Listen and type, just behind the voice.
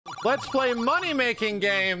Let's play money-making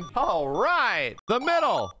game. All right. The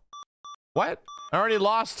middle. What? I already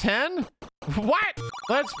lost 10? What?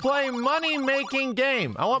 Let's play money-making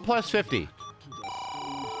game. I want plus 50.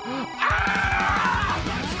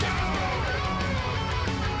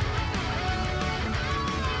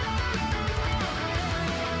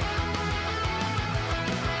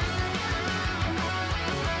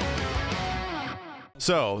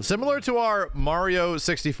 So, similar to our Mario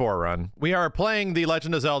 64 run, we are playing The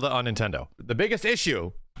Legend of Zelda on Nintendo. The biggest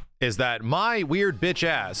issue is that my weird bitch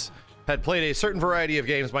ass had played a certain variety of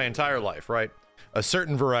games my entire life, right? A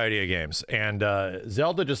certain variety of games, and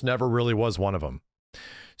Zelda just never really was one of them.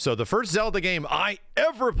 So the first Zelda game I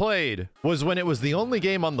ever played was when it was the only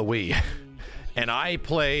game on the Wii. And I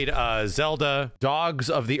played Zelda Dogs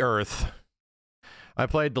of the Earth. I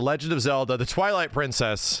played The Legend of Zelda, The Twilight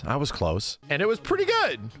Princess. I was close. And it was pretty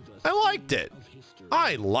good. I liked it.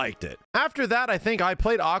 I liked it. After that, I think I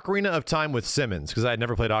played Ocarina of Time with Simmons, because I had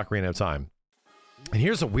never played Ocarina of Time. And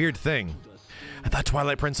here's a weird thing. I thought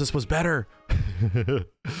Twilight Princess was better. The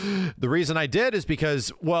reason I did is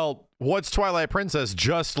because, well, what's Twilight Princess?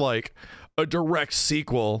 Just like a direct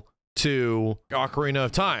sequel to Ocarina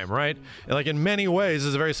of Time, right? And like in many ways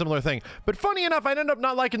is a very similar thing. But funny enough, I ended up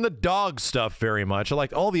not liking the dog stuff very much. I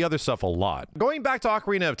liked all the other stuff a lot. Going back to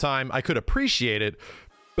Ocarina of Time, I could appreciate it,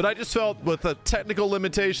 but I just felt with the technical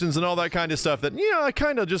limitations and all that kind of stuff that, you know, I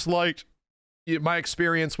kind of just liked my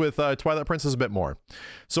experience with Twilight Princess a bit more.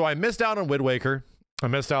 So I missed out on Wind Waker. I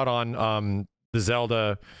missed out on the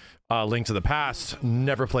Zelda Link to the Past.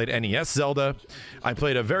 Never played NES Zelda. I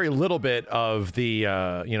played a very little bit of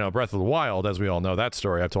the, you know, Breath of the Wild, as we all know that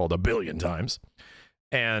story I've told a billion times.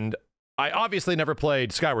 And I obviously never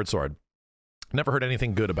played Skyward Sword. Never heard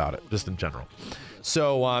anything good about it, just in general.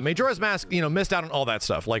 So Majora's Mask, you know, missed out on all that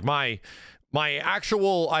stuff. Like my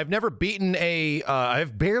actual, I've never beaten a,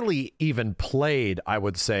 I've barely even played, I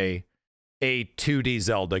would say, a 2D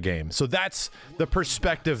Zelda game. So that's the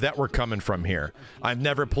perspective that we're coming from here. I've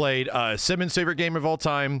never played Simmons' favorite game of all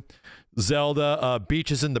time, Zelda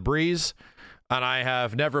Beaches in the Breeze. And I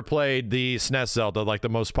have never played the SNES Zelda, like the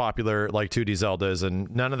most popular like 2D Zeldas, and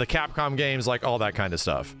none of the Capcom games, like all that kind of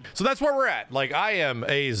stuff. So that's where we're at. Like I am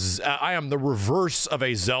the reverse of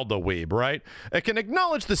a Zelda weeb, right? It can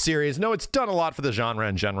acknowledge the series. No, it's done a lot for the genre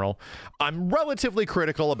in general. I'm relatively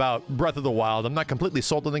critical about Breath of the Wild. I'm not completely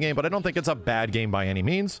sold on the game, but I don't think it's a bad game by any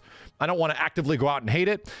means. I don't want to actively go out and hate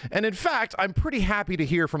it. And in fact, I'm pretty happy to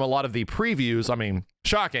hear from a lot of the previews. I mean,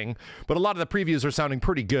 shocking, but a lot of the previews are sounding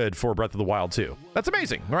pretty good for Breath of the Wild too. That's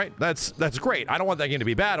amazing, right? That's great. I don't want that game to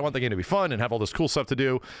be bad. I want the game to be fun and have all this cool stuff to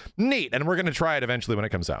do. Neat. And we're going to try it eventually when it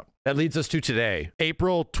comes out. That leads us to today,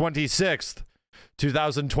 April 26th,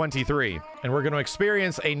 2023. And we're going to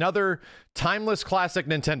experience another timeless classic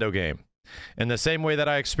Nintendo game. In the same way that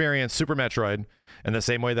I experienced Super Metroid, in the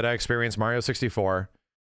same way that I experienced Mario 64,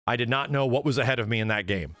 I did not know what was ahead of me in that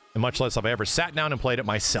game. And much less have I ever sat down and played it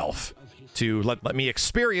myself to let me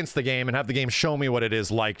experience the game and have the game show me what it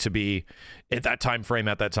is like to be at that time frame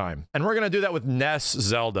at that time. And we're going to do that with NES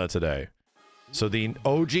Zelda today. So the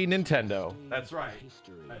OG Nintendo. That's right.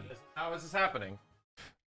 How is this happening?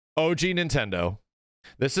 OG Nintendo.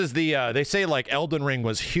 This is the, they say like Elden Ring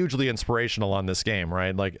was hugely inspirational on this game,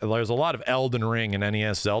 right? Like there's a lot of Elden Ring in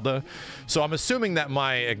NES Zelda. So I'm assuming that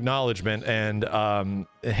my acknowledgement and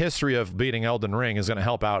history of beating Elden Ring is going to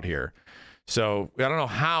help out here. So I don't know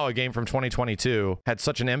how a game from 2022 had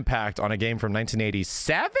such an impact on a game from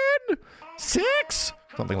 1987? 6?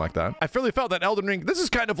 Something like that. I really felt that Elden Ring, this is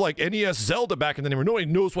kind of like NES Zelda back in the day where nobody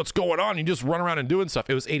knows what's going on. You just run around and doing stuff.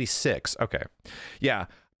 It was 86. Okay. Yeah.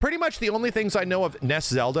 Pretty much the only things I know of NES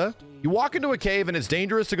Zelda, you walk into a cave and it's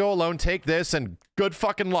dangerous to go alone, take this, and good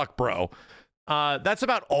fucking luck, bro. That's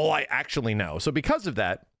about all I actually know. So because of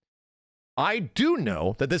that, I do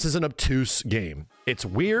know that this is an obtuse game. It's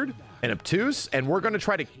weird and obtuse, and we're going to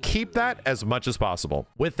try to keep that as much as possible.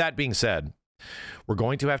 With that being said, we're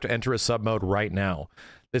going to have to enter a sub mode right now.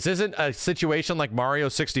 This isn't a situation like Mario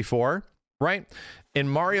 64, right? In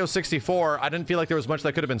Mario 64, I didn't feel like there was much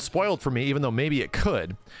that could have been spoiled for me, even though maybe it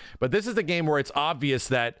could. But this is the game where it's obvious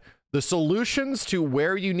that the solutions to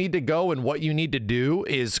where you need to go and what you need to do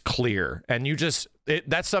is clear. And you just,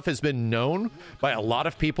 that stuff has been known by a lot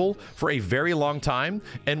of people for a very long time.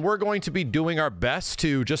 And we're going to be doing our best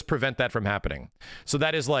to just prevent that from happening. So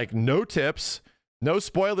that is like no tips, no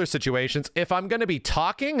spoiler situations. If I'm going to be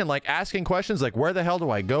talking and like asking questions like where the hell do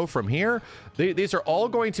I go from here? These are all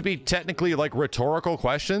going to be technically like rhetorical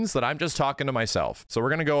questions that I'm just talking to myself. So we're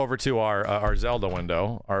going to go over to our Zelda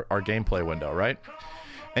window, our gameplay window, right?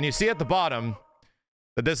 And you see at the bottom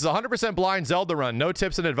that this is 100% blind Zelda run, no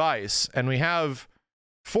tips and advice. And we have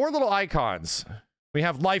 4 little icons. We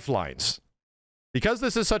have lifelines. Because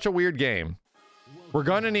this is such a weird game, we're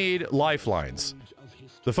going to need lifelines.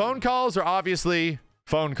 The phone calls are obviously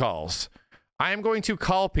phone calls. I am going to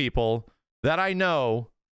call people that I know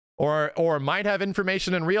or might have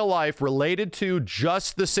information in real life related to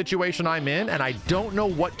just the situation I'm in, and I don't know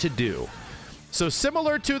what to do. So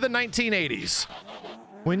similar to the 1980s,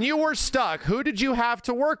 when you were stuck, who did you have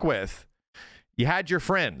to work with? You had your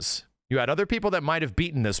friends. You had other people that might have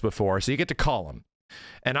beaten this before, so you get to call them.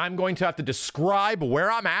 And I'm going to have to describe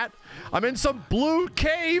where I'm at. I'm in some blue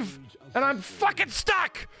cave, and I'm fucking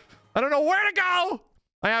stuck. I don't know where to go.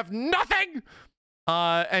 I have nothing.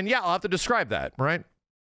 And yeah, I'll have to describe that, right?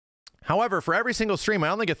 However, for every single stream, I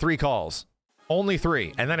only get 3 calls. Only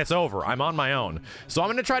 3, and then it's over. I'm on my own. So I'm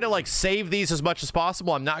going to try to like save these as much as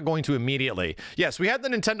possible. I'm not going to immediately. Yes, we had the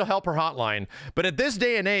Nintendo Helper Hotline, but at this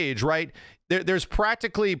day and age, right, there's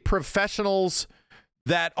practically professionals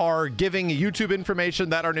that are giving YouTube information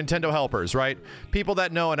that are Nintendo helpers, right? People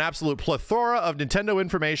that know an absolute plethora of Nintendo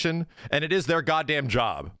information, and it is their goddamn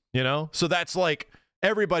job, you know? So that's like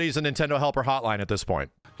everybody's a Nintendo Helper Hotline at this point.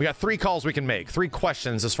 We got 3 calls we can make, 3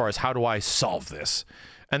 questions as far as how do I solve this.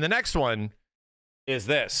 And the next one is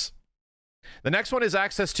this. The next one is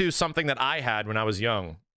access to something that I had when I was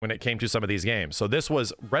young, when it came to some of these games. So this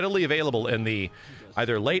was readily available in the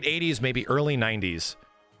either late 80s, maybe early 90s,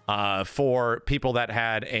 for people that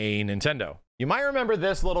had a Nintendo. You might remember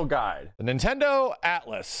this little guide, the Nintendo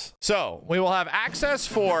Atlas. So we will have access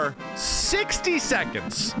for 60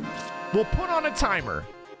 seconds. We'll put on a timer.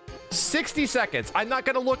 60 seconds. I'm not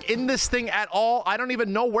going to look in this thing at all. I don't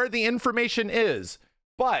even know where the information is.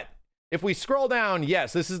 But if we scroll down,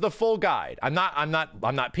 yes, this is the full guide. I'm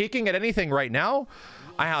not peeking at anything right now.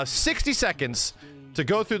 I have 60 seconds to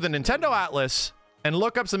go through the Nintendo Atlas and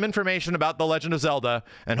look up some information about The Legend of Zelda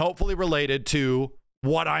and hopefully related to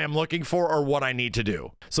what I am looking for or what I need to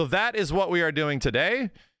do. So that is what we are doing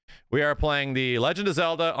today. We are playing The Legend of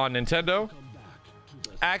Zelda on Nintendo.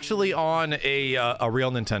 Actually on a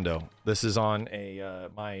real Nintendo. This is on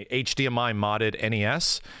my HDMI modded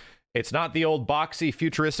NES. It's not the old boxy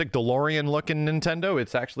futuristic DeLorean looking Nintendo.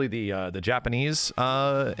 It's actually the Japanese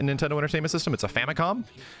Nintendo Entertainment System. It's a Famicom.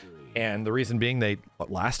 And the reason being they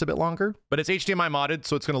last a bit longer, but it's HDMI modded,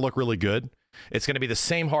 so it's going to look really good. It's going to be the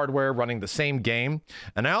same hardware running the same game.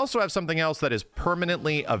 And I also have something else that is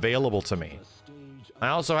permanently available to me. I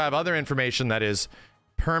also have other information that is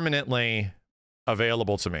permanently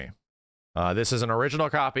available to me. This is an original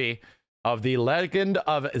copy of The Legend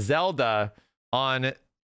of Zelda on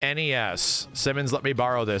NES. Simmons let me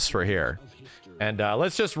borrow this for here. And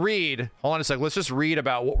let's just read. Hold on a sec. Let's just read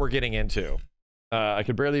about what we're getting into. I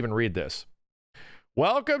could barely even read this.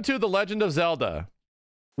 Welcome to The Legend of Zelda,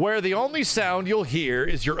 where the only sound you'll hear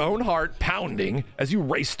is your own heart pounding as you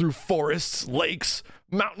race through forests, lakes,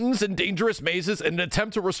 mountains, and dangerous mazes in an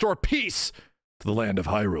attempt to restore peace to the land of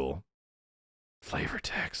Hyrule. Flavor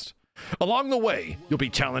text. Along the way, you'll be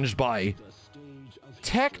challenged by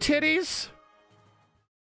tech titties,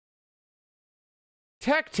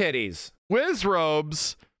 whiz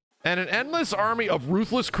robes, and an endless army of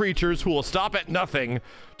ruthless creatures who will stop at nothing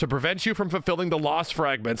to prevent you from fulfilling the lost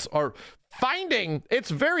fragments or finding,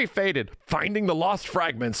 it's very faded, finding the lost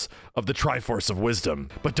fragments of the Triforce of Wisdom.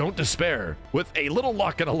 But don't despair. With a little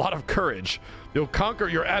luck and a lot of courage, you'll conquer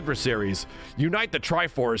your adversaries, unite the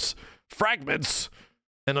Triforce fragments,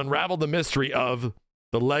 and unravel the mystery of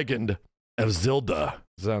The Legend of Zelda.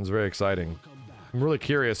 Sounds very exciting. I'm really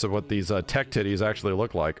curious of what these tech titties actually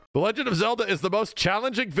look like. The Legend of Zelda is the most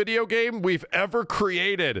challenging video game we've ever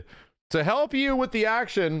created. To help you with the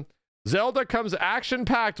action, Zelda comes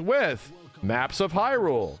action-packed with maps of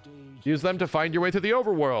Hyrule. Use them to find your way through the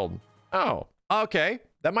overworld. Oh, okay.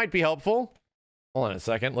 That might be helpful. Hold on a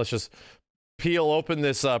second. Let's just peel open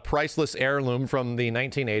this priceless heirloom from the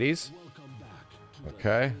 1980s.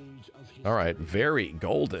 Okay. All right. Very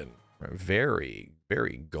golden. Very,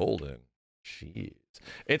 very golden. Jeez.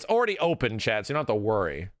 It's already open, chat, so you don't have to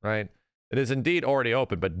worry, right? It is indeed already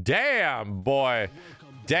open, but damn, boy.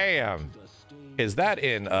 Damn. Is that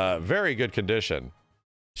in very good condition?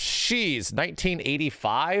 Jeez,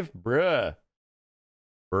 1985? Bruh.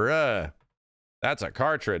 That's a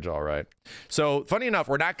cartridge, all right. So, funny enough,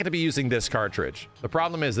 we're not going to be using this cartridge. The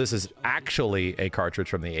problem is this is actually a cartridge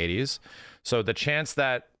from the 80s. So the chance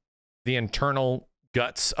that the internal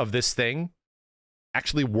guts of this thing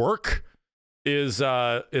actually work is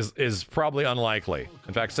probably unlikely.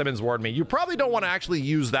 In fact, Simmons warned me, you probably don't want to actually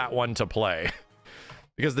use that one to play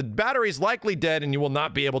because the battery's likely dead and you will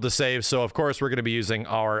not be able to save. So of course we're going to be using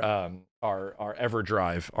our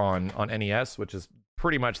EverDrive on NES, which is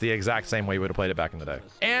pretty much the exact same way you would have played it back in the day.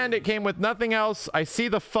 And it came with nothing else. I see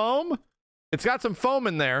the foam. It's got some foam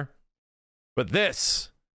in there. But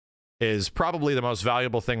this is probably the most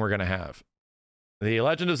valuable thing we're going to have. The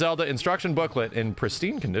Legend of Zelda instruction booklet in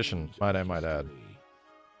pristine condition, might add.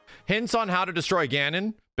 Hints on how to destroy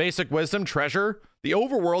Ganon, basic wisdom, treasure, the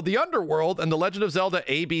overworld, the underworld, and the Legend of Zelda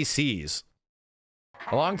ABCs.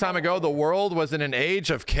 A long time ago, the world was in an age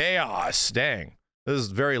of chaos. Dang. This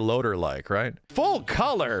is very loader-like, right? Full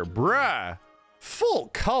color, bruh. Full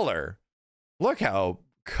color. Look how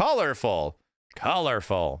colorful.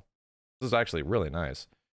 Colorful. This is actually really nice.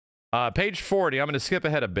 Page 40, I'm going to skip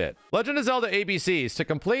ahead a bit. Legend of Zelda ABCs. To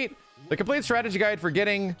complete the complete strategy guide for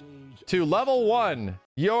getting to level 1.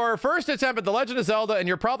 Your first attempt at the Legend of Zelda, and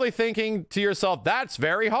you're probably thinking to yourself, that's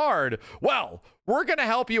very hard. Well, we're going to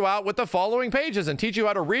help you out with the following pages and teach you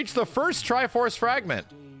how to reach the first Triforce fragment.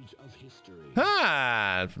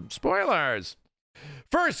 Spoilers.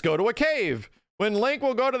 First, go to a cave. When Link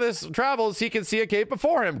will go to this travels, he can see a cave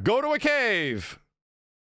before him. Go to a cave.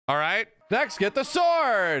 All right. Next, get the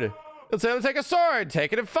sword. Let's say, let's take a sword.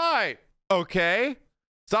 Take it and fight. Okay.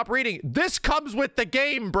 Stop reading. This comes with the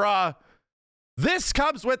game, bruh. This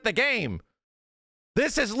comes with the game.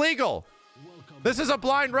 This is legal. This is a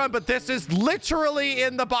blind run, but this is literally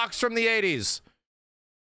in the box from the 80s.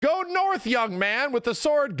 Go north, young man. With the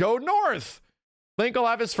sword, go north. Link will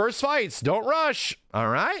have his first fights. Don't rush. All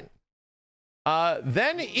right.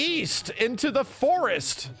 Then east into the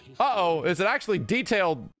forest. Uh-oh, is it actually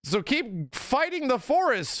detailed? So keep fighting the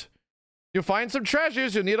forest. You'll find some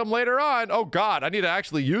treasures. You'll need them later on. Oh, God, I need to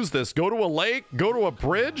actually use this. Go to a lake. Go to a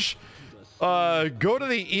bridge. Go to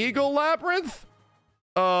the Eagle Labyrinth.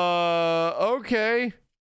 Okay.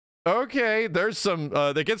 Okay, there's some,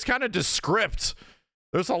 that gets kind of descript.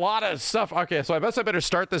 There's a lot of stuff. Okay, so I guess I better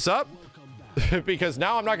start this up because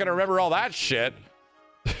now I'm not going to remember all that shit.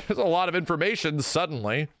 There's a lot of information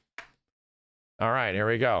suddenly. All right, here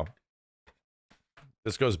we go.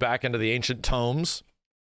 This goes back into the ancient tomes,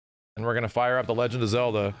 and we're going to fire up the Legend of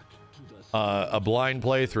Zelda, a blind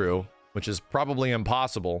playthrough, which is probably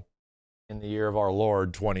impossible in the year of our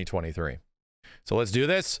Lord 2023. So let's do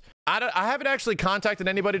this. I haven't actually contacted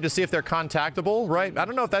anybody to see if they're contactable, right? I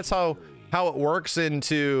don't know if that's how it works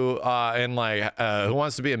into Who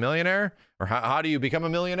Wants to Be a Millionaire, or how do you become a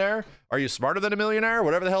millionaire? Are you smarter than a millionaire?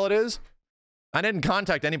 Whatever the hell it is. I didn't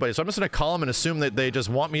contact anybody, so I'm just gonna call them and assume that they just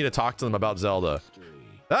want me to talk to them about Zelda.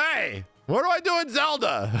 Hey, what do I do in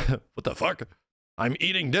Zelda? What the fuck? I'm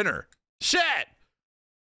eating dinner. Shit.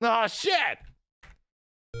 Oh shit.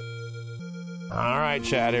 All right,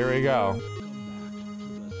 chat, here we go.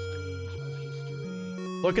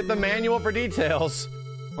 Look at the manual for details.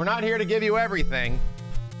 We're not here to give you everything.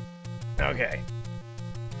 Okay.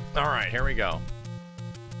 All right, here we go.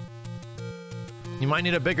 You might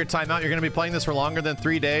need a bigger timeout. You're going to be playing this for longer than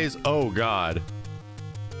 3 days. Oh, God.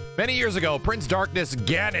 Many years ago, Prince Darkness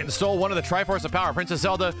Ganon stole one of the Triforce of Power. Princess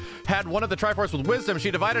Zelda had one of the Triforce with wisdom.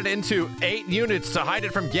 She divided it into 8 units to hide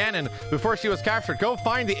it from Ganon before she was captured. Go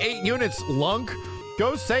find the 8 units, Lunk.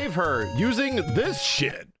 Go save her using this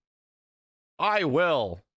shit. I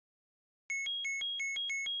will.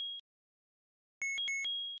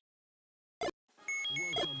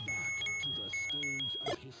 Welcome back to the stage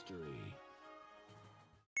of history.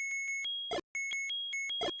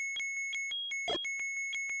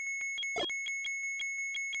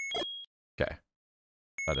 Okay.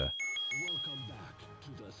 Welcome back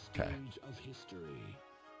to the stage of history.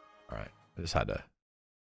 All right. I just had to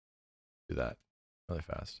do that really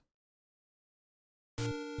fast.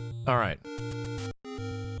 All right.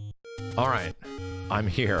 All right. I'm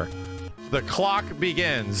here. The clock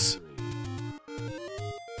begins.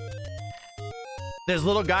 This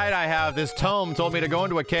little guide I have, this tome, told me to go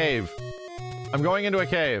into a cave. I'm going into a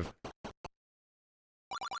cave.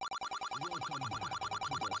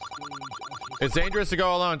 It's dangerous to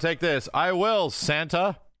go alone. Take this. I will,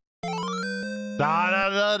 Santa. Da da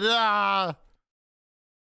da da.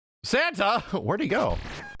 Santa? Where'd he go?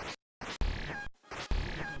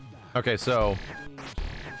 Okay, so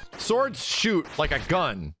swords shoot like a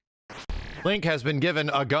gun. Link has been given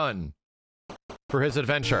a gun for his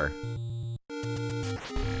adventure.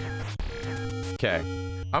 Okay.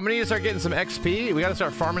 I'm gonna need to start getting some XP. We gotta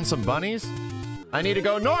start farming some bunnies. I need to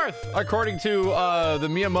go north, according to the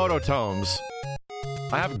Miyamoto tomes.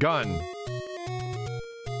 I have gun.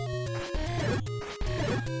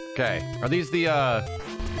 Okay. Are these the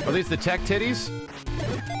tech titties?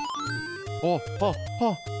 Oh, oh,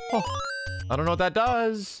 oh, oh. I don't know what that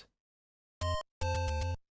does.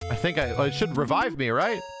 I think it should revive me,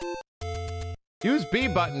 right? Use B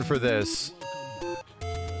button for this.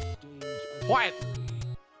 What?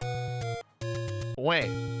 Wait,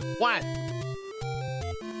 what?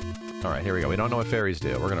 All right, here we go. We don't know what fairies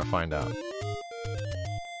do. We're gonna find out.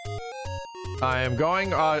 I am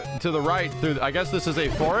going to the right through. I guess this is a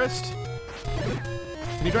forest.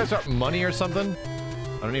 Can you guys start money or something?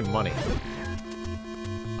 I don't need money.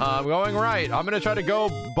 I'm going right. I'm gonna try to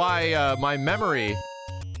go by my memory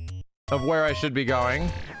of where I should be going,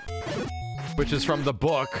 which is from the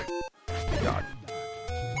book. God,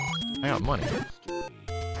 I got money.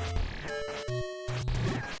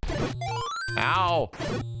 Ow!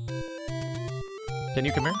 Can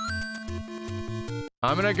you come here?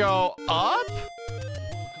 I'm gonna go up?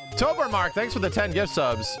 Tobermark, thanks for the 10 gift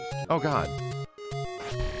subs. Oh, God.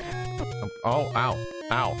 Oh, ow.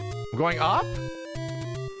 Ow. I'm going up?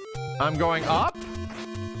 I'm going up?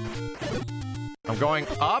 I'm going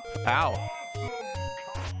up? Ow.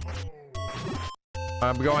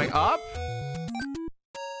 I'm going up?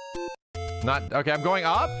 Not... Okay, I'm going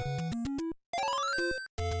up?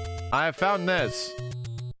 I have found this.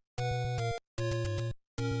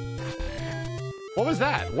 What was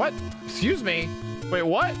that? What? Excuse me? Wait,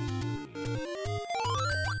 what?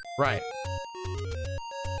 Right.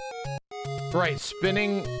 Right,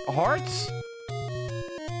 spinning hearts?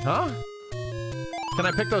 Huh? Can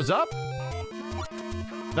I pick those up?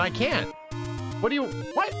 No, I can't. What do you...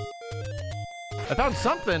 What? I found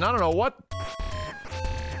something. I don't know what.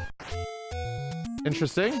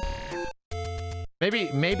 Interesting.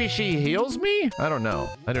 Maybe she heals me? I don't know.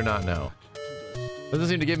 I do not know. Doesn't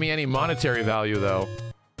seem to give me any monetary value, though.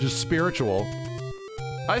 Just spiritual.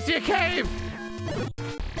 I see a cave!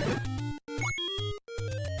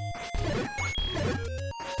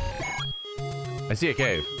 I see a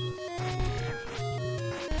cave.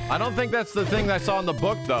 I don't think that's the thing I saw in the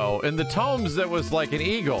book, though. In the tomes, it was like an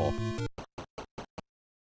eagle.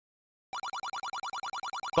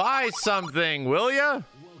 Buy something, will ya?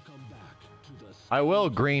 I will,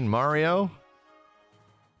 Green Mario.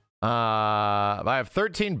 I have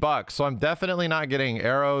 13 bucks, so I'm definitely not getting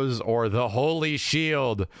arrows or the holy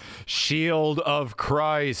shield. Shield of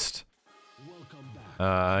Christ.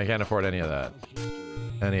 I can't afford any of that.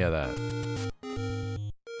 Any of that.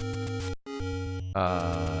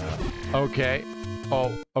 Okay.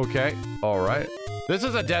 Oh, okay. All right. This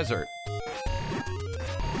is a desert.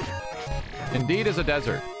 Indeed is a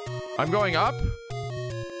desert. I'm going up.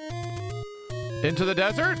 Into the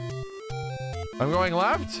desert? I'm going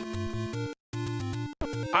left?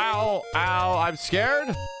 Ow! Ow! I'm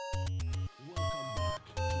scared?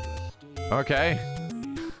 Okay.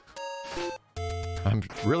 I'm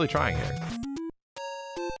really trying here.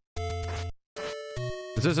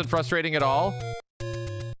 This isn't frustrating at all.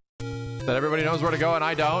 That everybody knows where to go and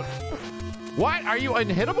I don't. What? Are you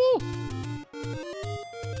unhittable?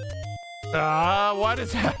 What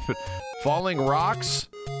is happening? Falling rocks?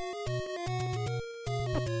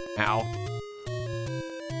 Ow.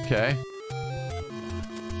 Okay.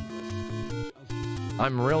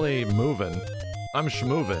 I'm really moving. I'm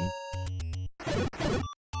schmoving.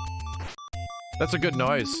 That's a good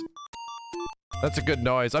noise. That's a good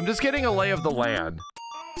noise. I'm just getting a lay of the land.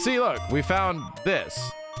 See, look, we found this.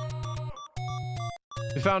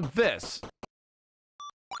 We found this.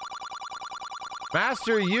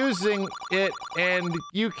 Master using it, and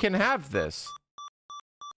you can have this.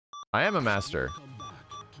 I am a master.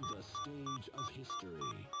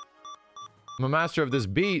 I'm a master of this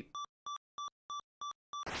beat.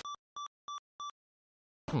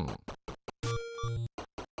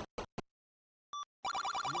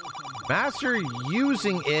 Master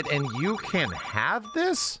using it, and you can have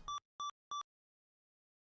this?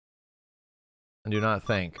 I do not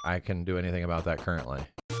think I can do anything about that currently.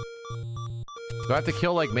 Do I have to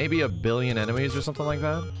kill, like, maybe 1 billion enemies or something like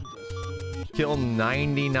that? Kill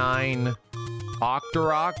 99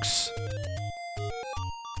 Octoroks?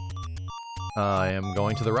 I am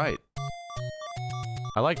going to the right.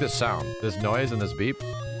 I like this sound, this noise and this beep.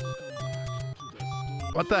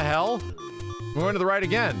 What the hell? I'm going to the right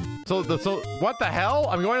again. So what the hell?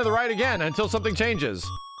 I'm going to the right again until something changes.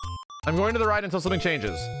 I'm going to the right until something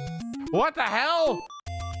changes. What the hell?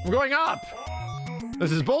 I'm going up.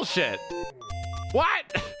 This is bullshit.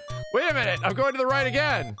 What? Wait a minute. I'm going to the right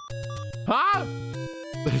again. Huh?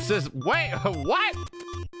 This is, wait, what?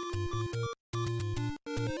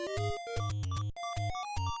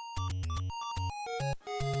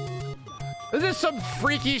 Is this some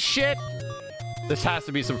freaky shit? This has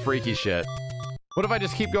to be some freaky shit. What if I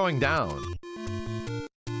just keep going down?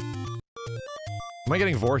 Am I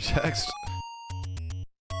getting vortexed?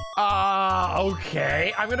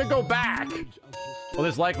 Okay. I'm gonna go back. Well,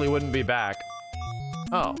 this likely wouldn't be back.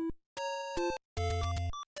 Oh.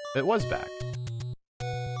 It was back.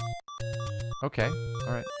 Okay.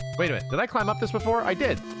 All right. Wait a minute. Did I climb up this before? I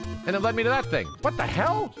did. And it led me to that thing. What the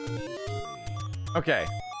hell? Okay.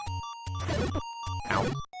 Ow.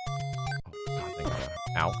 Oh, God, thank God.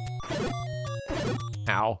 Ow.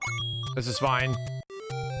 Ow. This is fine.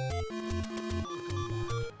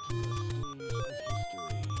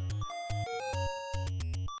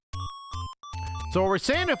 So we're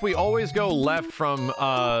saying if we always go left from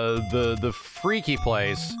the freaky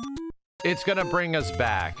place, it's gonna bring us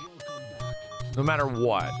back, no matter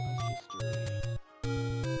what.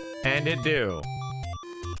 And it do.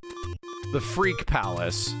 The Freak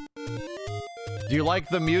Palace. Do you like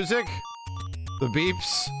the music? The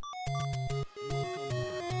beeps?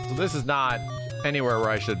 So this is not anywhere where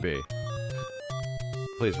I should be.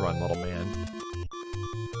 Please run, little man.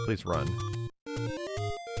 Please run.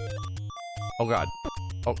 Oh God.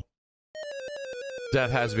 Oh.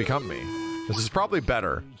 Death has become me. This is probably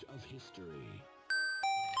better.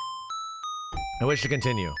 I wish to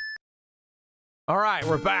continue. All right,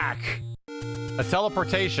 we're back. A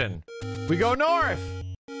teleportation. We go north.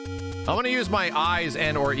 I'm gonna use my eyes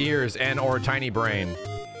and or ears and or tiny brain.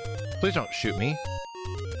 Please don't shoot me.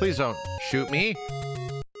 Please don't shoot me.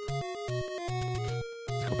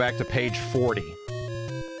 Let's go back to page 40.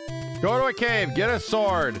 Go to a cave, get a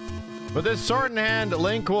sword. With this sword in hand,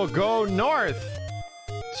 Link will go north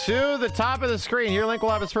to the top of the screen. Here, Link will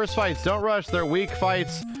have his first fights. Don't rush. They're weak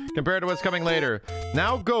fights compared to what's coming later.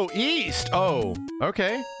 Now go east. Oh,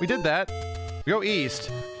 okay. We did that. Go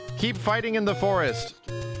east. Keep fighting in the forest.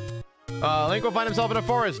 Link will find himself in a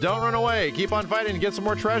forest. Don't run away. Keep on fighting to get some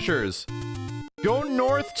more treasures. Go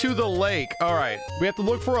north to the lake. All right. We have to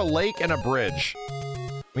look for a lake and a bridge.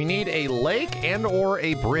 We need a lake and or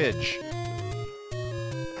a bridge.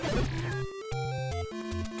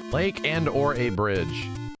 Lake and or a bridge.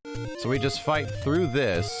 So we just fight through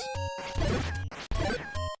this.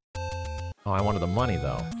 Oh, I wanted the money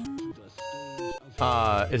though.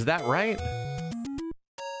 Is that right?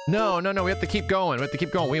 No, we have to keep going. We have to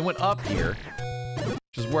keep going. We went up here,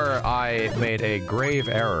 which is where I made a grave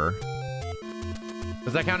error.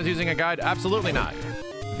 Does that count as using a guide? Absolutely not.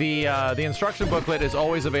 The instruction booklet is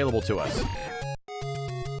always available to us,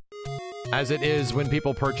 as it is when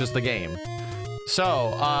people purchase the game. So,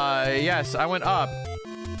 yes, I went up.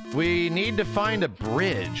 We need to find a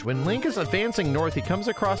bridge. When Link is advancing north, he comes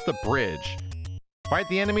across the bridge. Fight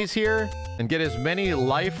the enemies here and get as many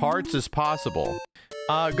life hearts as possible.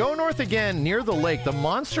 Go north again, near the lake. The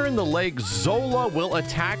monster in the lake, Zola, will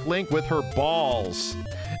attack Link with her balls.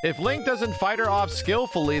 If Link doesn't fight her off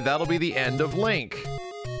skillfully, that'll be the end of Link.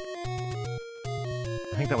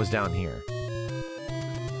 I think that was down here.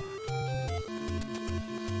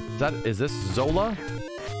 Is this Zola?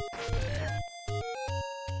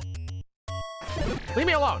 Leave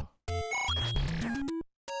me alone!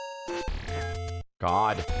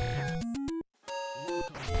 God.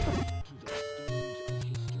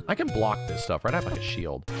 I can block this stuff, right? I have like a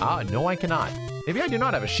shield. Ah, no I cannot. Maybe I do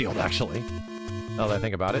not have a shield, actually. Now that I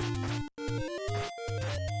think about it.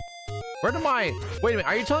 Where did my... Wait a minute,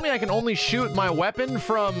 are you telling me I can only shoot my weapon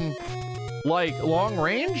from, like, long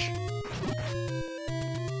range?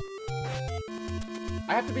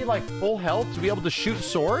 I have to be, like, full health to be able to shoot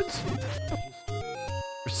swords?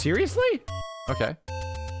 Seriously? Okay.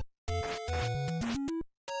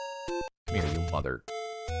 Come here, you mother.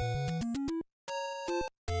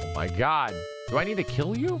 Oh my God. Do I need to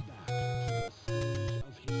kill you?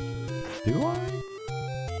 Do I?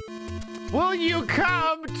 Will you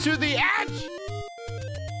come to the edge?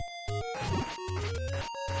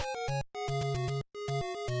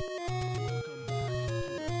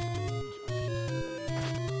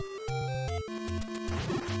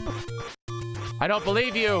 I don't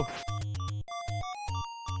believe you.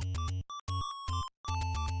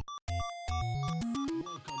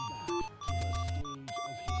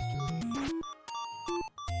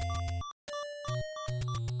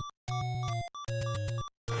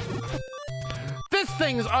 This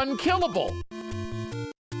thing's unkillable.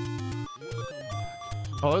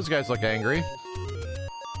 Oh, those guys look angry.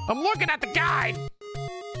 I'm looking at the guide,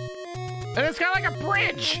 and it's got like a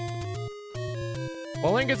bridge.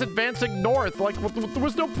 Well, Link is advancing north. Like, there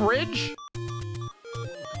was no bridge?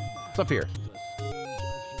 What's up here?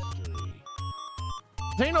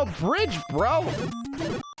 There ain't no bridge, bro.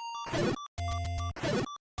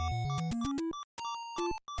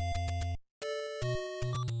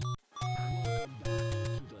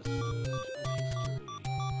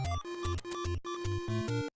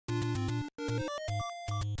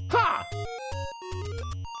 Huh.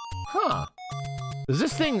 Huh. Is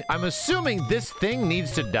this thing... I'm assuming this thing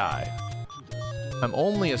needs to die. I'm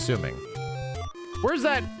only assuming. Where's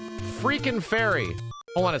that freaking ferry.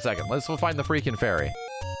 Hold on a second. Let's go find the freaking ferry.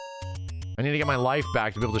 I need to get my life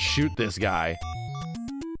back to be able to shoot this guy.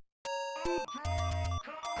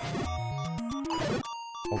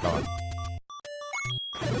 Oh, God.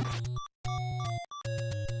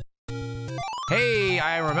 Hey,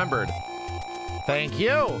 I remembered. Thank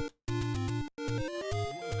you.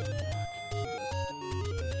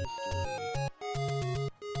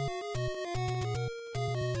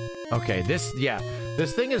 Okay, this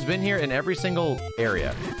thing has been here in every single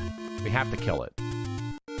area. We have to kill it.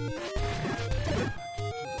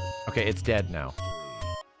 Okay, it's dead now.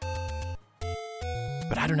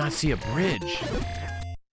 But I do not see a bridge.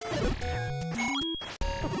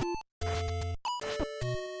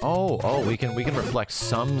 Oh, we can reflect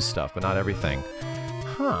some stuff, but not everything.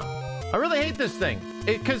 Huh. I really hate this thing.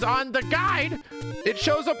 Because on the guide, it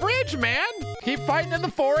shows a bridge, man. Keep fighting in the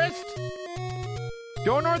forest.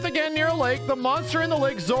 Go north again near a lake. The monster in the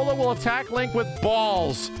lake, Zola, will attack Link with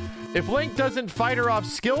balls. If Link doesn't fight her off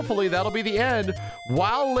skillfully, that'll be the end.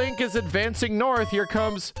 While Link is advancing north, he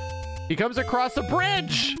comes across a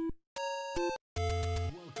bridge.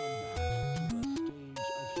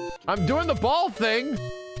 I'm doing the ball thing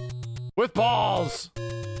with balls.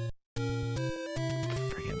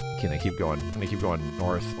 Freaking, can I keep going? I'm gonna keep going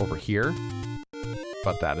north over here.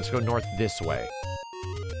 About that, let's go north this way.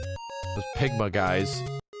 Those Pigma guys.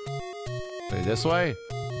 Maybe this way?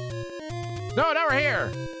 No, now we're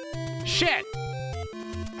here. Shit!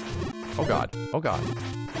 Oh God, oh God.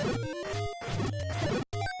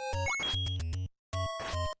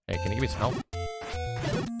 Hey, can you give me some help?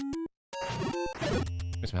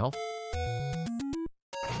 Give me some health?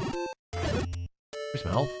 Give me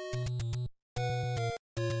some health?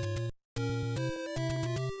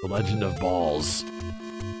 The Legend of Balls.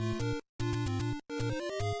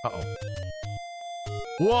 Uh-oh.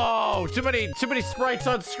 Whoa! Too many sprites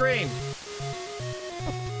on screen!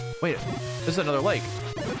 Wait, this is another lake.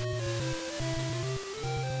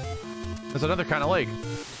 There's another kind of lake.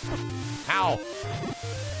 Ow!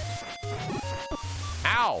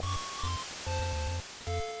 Ow!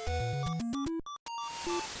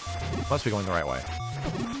 Must be going the right way.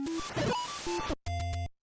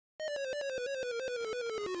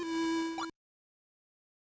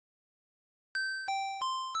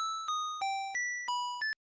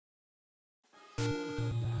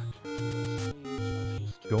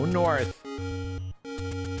 Go north.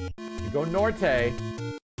 You go norte.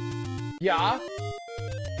 Yeah.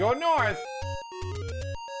 Go north.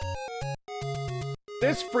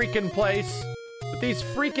 This freaking place with these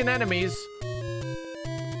freaking enemies.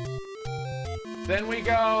 Then we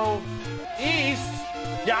go east.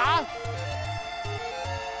 Yeah.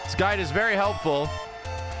 This guide is very helpful.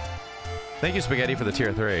 Thank you, Spaghetti, for the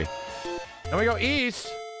tier 3. Then we go east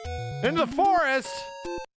into the forest.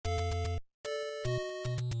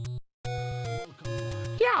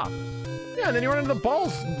 Yeah. Yeah, and then you run into the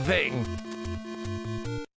balls thing.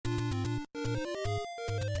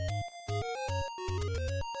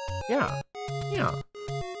 Yeah. Yeah.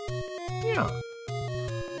 Yeah.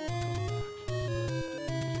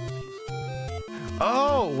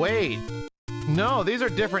 Oh, wait. No, these are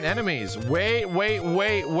different enemies. Wait.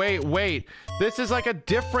 This is like a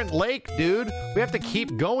different lake, dude. We have to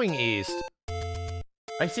keep going east.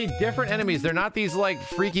 I see different enemies. They're not these, like,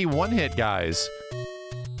 freaky one-hit guys.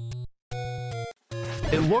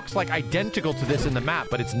 It looks like identical to this in the map,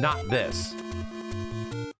 but it's not this.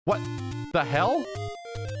 What the hell?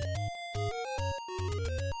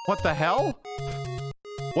 What the hell?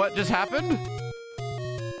 What just happened?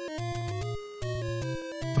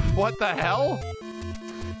 What the hell?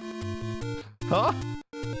 Huh?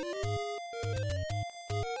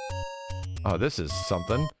 Oh, this is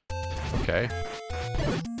something. Okay.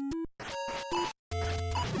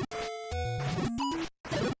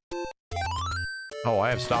 Oh, I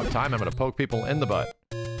have stopped time. I'm gonna poke people in the butt.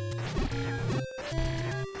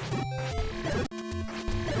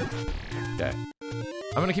 Okay.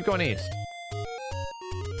 I'm gonna keep going east.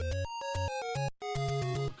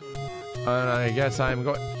 And I guess I'm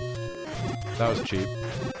going... That was cheap.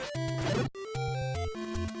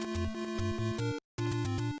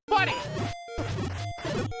 Buddy!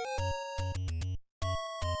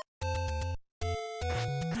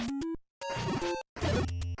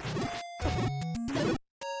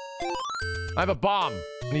 I have a bomb.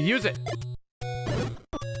 I'm gonna use it.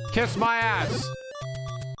 Kiss my ass.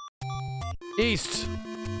 East.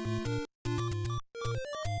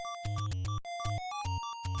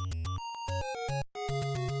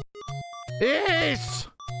 East.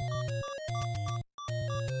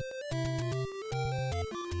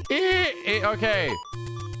 Okay.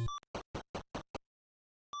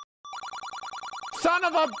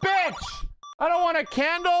 of a bitch! I don't want a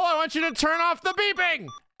candle. I want you to turn off the beeping.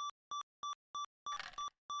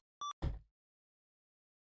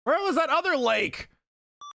 Where was that other lake?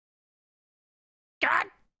 God!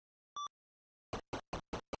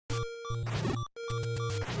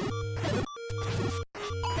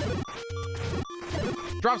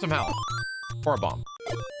 Drop some health. Or a bomb.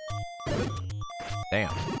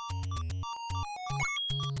 Damn.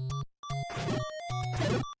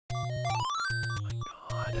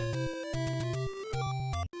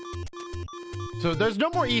 So there's no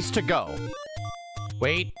more east to go.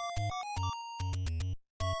 Wait.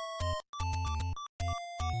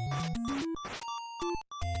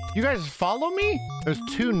 You guys follow me? There's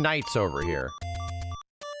 2 knights over here.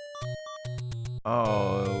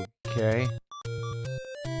 Okay.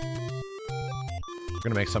 We're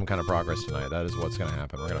gonna make some kind of progress tonight. That is what's gonna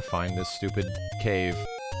happen. We're gonna find this stupid cave.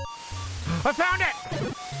 I found it!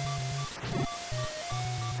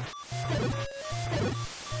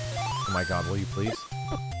 Oh my god, will you please?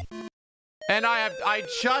 And I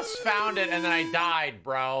just found it and then I died,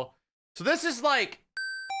 bro. So this is like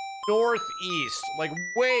northeast, like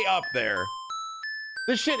way up there.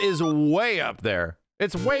 This shit is way up there.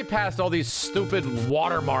 It's way past all these stupid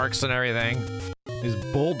watermarks and everything. These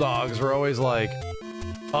bulldogs are always like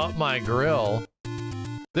up my grill.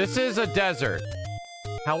 This is a desert.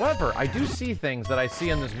 However, I do see things that I see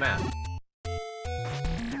in this map.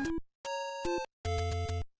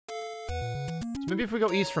 Maybe if we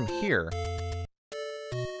go east from here.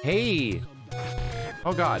 Hey!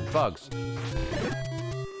 Oh god, bugs.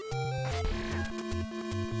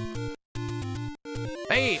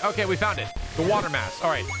 Hey! Okay, we found it. The water mass.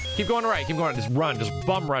 Alright, keep going right, keep going. Just run, just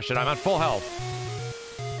bum rush it. I'm at full health.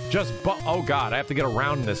 Just oh god, I have to get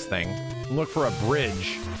around this thing. Look for a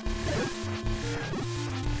bridge.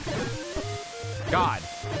 God.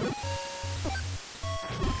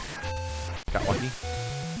 Got lucky.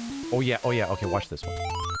 Oh yeah, okay, watch this one.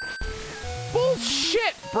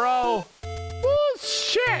 Bullshit, bro!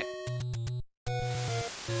 Bullshit!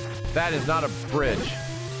 That is not a bridge.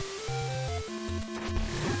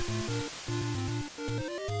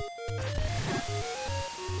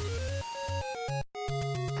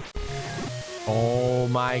 Oh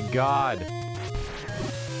my god.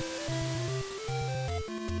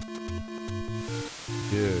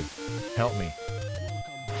 Dude, help me.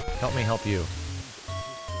 Help me help you.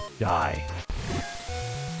 Die.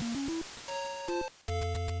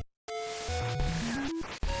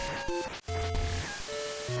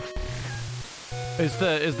 Is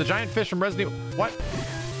the giant fish from Resident Evil? What?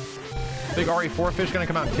 Big RE4 fish gonna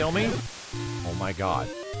come out and kill me? Oh my god.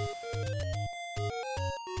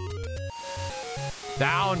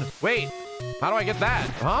 Down. Wait. How do I get that?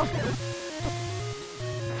 Huh?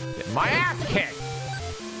 Get my ass kicked.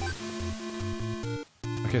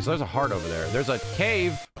 Okay, so there's a heart over there. There's a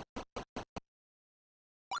cave.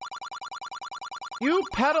 You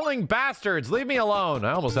peddling bastards, leave me alone.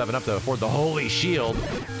 I almost have enough to afford the holy shield.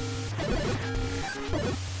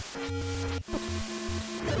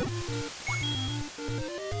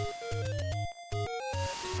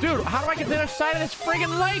 Dude, how do I get to the other side of this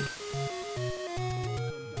friggin' lake?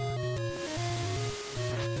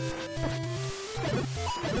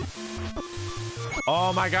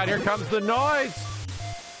 Oh my god, here comes the noise!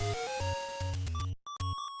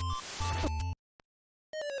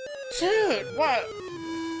 Dude, what?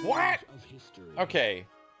 What? Okay.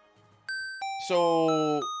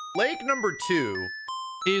 So, lake number 2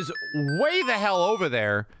 is way the hell over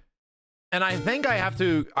there. And I think I have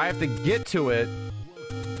to get to it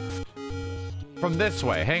from this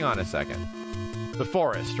way. Hang on a second. The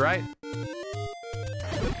forest, right?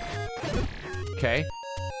 Okay.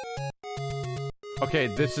 Okay,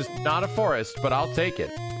 this is not a forest, but I'll take it.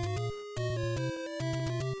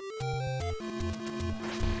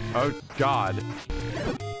 Oh, God.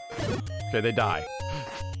 Okay, they die.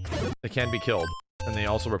 They can be killed. And they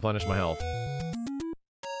also replenish my health.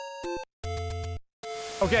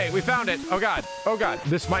 Okay, we found it. Oh, God. Oh, God.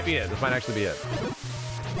 This might be it. This might actually be it.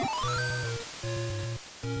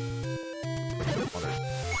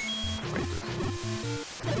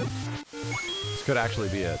 This could actually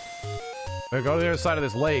be it. We go to the other side of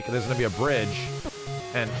this lake, and there's gonna be a bridge.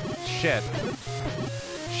 And shit.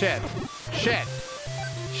 Shit. Shit.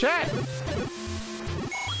 Shit!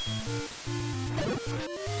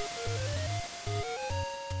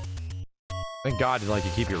 Thank God, like,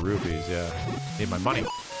 you keep your rupees, yeah. Need my money.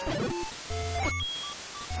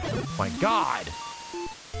 My God!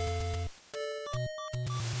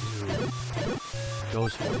 Dude.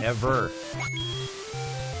 Goes forever.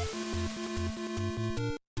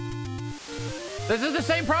 This is the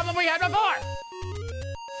same problem we had before!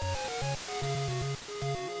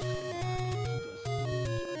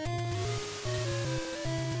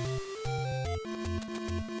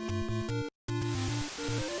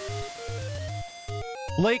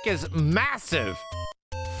 lake is massive.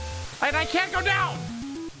 And I can't go down!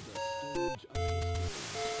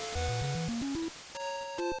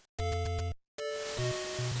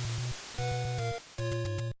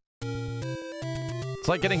 It's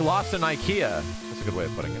like getting lost in IKEA. That's a good way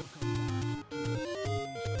of putting it.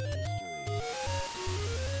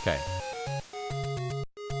 Okay.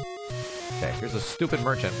 Okay, here's a stupid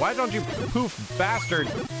merchant. Why don't you poof, bastard?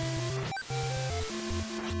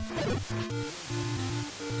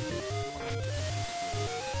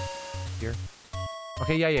 Here.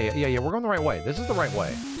 Okay, yeah. We're going the right way. This is the right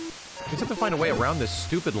way. We just have to find a way around this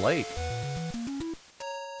stupid lake.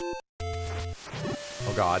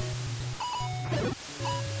 Oh, God.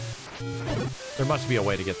 There must be a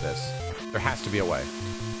way to get this. There has to be a way.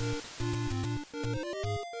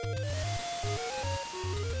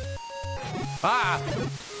 Ah!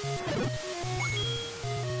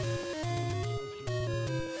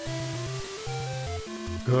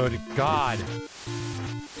 Good God.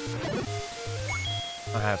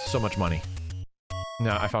 I have so much money.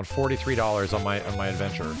 No, I found $43 on my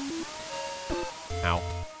adventure. Ow.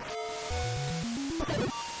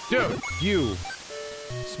 Dude, you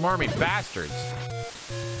smarmy bastards.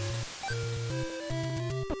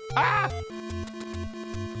 Ah!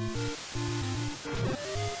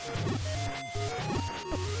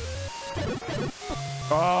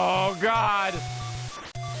 Oh, God.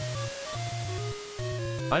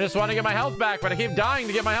 I just want to get my health back, but I keep dying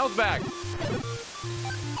to get my health back.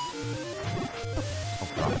 Oh,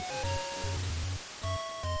 God.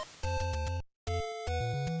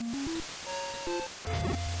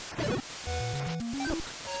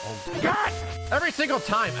 Oh, God. Every single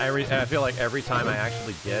time, I feel like every time I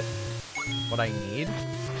actually get what I need,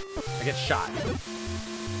 I get shot.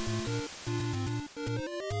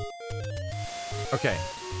 Okay.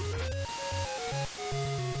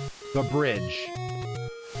 The bridge.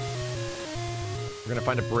 We're gonna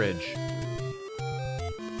find a bridge.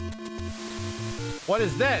 What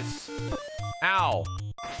is this? Ow.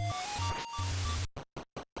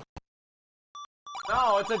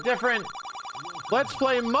 No, it's a different Let's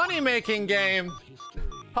Play money-making game.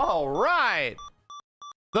 All right.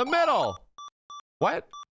 The middle. What?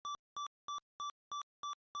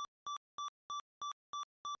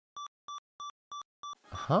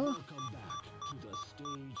 Huh? Welcome back to the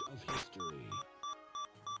stage of history.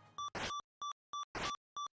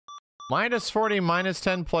 Minus 40, minus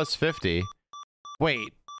 10, plus 50.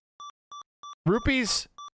 Wait. Rupees?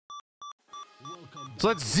 So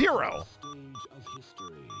that's 0.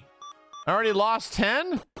 I already lost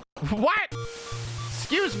 10? What?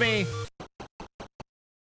 Excuse me.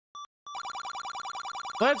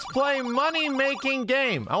 Let's Play money-making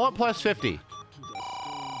game. I want plus 50.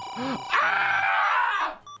 Ah!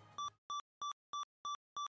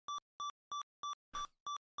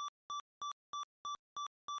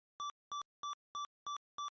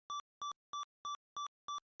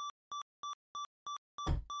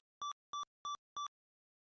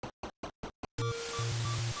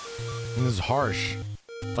 This is harsh.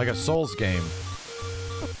 Like a Souls game.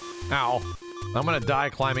 Ow. I'm gonna die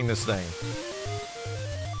climbing this thing.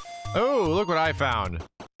 Oh, look what I found.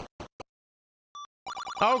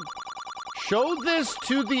 Oh, show this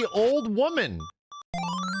to the old woman.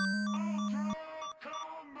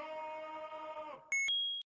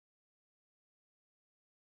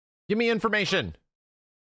 Give me information.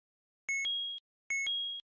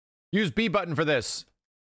 Use B button for this.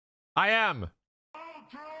 I am.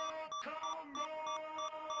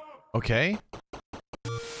 Okay.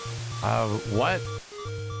 What?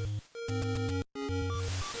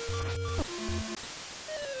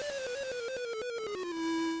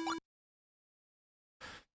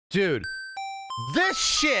 Dude, this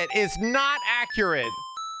shit is not accurate.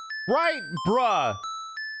 Right, bruh?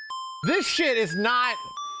 This shit is not...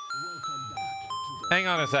 Hang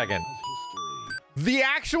on a second. The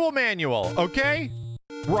actual manual, okay?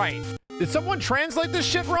 Right. Did someone translate this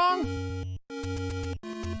shit wrong?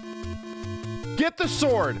 Get the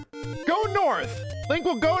sword. Go north. Link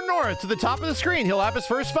will go north to the top of the screen. He'll have his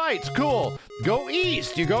first fights. Cool. Go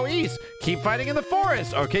east. You go east. Keep fighting in the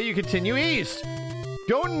forest. Okay, you continue east.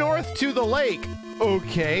 Go north to the lake.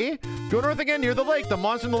 Okay. Go north again near the lake. The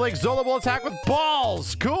monster in the lake Zola will attack with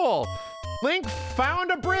balls. Cool. Link found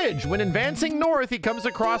a bridge. When advancing north, he comes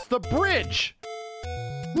across the bridge.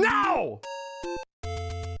 No!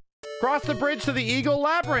 Cross the bridge to the Eagle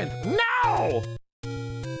Labyrinth. No!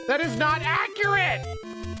 That is not accurate!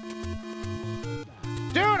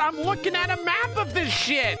 Dude, I'm looking at a map of this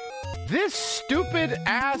shit! This stupid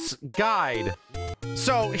ass guide.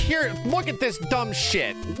 So here, look at this dumb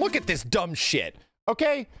shit. Look at this dumb shit.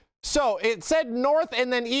 Okay? So it said north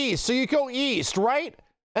and then east. So you go east, right?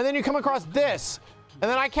 And then you come across this. And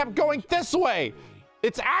then I kept going this way.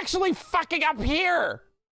 It's actually fucking up here.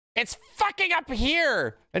 It's fucking up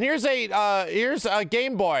here. And here's a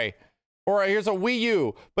Game Boy. Or here's a Wii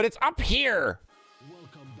U. But it's up here.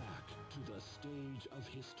 Welcome back to the stage of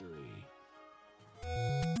history.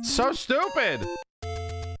 So stupid.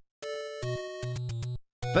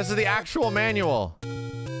 This is the actual manual.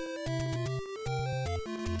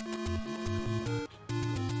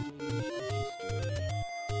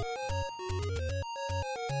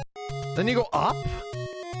 Then you go up?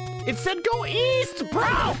 It said go east,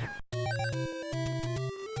 bro!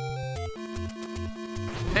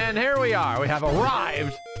 And here we are. We have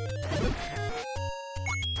arrived.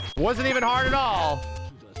 Wasn't even hard at all.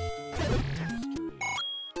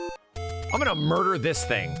 I'm gonna murder this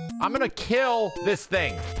thing. I'm gonna kill this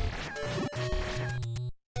thing.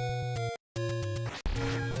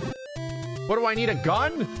 What do I need, a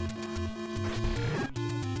gun?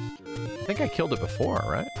 I think I killed it before,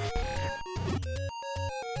 right?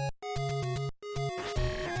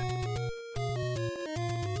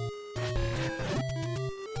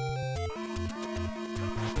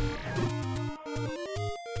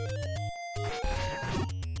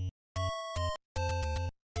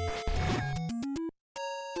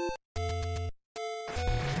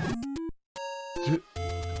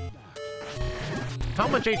 How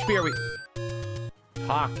much HP are we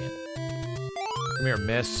talking? Come here,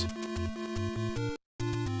 miss.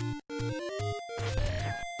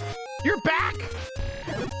 You're back!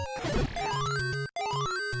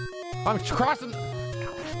 I'm crossing.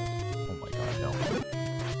 Oh my god, no.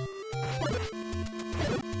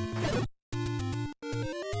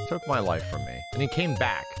 Took my life from me. And he came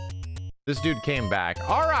back. This dude came back.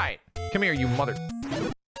 Alright! Come here, you mother.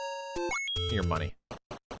 Your money.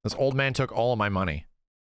 This old man took all of my money.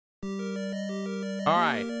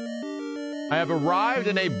 Alright. I have arrived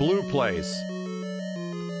in a blue place.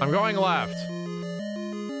 I'm going left.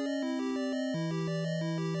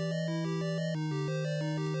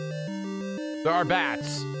 There are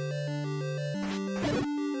bats.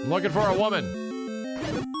 I'm looking for a woman.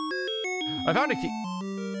 I found a key.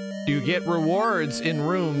 You get rewards in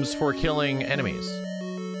rooms for killing enemies.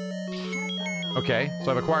 Okay,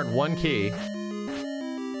 so I've acquired one key.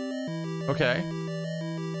 Okay.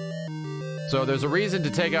 So there's a reason to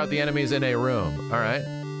take out the enemies in a room. All right.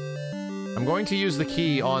 I'm going to use the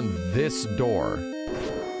key on this door.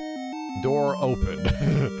 Door opened.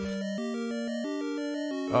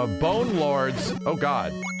 Bone Lords. Oh,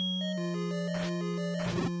 God.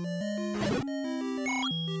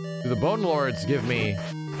 Do the Bone Lords give me...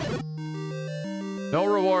 No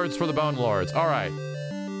rewards for the Bone Lords. All right.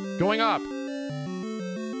 Going up.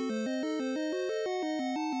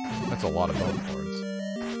 That's a lot of Bone Lords.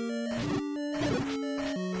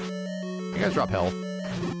 You guys drop health.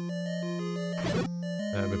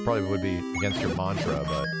 It probably would be against your mantra,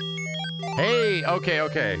 but... Hey! Okay,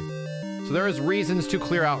 okay. So there is reasons to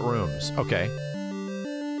clear out rooms. Okay.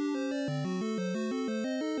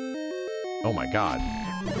 Oh my god.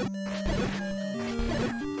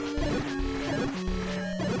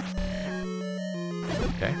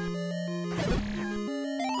 Okay.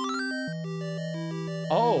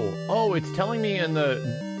 Oh, it's telling me in the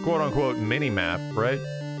quote-unquote mini-map, right?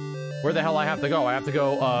 Where the hell I have to go? I have to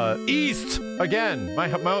go, east! Again! My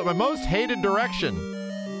most hated direction.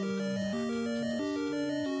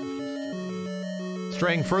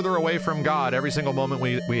 Straying further away from God every single moment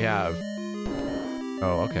we have.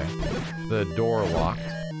 Oh, okay. The door locked.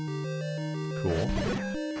 Cool.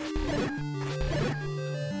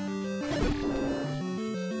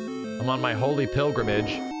 I'm on my holy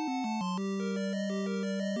pilgrimage.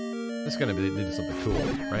 This is gonna do something cool,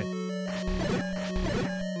 right?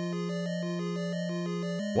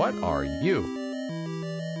 What are you?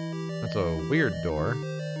 That's a weird door.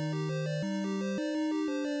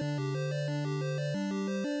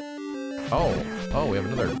 Oh, we have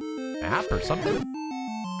another app or something?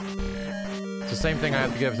 It's the same thing I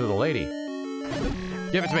have to give to the lady.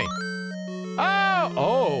 Give it to me.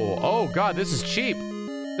 Oh, God, this is cheap.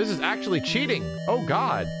 This is actually cheating. Oh,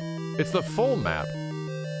 God. It's the full map.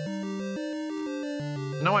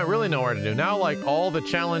 Now I really know where to do. Now, like, all the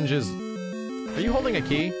challenges... Are you holding a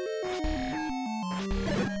key?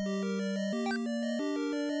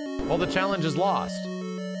 Well, the challenge is lost.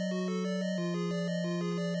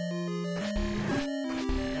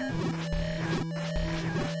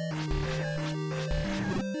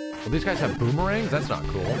 Well, these guys have boomerangs? That's not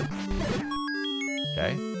cool.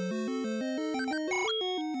 Okay.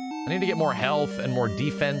 I need to get more health and more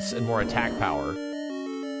defense and more attack power.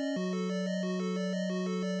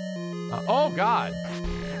 Oh, God.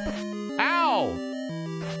 Ow!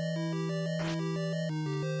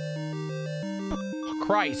 Oh,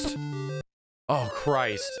 Christ. Oh,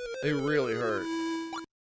 Christ. They really hurt.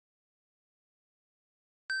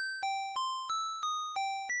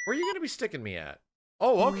 Where are you gonna be sticking me at?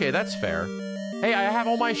 Oh, okay, that's fair. Hey, I have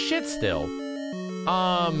all my shit still.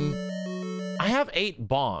 I have 8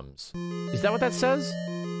 bombs. Is that what that says?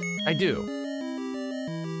 I do.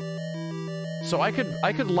 So I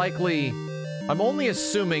could likely... I'm only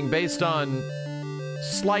assuming based on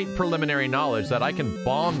slight preliminary knowledge that I can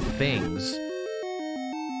bomb things.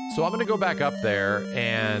 So I'm gonna go back up there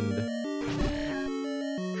and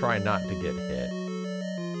try not to get hit.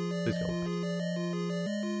 Please go left.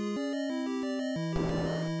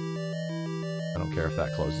 I don't care if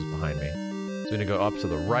that closes behind me. So I'm gonna go up to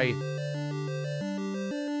the right.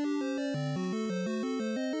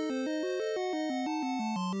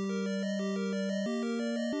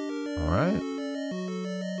 All right.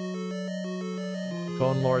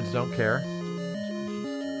 Bone Lords don't care.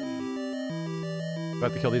 Do I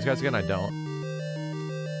have to kill these guys again? I don't.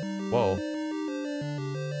 Whoa.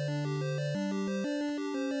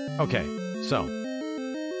 Okay, so.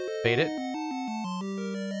 Bait it.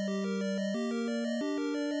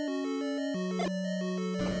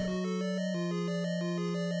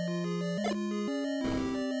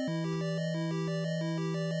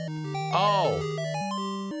 Oh!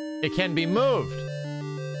 It can be moved!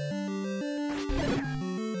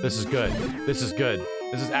 This is good. This is good.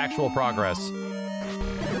 This is actual progress.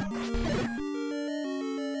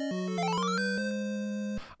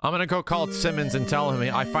 I'm gonna go call Simmons and tell him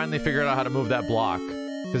I finally figured out how to move that block.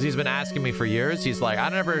 Because he's been asking me for years. He's like, I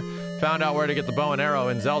never found out where to get the bow and arrow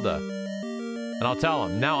in Zelda. And I'll tell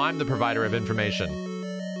him. Now I'm the provider of information.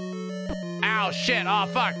 Ow, shit! Oh,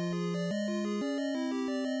 fuck!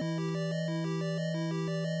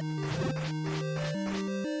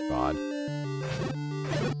 God.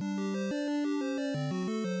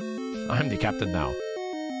 I'm the captain now.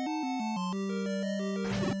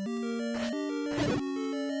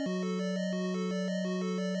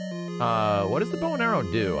 What does the bow and arrow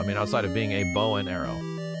do? I mean, outside of being a bow and arrow.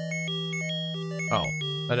 Oh.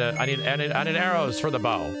 I need arrows for the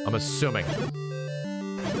bow, I'm assuming.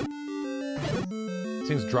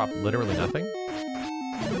 Seems drop literally nothing.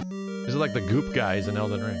 This is like the goop guys in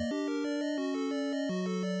Elden Ring.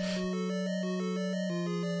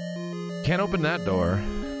 Can't open that door.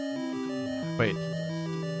 Wait.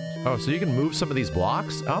 Oh, so you can move some of these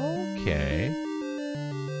blocks? Okay.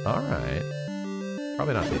 Alright.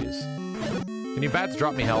 Probably not these. Can you bats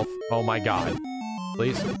drop me health? Oh my god.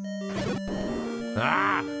 Please?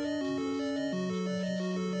 Ah!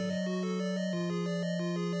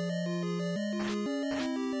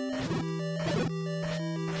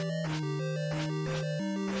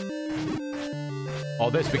 Oh,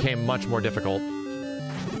 this became much more difficult.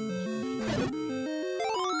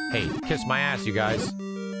 Hey, kiss my ass, you guys.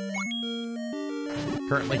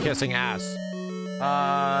 Currently kissing ass. Should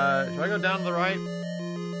I go down to the right?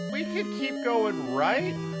 We could keep going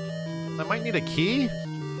right. I might need a key.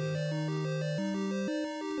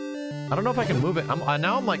 I don't know if I can move it.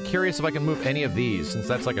 Now I'm like curious if I can move any of these, since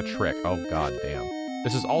that's like a trick. Oh, god damn.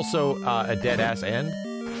 This is also a dead-ass end.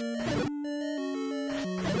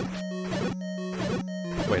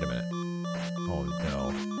 Wait a minute. Oh,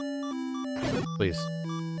 no. Please.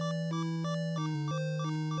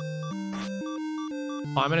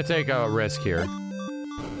 I'm gonna take a risk here.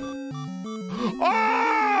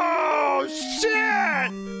 Oh,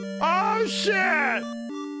 shit! Oh, shit!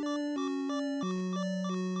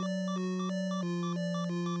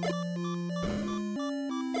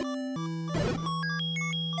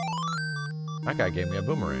 That guy gave me a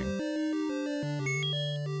boomerang.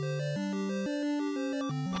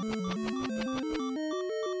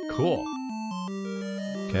 Cool.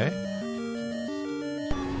 Okay.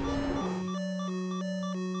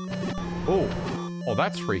 Oh. Oh,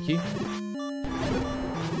 that's freaky.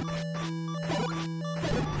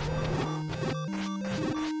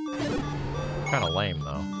 Kind of lame,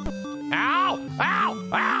 though. Ow! Ow!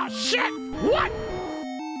 Ow! Shit! What?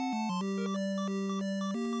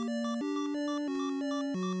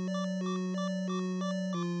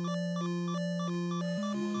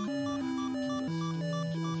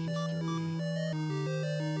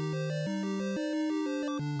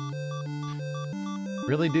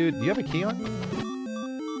 Really, dude? Do you have a key on?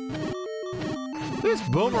 This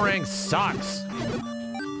boomerang sucks.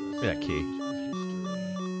 Give me that key.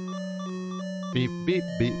 Beep, beep,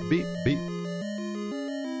 beep, beep, beep.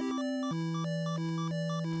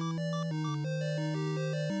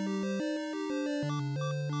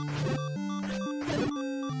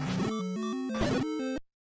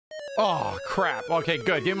 crap. Okay,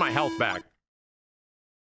 good. Give me my health back.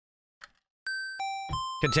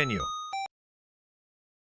 Continue.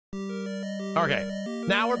 Okay,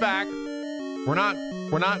 now we're back. We're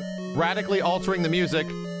not radically altering the music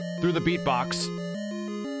through the beatbox.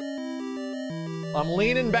 I'm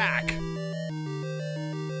leaning back.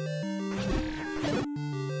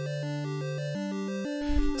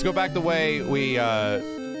 Let's go back the way we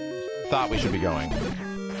thought we should be going.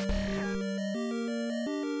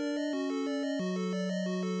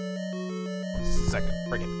 Second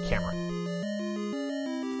friggin' camera.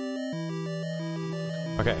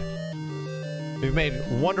 Okay. We've made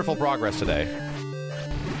wonderful progress today.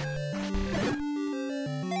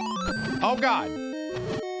 Oh god!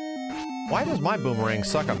 Why does my boomerang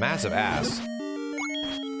suck a massive ass?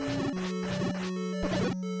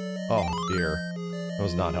 Oh dear. That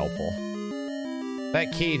was not helpful.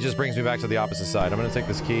 That key just brings me back to the opposite side. I'm gonna take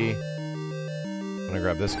this key. I'm gonna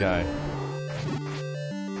grab this guy.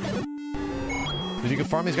 Dude, you can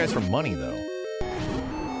farm these guys for money, though.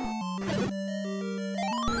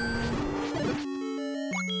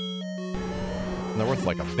 And they're worth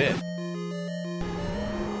like a bit.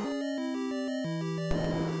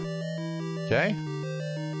 Okay.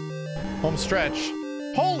 Home stretch.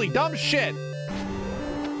 Holy dumb shit!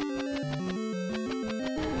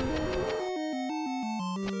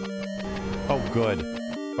 Oh, good.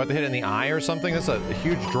 About to hit it in the eye or something? That's a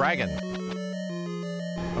huge dragon.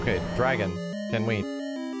 Okay, dragon. Can we?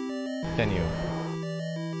 Can you?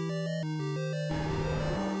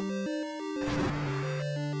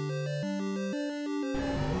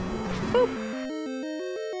 Boop.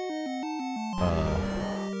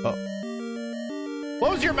 Oh.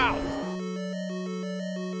 Close your mouth!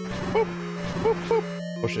 Boop. Boop, boop.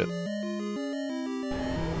 Oh shit.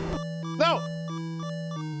 No!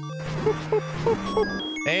 Boop, boop, boop, boop.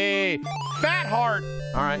 Hey, fat heart!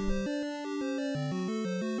 Alright.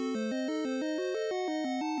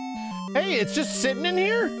 Hey, it's just sitting in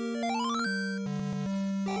here?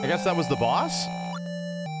 I guess that was the boss?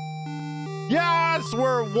 Yes!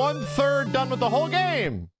 We're 1/3 done with the whole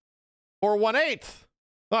game! Or 1/8.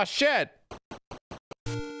 Oh, shit.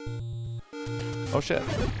 Oh, shit.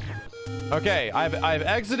 Okay, I've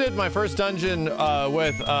exited my first dungeon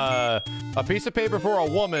with a piece of paper for a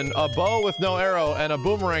woman, a bow with no arrow, and a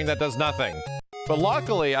boomerang that does nothing. But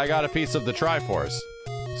luckily, I got a piece of the Triforce.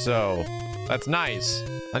 So, that's nice.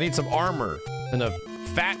 I need some armor and a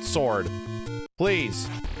fat sword. Please.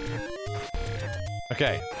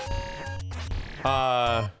 Okay.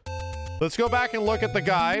 Let's go back and look at the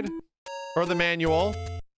guide. Or the manual.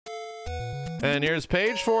 And here's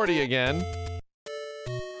page 40 again.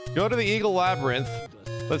 Go to the Eagle Labyrinth.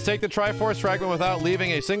 Let's take the Triforce fragment without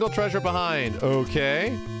leaving a single treasure behind.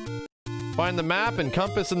 Okay. Find the map and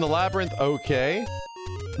compass in the labyrinth. Okay.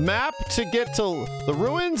 Map to get to the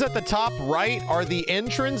ruins at the top right are the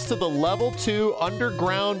entrance to the level 2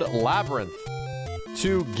 underground labyrinth.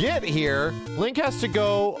 To get here, Link has to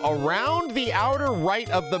go around the outer right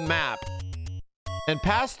of the map and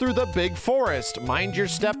pass through the big forest. Mind your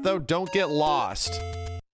step though, don't get lost.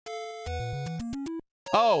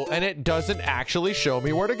 Oh, and it doesn't actually show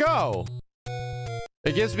me where to go.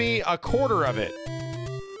 It gives me a quarter of it.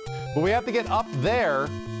 But we have to get up there.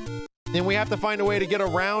 And we have to find a way to get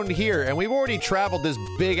around here. And we've already traveled this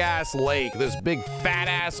big-ass lake. This big,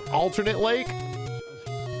 fat-ass alternate lake.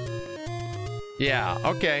 Yeah,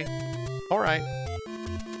 okay. All right.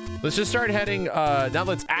 Let's just start heading. Now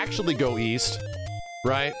let's actually go east.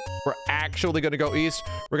 Right? We're actually going to go east.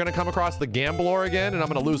 We're going to come across the Gambler again. And I'm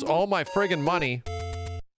going to lose all my friggin' money.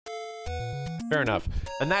 Fair enough.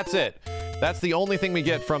 And that's it. That's the only thing we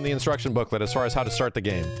get from the instruction booklet as far as how to start the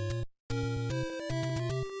game.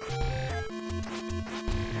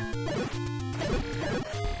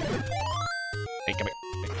 Hey, come here.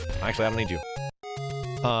 Actually, I don't need you.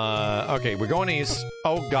 Okay, we're going east.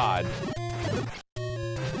 Oh, God.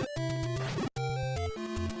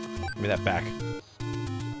 Give me that back.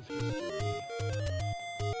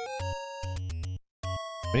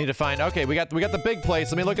 We need to find... Okay, we got the big place.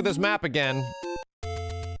 Let me look at this map again.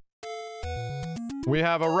 We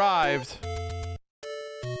have arrived.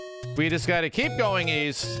 We just gotta keep going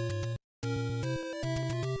east.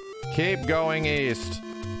 Keep going east.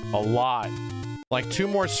 A lot. Like 2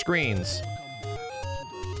 more screens.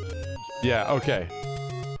 Yeah, okay.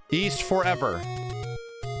 East forever.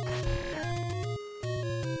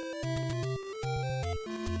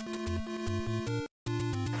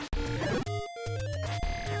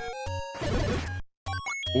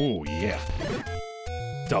 Ooh, yeah.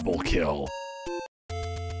 Double kill.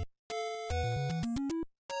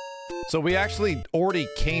 So we actually already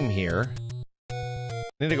came here.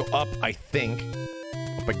 I need to go up, I think.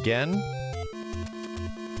 Up again?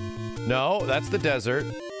 No, that's the desert.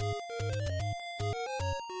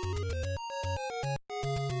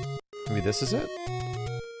 Maybe this is it?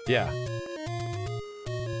 Yeah.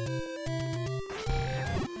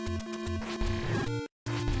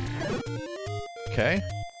 Okay.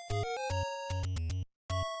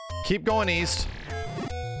 Keep going east.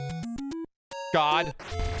 God.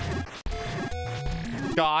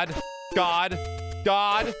 God. God.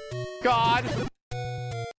 God. God.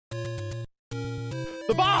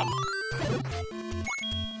 The bomb!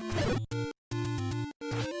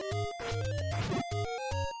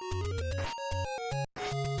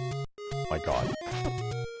 Oh my god.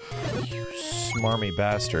 You smarmy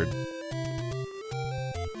bastard.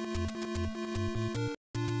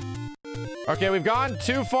 Okay, we've gone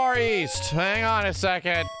too far east. Hang on a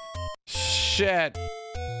second. Shit.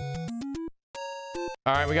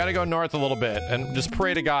 Alright, we gotta go north a little bit and just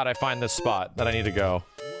pray to God I find this spot that I need to go.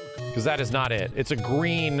 Because that is not it. It's a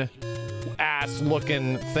green ass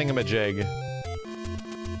looking thingamajig.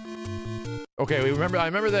 Okay, I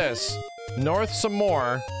remember this. North some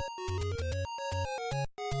more.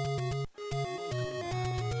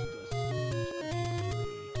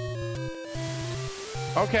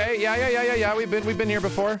 Okay, yeah. We've been here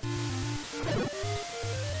before.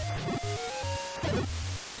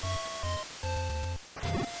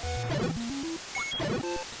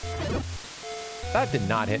 That did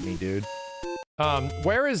not hit me, dude.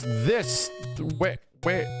 Where is this? Wait.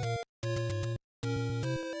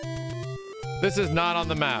 This is not on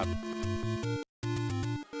the map.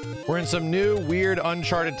 We're in some new, weird,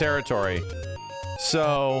 uncharted territory.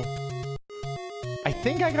 So... I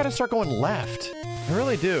think I gotta start going left. I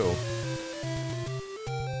really do.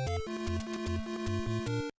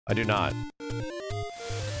 I do not.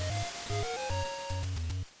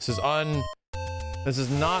 This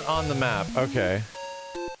is not on the map. Okay.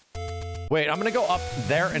 Wait, I'm gonna go up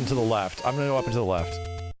there and to the left. I'm gonna go up and to the left.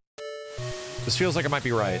 This feels like it might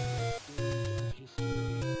be right.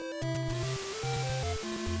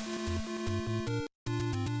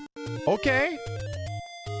 Okay.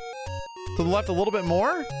 To the left a little bit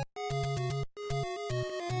more?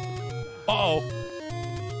 Uh-oh.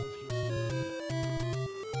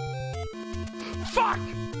 Fuck!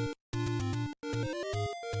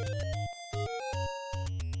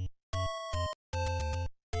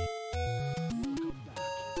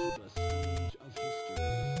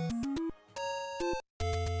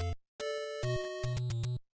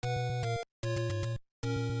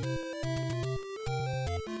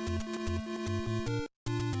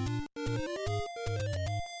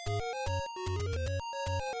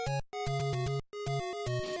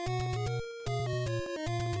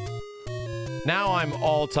 Now I'm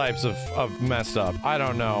all types of messed up. I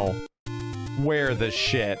don't know where the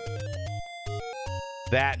shit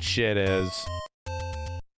that shit is.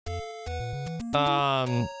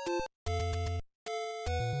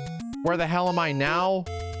 Where the hell am I now?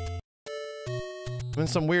 I'm in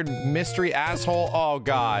some weird mystery asshole. Oh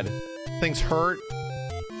god. Things hurt.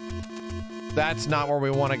 That's not where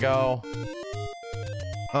we want to go.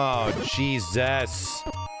 Oh Jesus.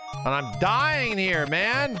 And I'm dying here,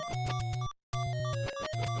 man.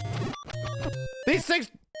 These things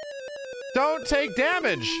don't take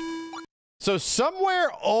damage. So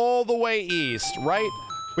somewhere all the way east, right?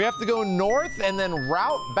 We have to go north and then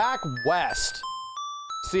route back west.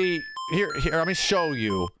 See, here, let me show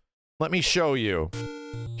you. Let me show you.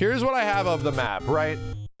 Here's what I have of the map, right?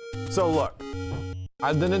 So look,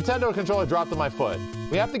 the Nintendo controller dropped on my foot.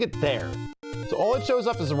 We have to get there. So all it shows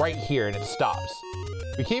up is right here and it stops.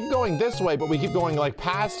 We keep going this way, but we keep going like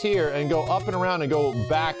past here and go up and around and go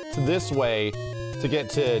back to this way to get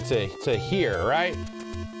to here, right?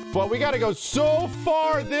 But we gotta go so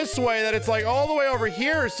far this way that it's like all the way over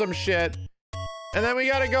here or some shit. And then we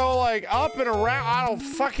gotta go like up and around. I don't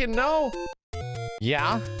fucking know.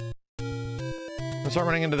 Yeah. I'll start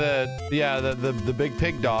running into the big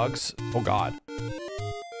pig dogs. Oh god.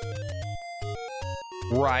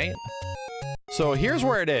 Right. So here's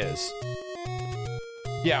where it is.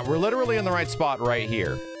 Yeah, we're literally in the right spot right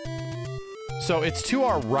here. So it's to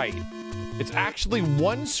our right. It's actually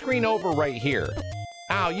one screen over right here.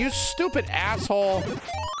 Ow, you stupid asshole.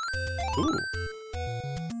 Ooh.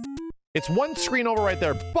 It's one screen over right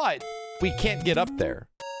there, but we can't get up there.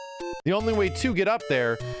 The only way to get up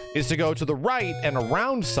there is to go to the right and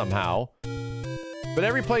around somehow. But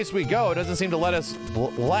every place we go, it doesn't seem to let us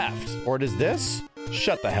left. Or does this?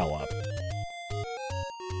 Shut the hell up.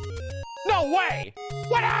 No way!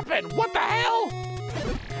 What happened? What the hell?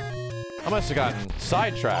 I must have gotten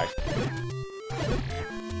sidetracked.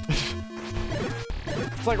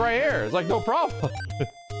 It's like right here. It's like no problem.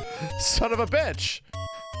 Son of a bitch.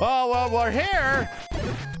 Oh, well, we're here.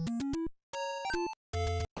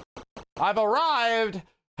 I've arrived.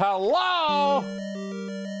 Hello.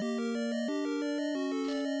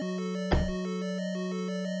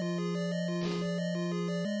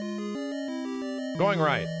 Going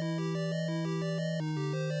right.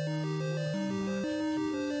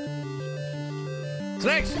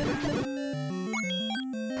 Snakes!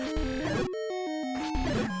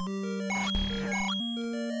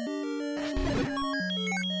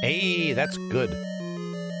 Hey, that's good.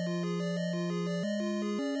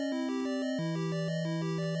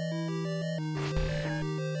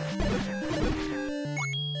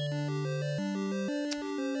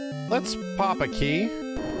 Let's pop a key.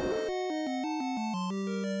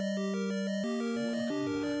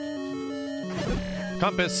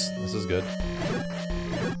 Compass. This is good.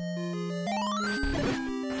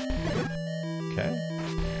 Okay.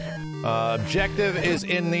 Objective is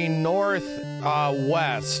in the north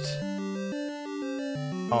west.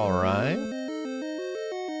 All right.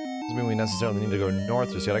 Doesn't mean we necessarily need to go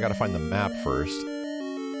north just yet. I gotta find the map first.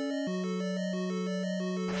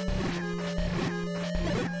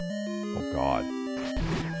 Oh God.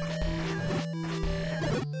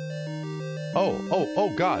 Oh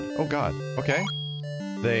God. Oh God. Okay.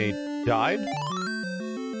 They died?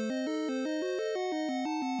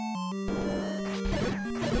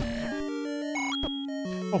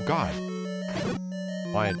 Oh God.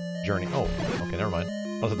 My journey. Oh, okay, never mind.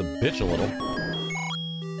 I was at the bitch a little.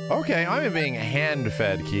 Okay, I'm being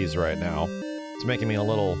hand-fed keys right now. It's making me a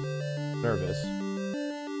little nervous.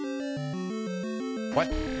 What?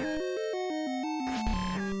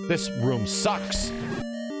 This room sucks.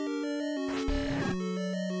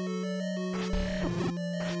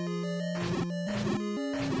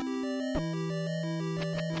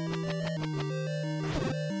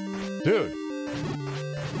 Dude.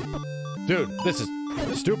 Dude, this is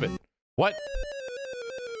stupid. What?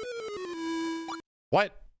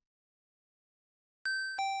 What?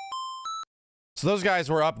 So those guys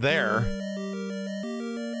were up there.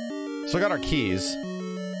 So I got our keys.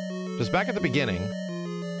 Just back at the beginning.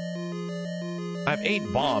 I have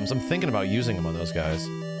 8 bombs. I'm thinking about using them on those guys.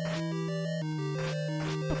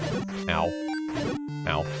 Ow.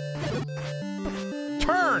 Ow.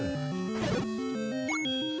 Turn!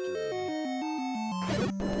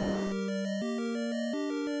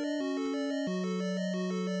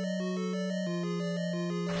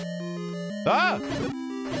 Ah!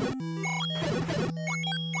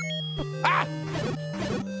 Ah!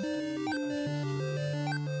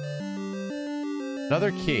 Another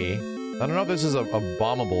key. I don't know if this is a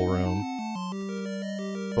bombable room.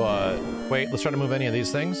 But, wait, let's try to move any of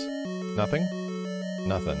these things. Nothing?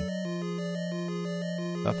 Nothing.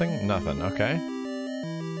 Nothing? Nothing, okay.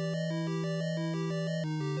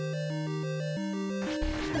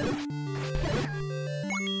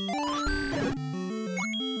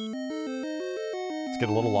 Get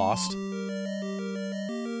a little lost.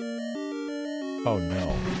 Oh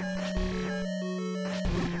no.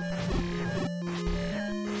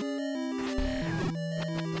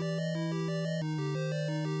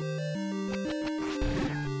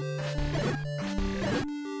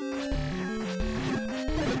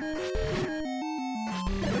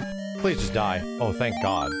 Please just die. Oh, thank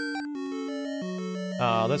God.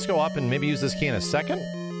 Let's go up and maybe use this key in a second.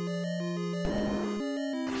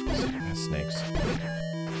 Snakes.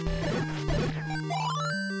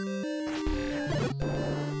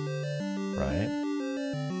 Right.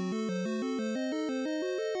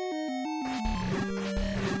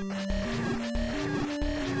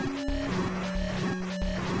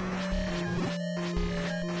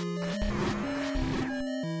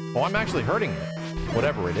 Oh, I'm actually hurting it.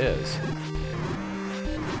 Whatever it is.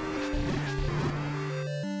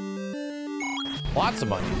 Lots of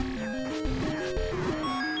money.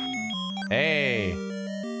 Hey.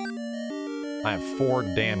 I have 4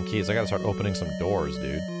 damn keys. I gotta start opening some doors,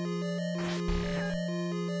 dude.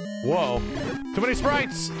 Whoa. Too many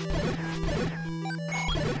sprites!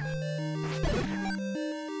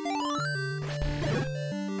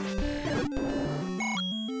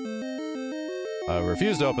 I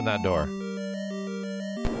refuse to open that door.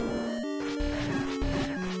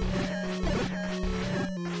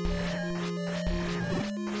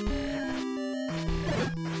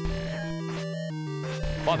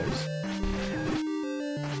 Mothers.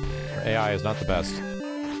 Our AI is not the best.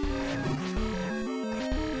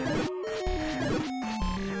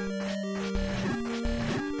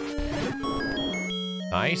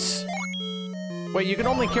 Nice. Wait, you can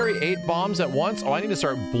only carry 8 bombs at once? Oh, I need to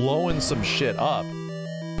start blowing some shit up.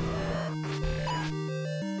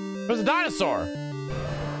 was a dinosaur.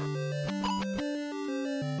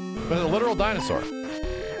 It was a literal dinosaur.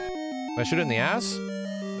 Can I shoot it in the ass?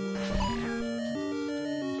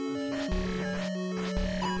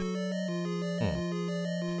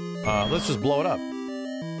 Let's just blow it up.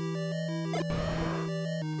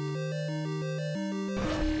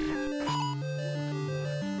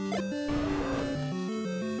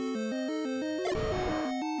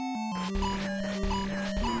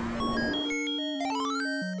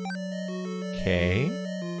 Okay.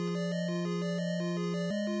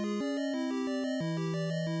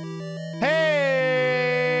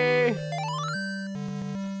 Hey!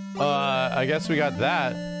 I guess we got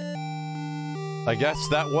that. I guess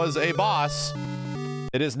that was a boss.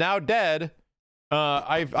 It is now dead.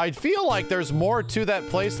 I feel like there's more to that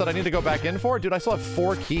place that I need to go back in for. Dude, I still have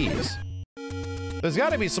 4 keys. There's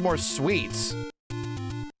got to be some more sweets.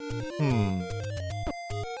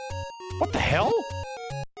 What the hell?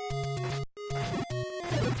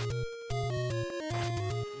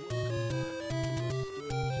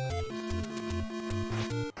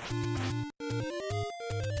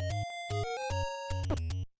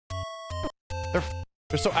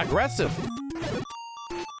 They're so aggressive.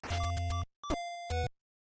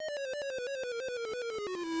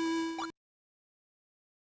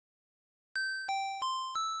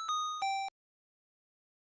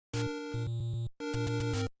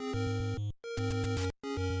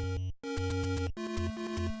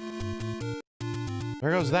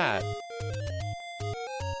 Where goes that?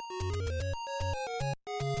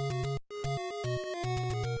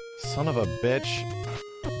 Son of a bitch.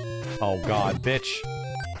 Oh god, bitch.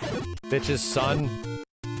 Bitch's son.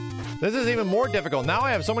 This is even more difficult. Now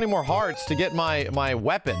I have so many more hearts to get my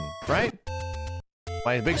weapon, right?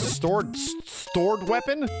 My big stored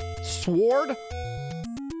weapon? Sword?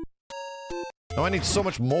 Oh, I need so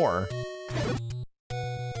much more.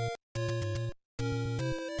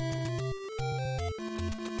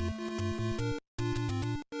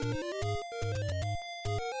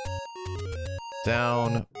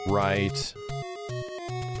 Down, right.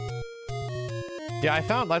 Yeah, I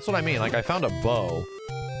found, that's what I mean. Like, I found a bow.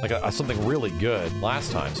 Like, something really good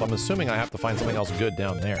last time. So I'm assuming I have to find something else good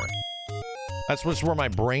down there. That's just where my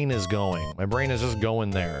brain is going. My brain is just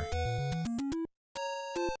going there.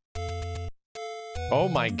 Oh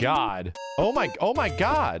my god. Oh my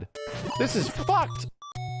god. This is fucked.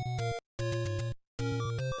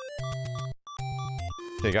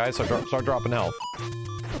 Okay, guys, start dropping health.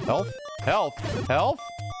 Health? Health? Health?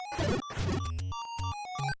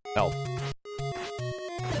 Health.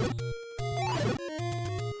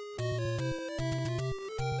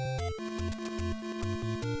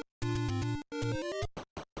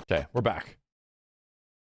 Okay, we're back.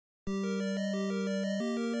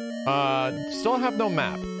 Still have no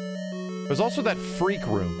map. There's also that freak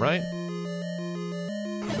room, right?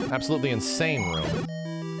 Absolutely insane room.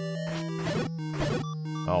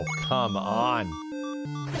 Oh, come on.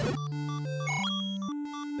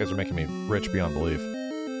 You guys are making me rich beyond belief.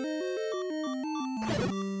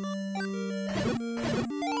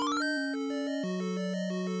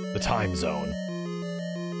 The time zone.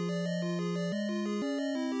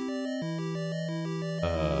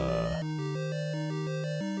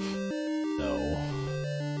 No.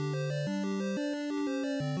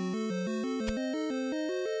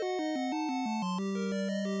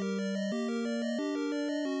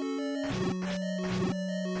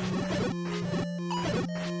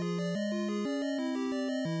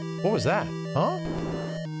 What was that? Huh?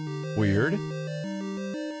 Weird.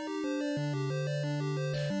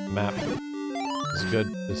 Map. This is good.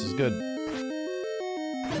 This is good.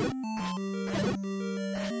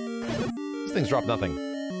 These things drop nothing.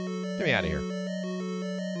 Get me out of here.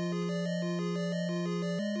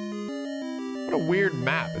 What a weird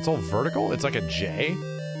map. It's all vertical? It's like a J?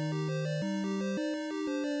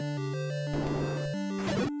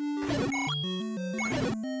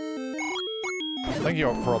 Thank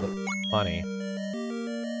you for all the money.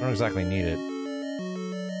 I don't exactly need it.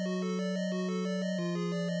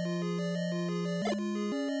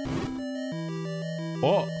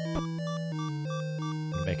 Oh!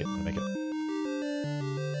 Make it, make it.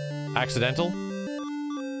 Accidental?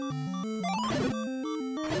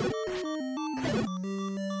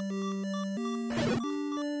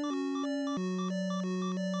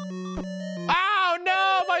 Oh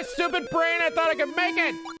no! My stupid brain! I thought I could make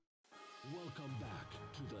it! Welcome back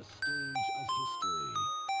to the stage of history.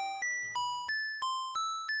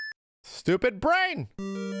 Stupid brain!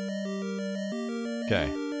 Okay.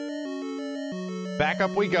 Back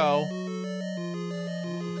up we go.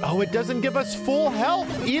 Oh, it doesn't give us full health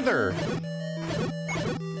either.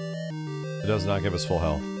 It does not give us full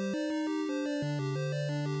health.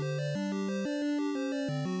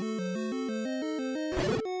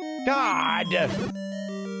 God!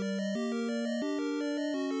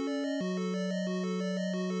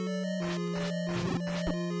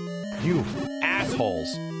 You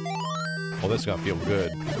assholes. Well, this is gonna feel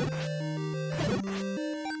good.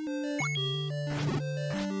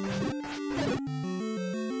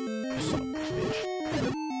 Son of a bitch.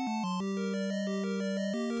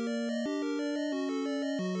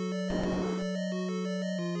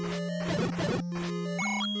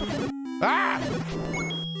 Ah!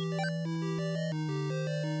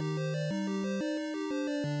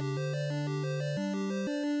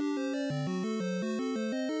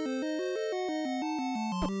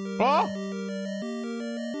 Oh!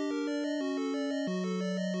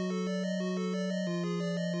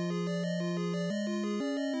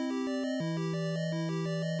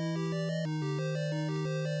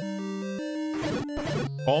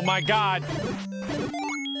 Oh my God!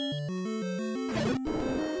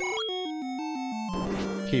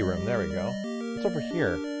 Key room, there we go. What's over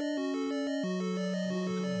here?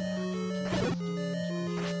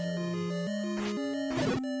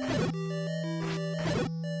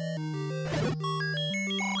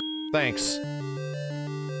 Thanks.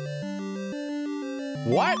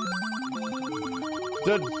 What?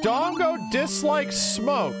 The dongo dislikes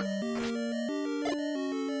smoke.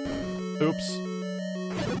 Oops.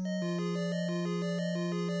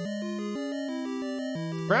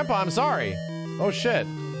 Grandpa, I'm sorry. Oh shit.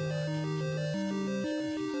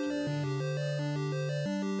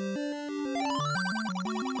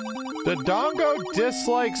 The dongo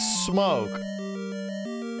dislikes smoke.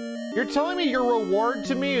 You're telling me your reward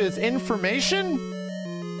to me is information?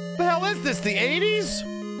 The hell is this, the 80s?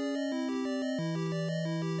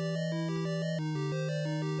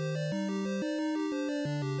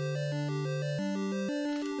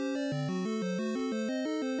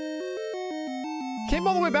 Came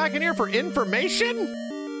all the way back in here for information?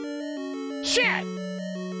 Shit!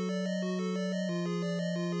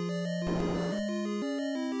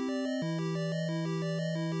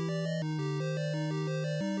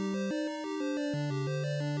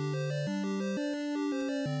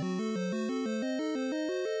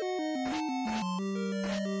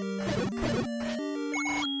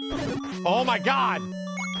 Oh my God!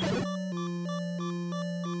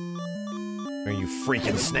 Are you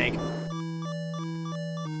freaking snake?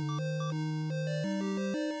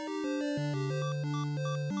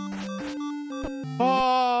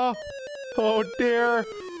 Oh dear.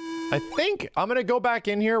 I think I'm gonna go back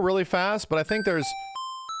in here really fast, but I think there's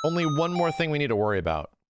only one more thing we need to worry about.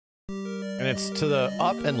 And it's to the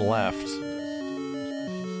up and left.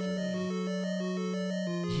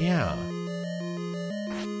 Yeah.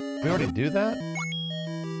 We already do that?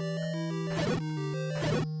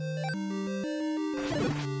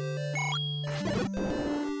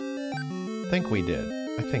 I think we did.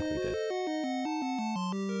 I think we did.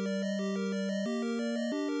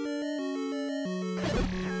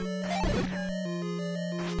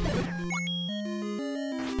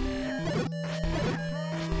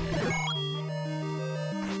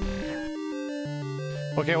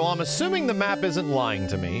 Okay, well, I'm assuming the map isn't lying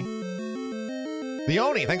to me. The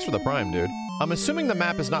Oni, thanks for the prime, dude. I'm assuming the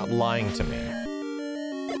map is not lying to me.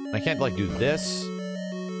 I can't, like, do this,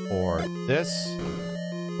 or this,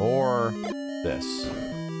 or this.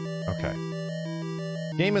 Okay.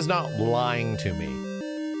 Game is not lying to me.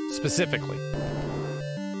 Specifically.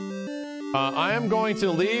 I am going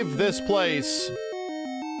to leave this place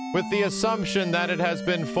with the assumption that it has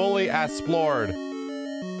been fully explored.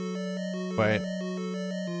 Wait.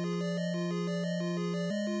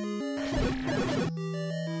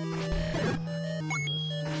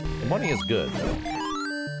 The money is good, though.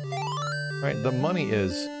 Right, the money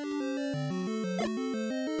is...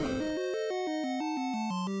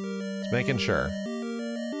 Just making sure.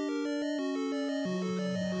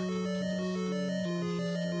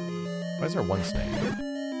 Why is there one snake?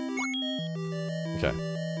 Okay.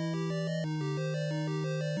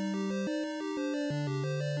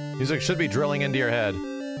 Music should be drilling into your head.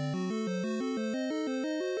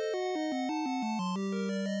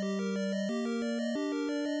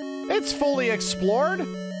 It's fully explored.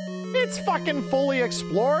 It's fucking fully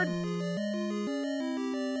explored.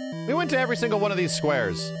 We went to every single one of these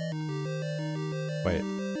squares. Wait.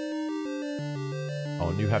 Oh,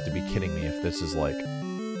 and you have to be kidding me if this is like...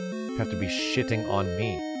 You have to be shitting on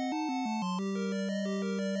me.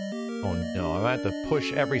 Oh no, I'm gonna have to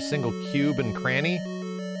push every single cube and cranny?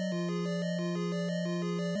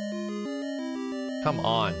 Come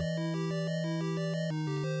on.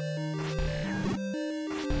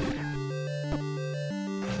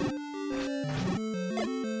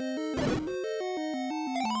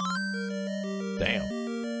 Damn.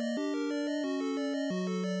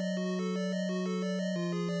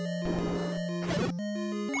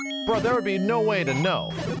 Bro, there would be no way to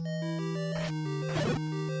know.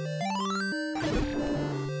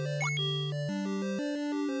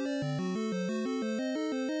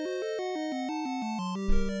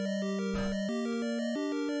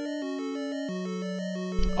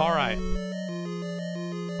 All right.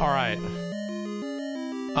 All right.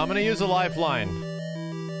 I'm gonna use a lifeline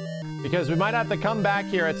because we might have to come back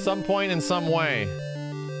here at some point in some way.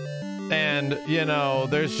 And, you know,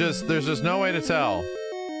 there's just no way to tell.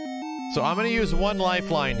 So I'm gonna use one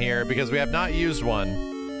lifeline here because we have not used one.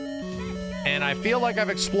 And I feel like I've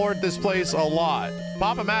explored this place a lot.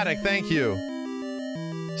 Pop-O-Matic, thank you.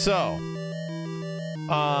 So,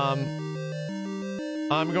 I'm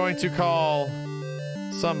going to call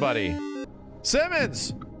somebody.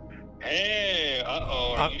 Simmons! Hey,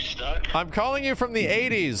 uh-oh, are you stuck? I'm calling you from the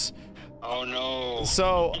 80s. Oh no.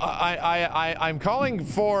 So I'm calling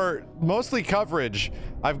for mostly coverage.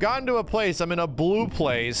 I've gotten to a place, I'm in a blue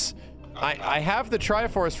place. I have the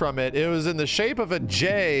Triforce from it. It was in the shape of a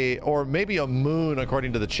J or maybe a moon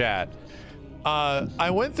according to the chat.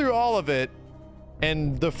 I went through all of it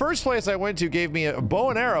and the first place I went to gave me a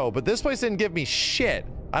bow and arrow, but this place didn't give me shit.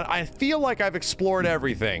 I feel like I've explored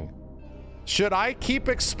everything. Should I keep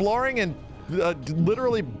exploring and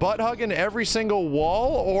literally butt-hugging every single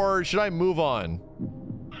wall, or should I move on?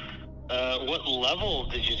 What level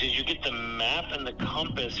did you get the map and the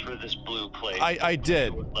compass for this blue place? I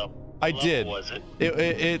did. I did. Was it?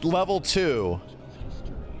 It level 2.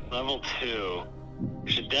 Level 2.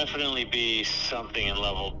 Should definitely be something in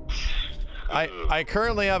level 2. I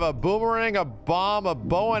currently have a boomerang, a bomb, a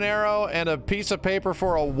bow and arrow, and a piece of paper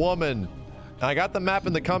for a woman. I got the map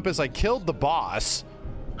and the compass. I killed the boss.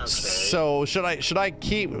 Okay. So should I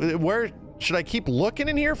keep looking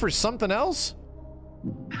in here for something else?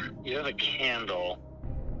 You have a candle.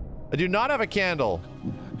 I do not have a candle.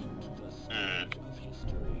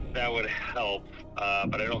 That would help,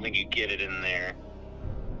 but I don't think you get it in there.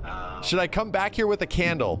 Should I come back here with a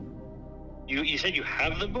candle? You said you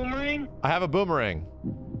have the boomerang? I have a boomerang.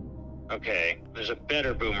 Okay, there's a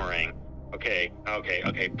better boomerang. Okay,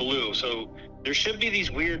 blue. So there should be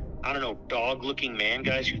these weird, I don't know, dog-looking man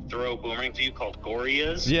guys who throw boomerangs at you called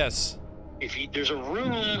Gorias. Yes. There's a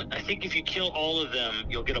room, I think if you kill all of them,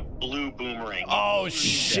 you'll get a blue boomerang. Oh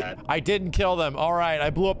shit! I didn't kill them. All right, I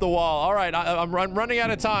blew up the wall. All right, I'm running out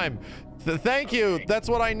of time. Thank you. That's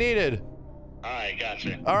what I needed. All right,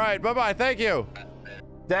 gotcha. All right, bye-bye. Thank you.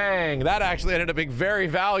 Dang, that actually ended up being very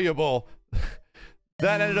valuable.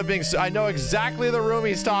 That ended up being, I know exactly the room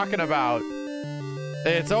he's talking about.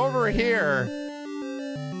 It's over here.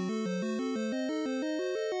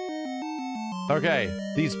 Okay,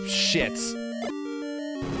 these shits.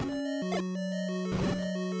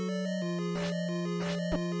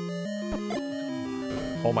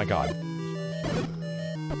 Oh my god.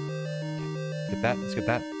 Get that, let's get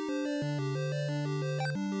that.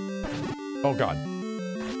 Oh god.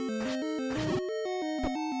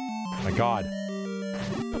 Oh my god.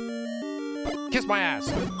 Kiss my ass.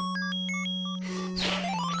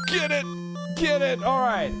 Get it! Get it!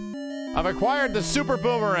 Alright. I've acquired the super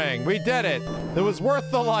boomerang. We did it. It was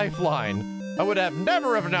worth the lifeline. I would have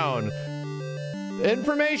never have known.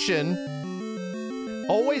 Information.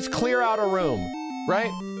 Always clear out a room,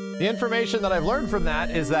 right? The information that I've learned from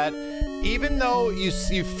that is that even though you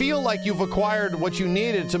feel like you've acquired what you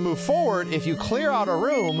needed to move forward, if you clear out a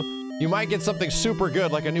room, you might get something super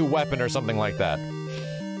good, like a new weapon or something like that.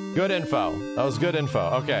 Good info. That was good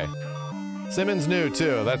info. Okay. Simmons knew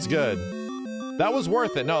too. That's good. That was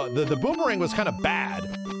worth it. No, the boomerang was kind of bad,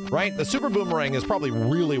 right? The super boomerang is probably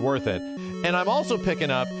really worth it. And I'm also picking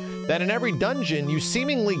up that in every dungeon, you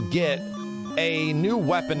seemingly get a new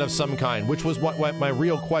weapon of some kind, which was what my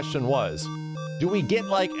real question was. Do we get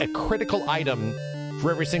like a critical item for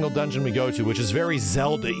every single dungeon we go to, which is very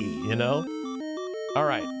Zelda-y, you know? All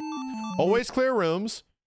right. Always clear rooms.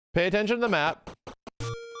 Pay attention to the map.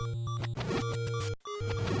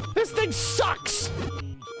 This thing sucks!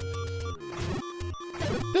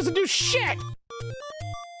 Doesn't do shit!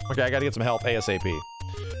 Okay, I gotta get some help ASAP.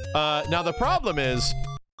 Now the problem is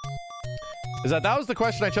that was the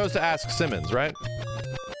question I chose to ask Simmons, right?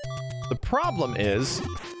 The problem is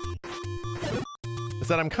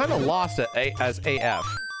that I'm kind of lost as AF.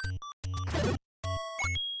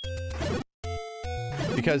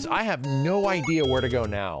 Because I have no idea where to go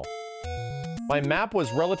now. My map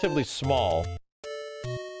was relatively small.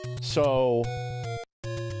 So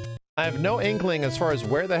I have no inkling as far as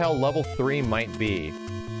where the hell level 3 might be.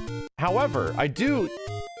 However,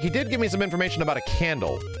 he did give me some information about a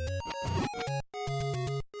candle.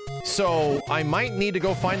 So I might need to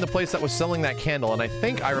go find the place that was selling that candle, and I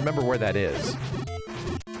think I remember where that is.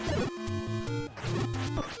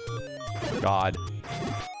 God.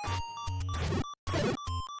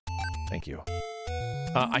 Thank you.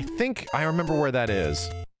 I think I remember where that is.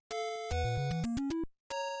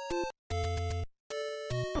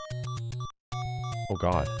 Oh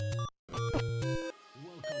God.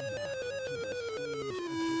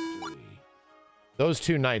 Those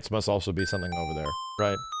two knights must also be something over there,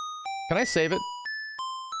 right? Can I save it?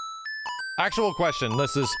 Actual question.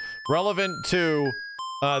 This is relevant to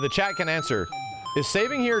the chat can answer. Is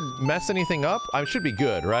saving here mess anything up? I should be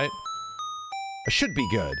good, right? I should be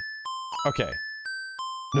good. Okay.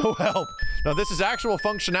 No help. No, this is actual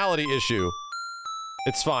functionality issue.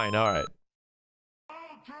 It's fine. All right.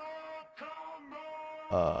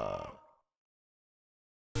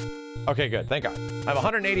 Okay, good. Thank God. I have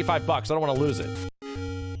 185 bucks. I don't want to lose it.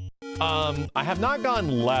 I have not gone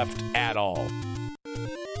left at all.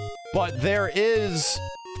 But there is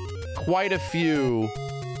quite a few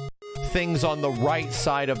things on the right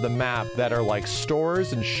side of the map that are like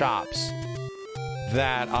stores and shops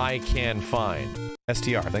that I can find.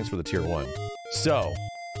 STR, thanks for the tier 1. So,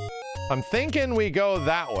 I'm thinking we go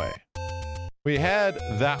that way. We head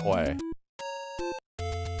that way.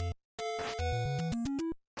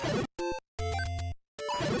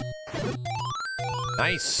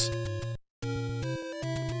 Nice.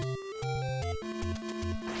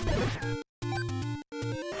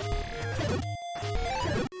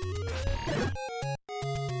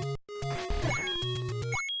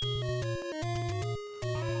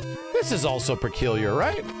 This is also peculiar,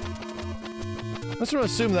 right? Let's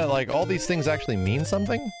assume that, like, all these things actually mean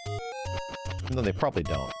something. Even though they probably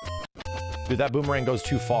don't. Dude, that boomerang goes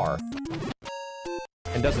too far.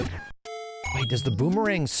 And doesn't... Wait, does the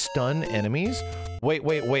boomerang stun enemies? Wait.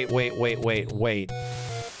 Does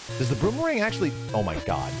the boomerang actually... Oh my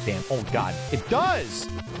God, damn. Oh God, it does!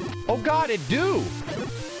 Oh God, it do!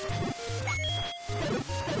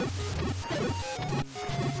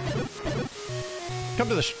 Come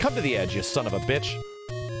to the edge, you son of a bitch.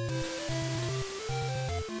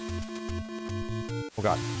 Oh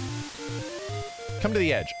God. Come to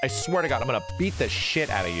the edge. I swear to God, I'm gonna beat the shit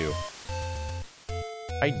out of you.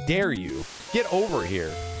 I dare you. Get over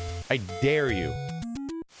here. I dare you.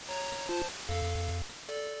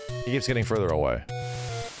 He keeps getting further away.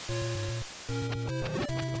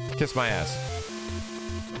 Kiss my ass.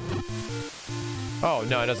 Oh,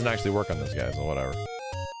 no, it doesn't actually work on this guy, so whatever.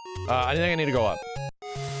 I think I need to go up.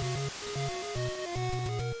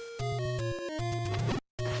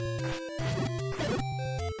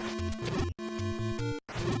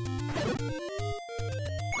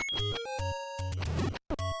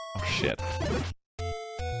 Oh, shit.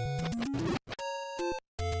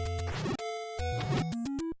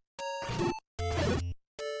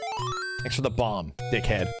 Thanks for the bomb,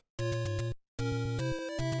 dickhead.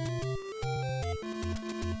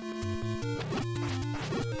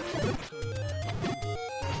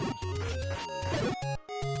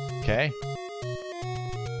 Okay.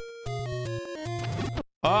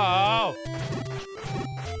 Oh!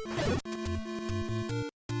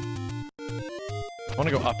 I want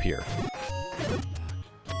to go up here.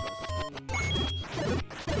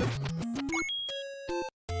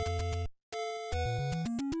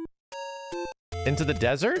 Into the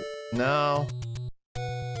desert? No.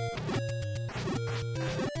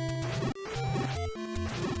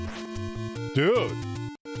 Dude.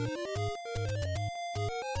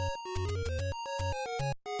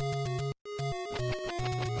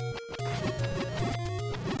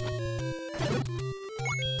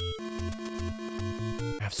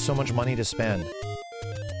 I have so much money to spend.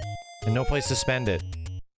 And no place to spend it.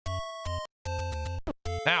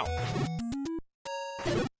 Ow.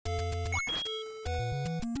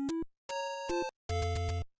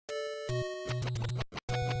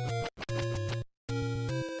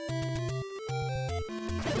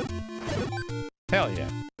 Hell yeah.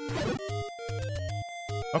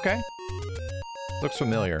 Okay. Looks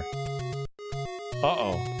familiar.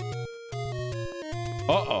 Uh-oh.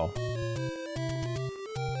 Uh-oh.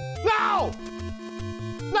 No!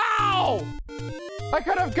 No! I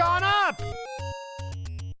could have gone up!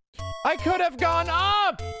 I could have gone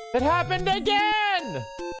up! It happened again!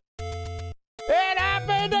 It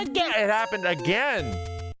happened again! It happened again!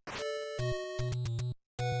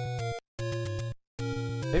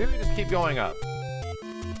 Maybe we just keep going up.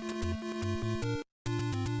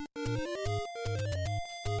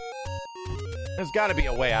 There's gotta be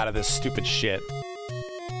a way out of this stupid shit.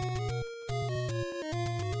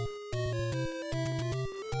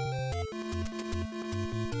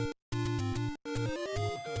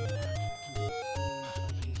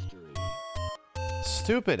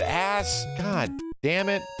 Stupid ass. God damn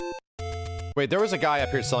it. Wait, there was a guy up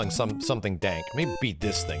here selling something dank. Let me beat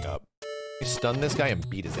this thing up. You stun this guy and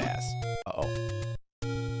beat his ass. Uh-oh.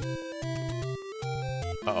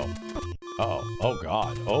 Uh-oh. Uh-oh. Oh,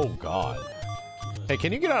 God. Oh, God. Hey,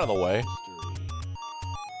 can you get out of the way?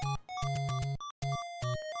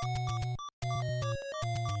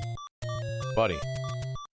 Buddy.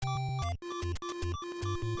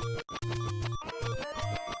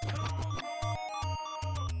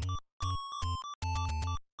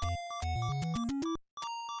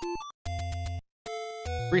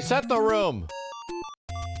 Reset the room.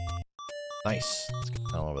 Nice. Let's get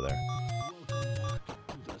the hell over there.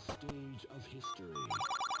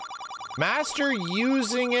 Master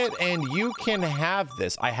using it and you can have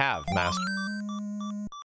this. I have, Master.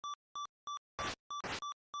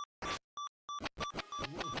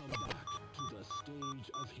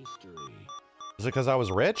 Is it because I was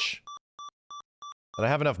rich? Did I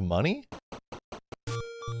have enough money?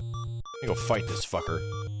 Let me go fight this fucker.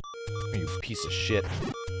 You piece of shit.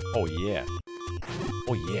 Oh yeah.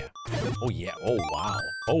 Oh yeah. Oh yeah. Oh wow.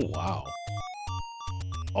 Oh wow.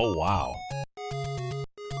 Oh wow.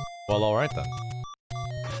 Well, alright then.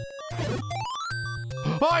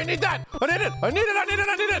 Oh, I need that! I need it! I need it! I need it!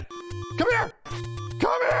 I need it! Come here!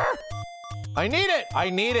 Come here! I need it! I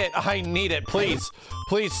need it! I need it! Please!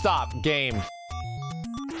 Please stop, game.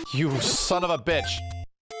 You son of a bitch.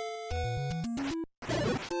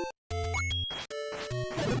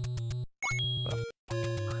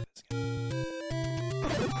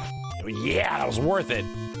 Yeah, that was worth it.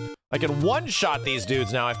 I can one-shot these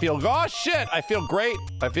dudes now. I feel, oh shit, I feel great.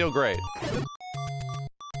 I feel great. I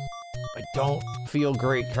don't feel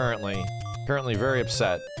great currently. Currently very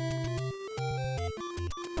upset.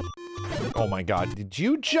 Oh my God, did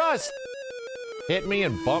you just hit me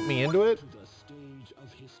and bump me into it?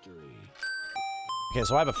 Okay,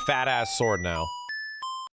 so I have a fat-ass sword now.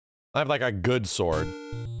 I have like a good sword.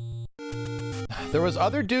 There was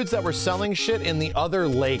other dudes that were selling shit in the other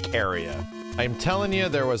lake area. I'm telling you,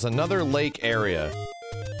 there was another lake area.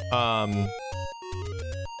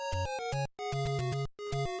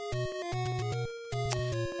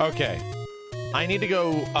 Okay. I need to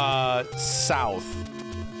go, south.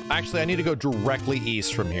 Actually, I need to go directly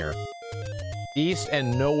east from here. East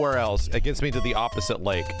and nowhere else. It gets me to the opposite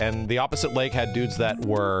lake. And the opposite lake had dudes that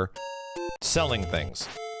were selling things.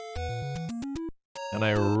 And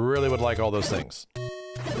I really would like all those things.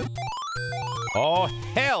 Oh,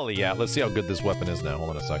 hell yeah. Let's see how good this weapon is now.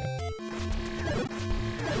 Hold on a second.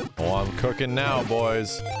 Oh, I'm cooking now,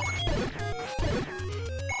 boys.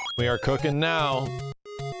 We are cooking now.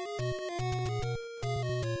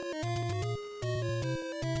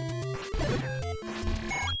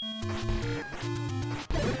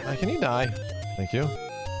 Can you die? Thank you.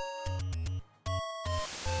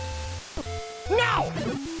 No!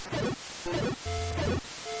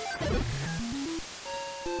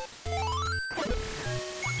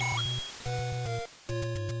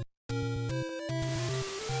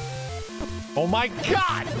 Oh my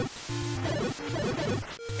God!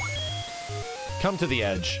 Come to the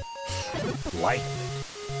edge. Light.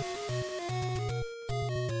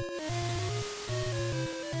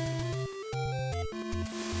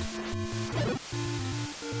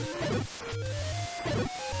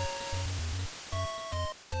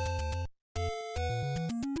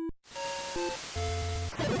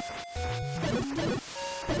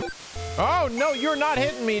 Oh, no, you're not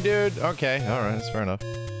hitting me, dude. Okay, alright, that's fair enough.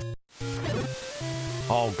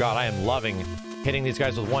 Oh, God, I am loving hitting these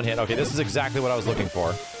guys with one hit. Okay, this is exactly what I was looking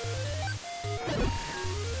for.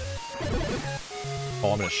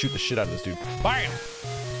 Oh, I'm gonna shoot the shit out of this dude. Bam!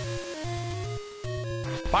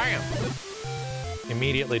 Bam!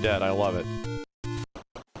 Immediately dead. I love it.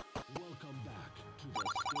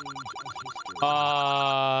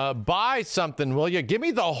 Buy something, will you? Give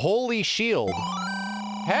me the holy shield.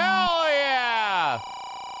 Hell yeah!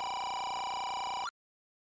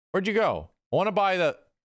 Where'd you go? I want to buy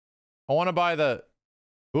the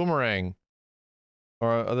boomerang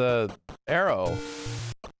or the arrow.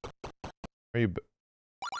 Are you?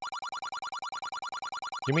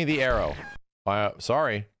 Give me the arrow.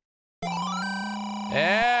 Sorry.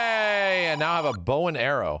 Hey, and now I have a bow and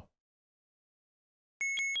arrow.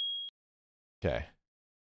 Okay.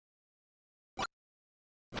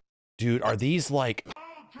 Dude, are these like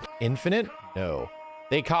infinite? No.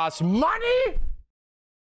 They cost money?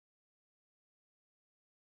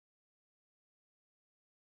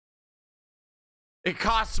 It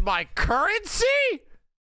costs my currency?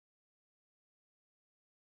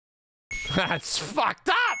 That's fucked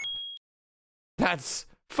up. That's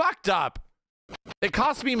fucked up. It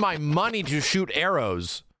costs me my money to shoot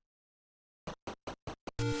arrows.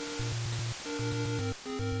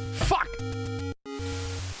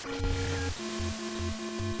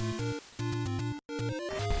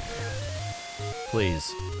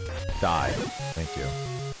 Please. Die. Thank you.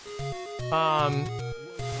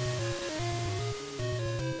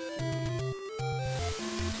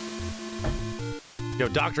 Yo,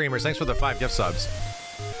 Doc Dreamers, thanks for the 5 gift subs.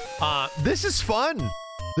 This is fun.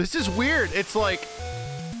 This is weird. It's like,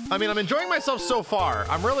 I mean, I'm enjoying myself so far.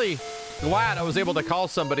 I'm really glad I was able to call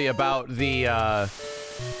somebody about the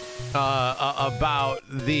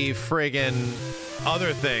friggin'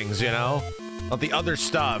 other things, you know? About the other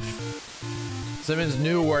stuff. Simmons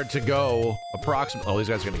knew where to go approximately. Oh, these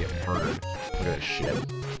guys are gonna get murdered. Look at this shit.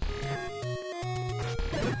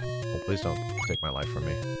 Oh, please don't take my life from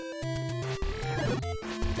me.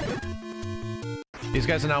 These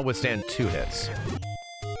guys will now withstand 2 hits.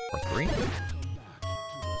 Or 3?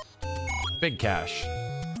 Big cash.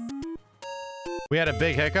 We had a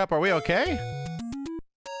big hiccup. Are we okay?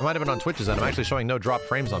 I might have been on Twitch's end. I'm actually showing no drop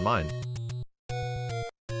frames on mine.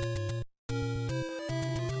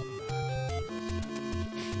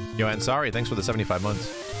 Yo, and sorry, thanks for the 75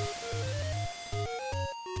 months.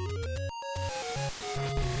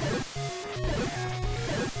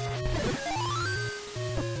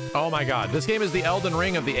 Oh my god, this game is the Elden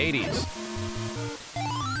Ring of the 80s.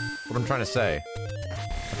 What I'm trying to say.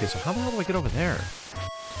 Okay, so how the hell do I get over there?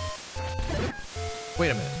 Wait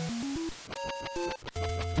a minute.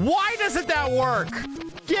 Why doesn't that work?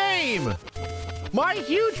 Game! My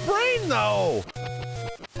huge brain, though!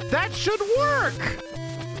 That should work!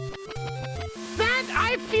 That,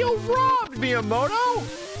 I feel robbed, Miyamoto!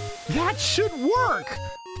 That should work!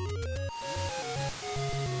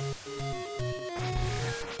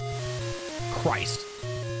 Christ.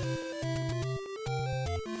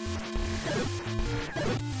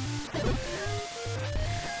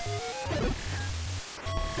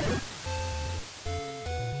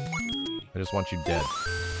 I just want you dead.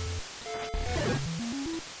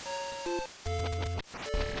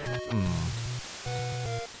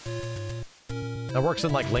 That works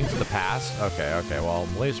in, like, Link to the Past? Okay, okay, well,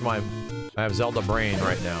 at least I have Zelda brain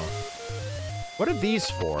right now. What are these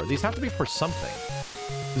for? These have to be for something.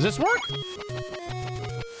 Does this work?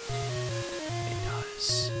 It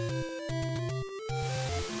does.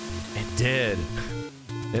 It did.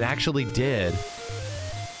 It actually did.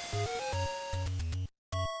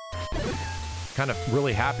 Kind of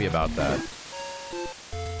really happy about that.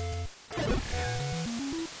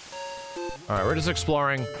 All right, we're just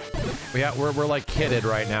exploring. We're like kitted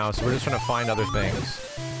right now, so we're just trying to find other things.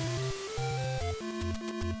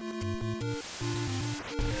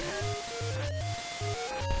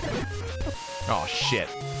 Oh shit!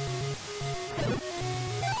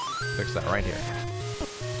 Fix that right here.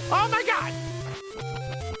 Oh my god!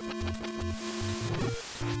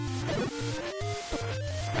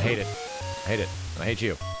 I hate it. I hate it. And I hate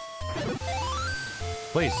you.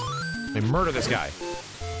 Please, let me murder this guy.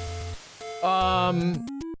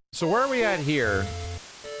 So where are we at here?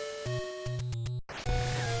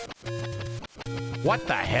 What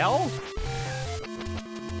the hell?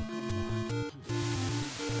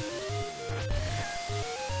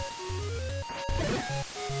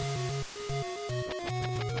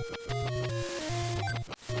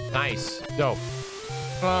 Nice. Dope.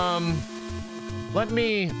 Let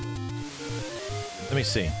me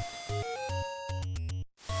see.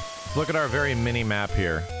 Let's look at our very mini map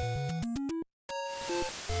here.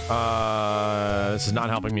 This is not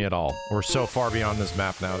helping me at all. We're so far beyond this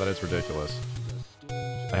map now that it's ridiculous.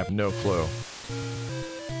 I have no clue.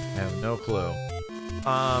 I have no clue.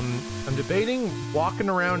 I'm debating walking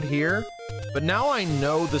around here, but now I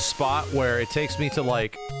know the spot where it takes me to,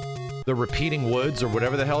 like, the repeating woods or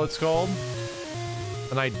whatever the hell it's called.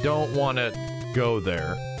 And I don't want to go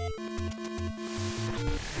there.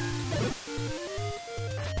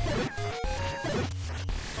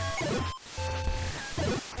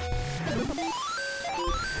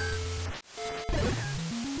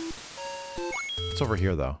 It's over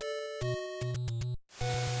here, though.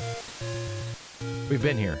 We've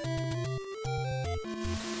been here.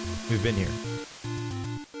 We've been here.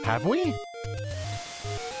 Have we?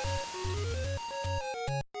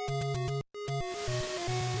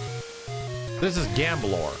 This is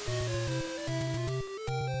Gamblor.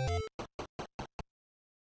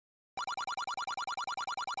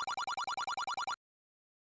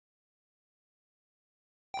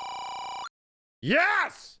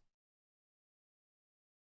 Yes!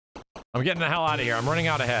 I'm getting the hell out of here. I'm running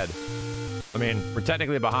out ahead. I mean, we're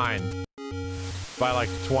technically behind by like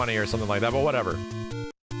 20 or something like that, but whatever.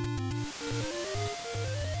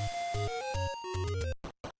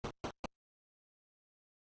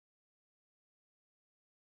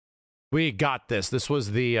 We got this. This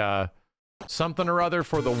was the, something or other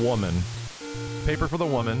for the woman. Paper for the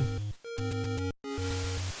woman.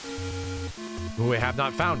 who I have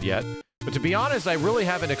not found yet. But to be honest, I really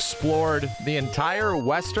haven't explored the entire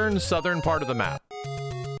western, southern part of the map.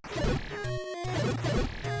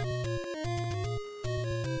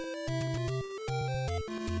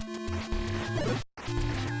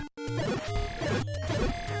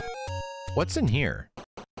 What's in here?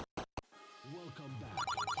 Welcome back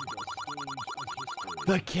to the stage of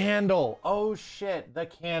history. The candle. Oh shit, the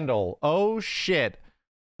candle. Oh shit.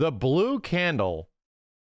 The blue candle.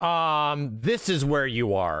 This is where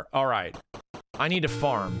you are. All right. I need to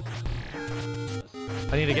farm.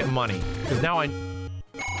 I need to get money. Because now I...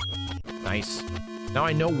 Nice. Now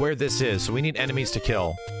I know where this is, so we need enemies to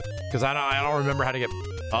kill. Because I don't remember how to get...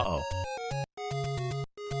 Uh-oh.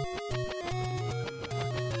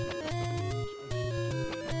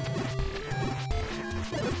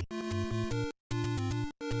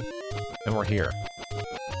 And we're here.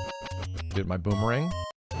 Did my boomerang?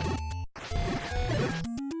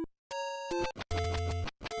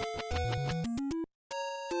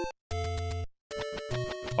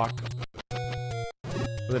 Fuck.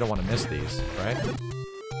 Really don't want to miss these, right?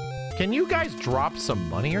 Can you guys drop some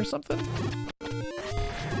money or something?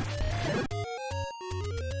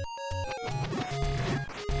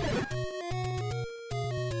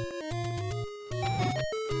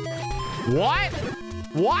 What?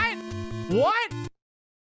 What? What?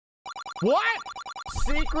 What?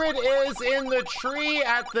 Secret is in the tree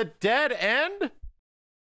at the dead end?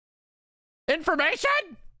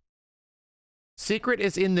 Information? Secret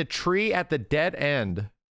is in the tree at the dead end.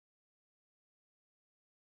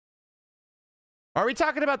 Are we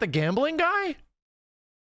talking about the gambling guy?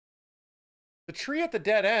 The tree at the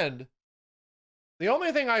dead end? The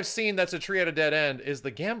only thing I've seen that's a tree at a dead end is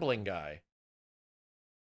the gambling guy.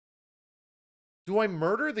 Do I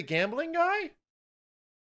murder the gambling guy?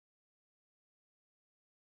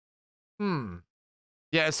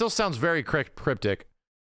 Yeah, it still sounds very cryptic.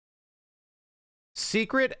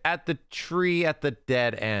 Secret at the tree at the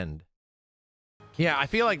dead end. Yeah, I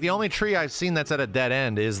feel like the only tree I've seen that's at a dead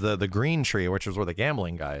end is the green tree, which is where the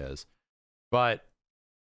gambling guy is. But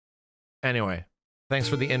anyway, thanks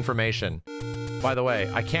for the information. By the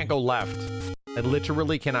way, I can't go left. I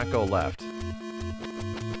literally cannot go left.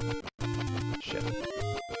 Shit.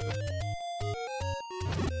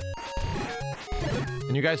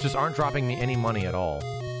 And you guys just aren't dropping me any money at all.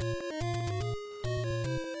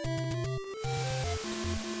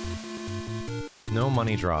 No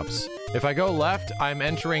money drops. If I go left, I'm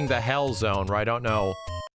entering the hell zone where I don't know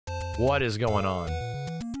what is going on.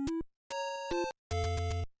 Oh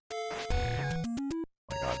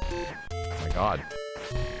my god. Oh my god.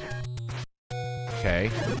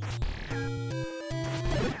 Okay.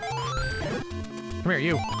 Come here,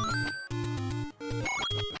 you.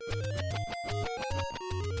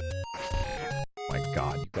 Oh my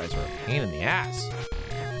god, you guys are a pain in the ass.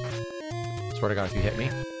 Swear to god, if you hit me.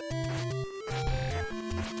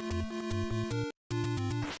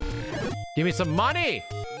 Give me some money!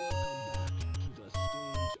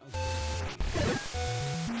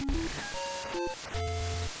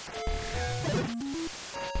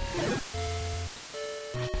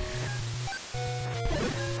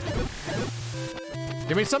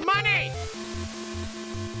 Give me some money!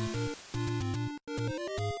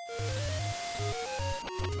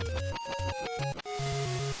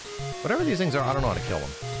 Whatever these things are, I don't know how to kill them.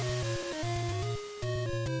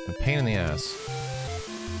 A pain in the ass.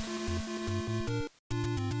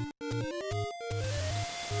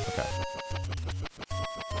 Okay.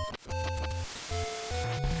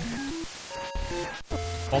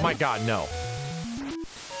 Oh my god, no.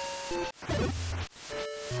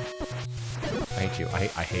 I hate you. I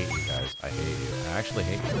hate you guys. I hate you. I actually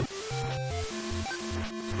hate you.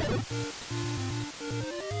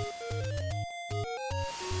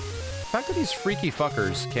 The fact that these freaky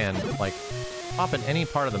fuckers can, like, pop in any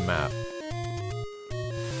part of the map.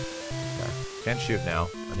 Okay. Can't shoot now.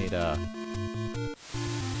 I need,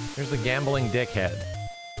 Here's the gambling dickhead.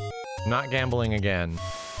 Not gambling again.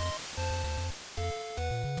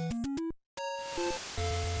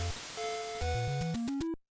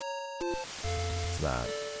 What's that?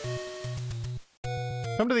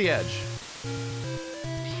 Come to the edge.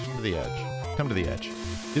 Come to the edge. Come to the edge.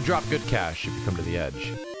 You drop good cash if you come to the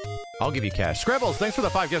edge. I'll give you cash. Scrabbles, thanks for the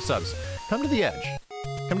 5 gift subs. Come to the edge.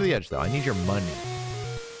 Come to the edge, though. I need your money.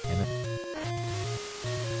 Damn it.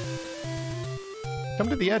 Come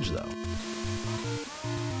to the edge, though.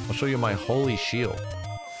 I'll show you my holy shield.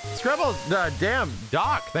 Scrabbles, damn,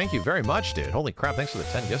 Doc, thank you very much, dude. Holy crap, thanks for the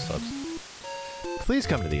 10 gift subs. Please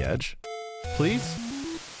come to the edge. Please?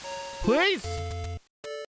 Please?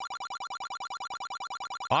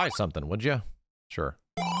 Buy something, would you? Sure.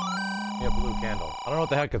 Yeah, blue candle. I don't know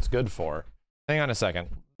what the heck it's good for. Hang on a second.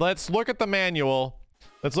 Let's look at the manual.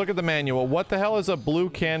 Let's look at the manual. What the hell is a blue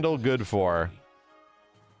candle good for?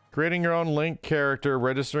 Creating your own Link character,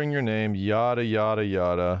 registering your name, yada, yada,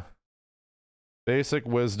 yada. Basic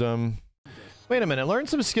wisdom. Wait a minute. Learn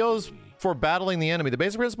some skills for battling the enemy. The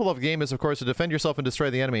basic principle of the game is, of course, to defend yourself and destroy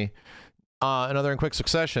the enemy. Another in quick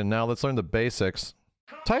succession. Now let's learn the basics.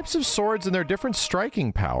 Types of swords and their different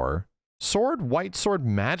striking power. Sword, white sword,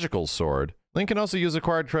 magical sword. Link can also use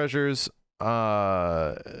acquired treasures.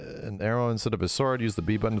 An arrow instead of a sword. Use the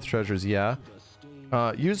B button with treasures. Yeah.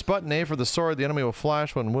 Use button A for the sword. The enemy will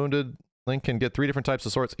flash when wounded. Link can get 3 different types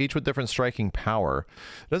of swords, each with different striking power.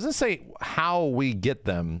 It doesn't say how we get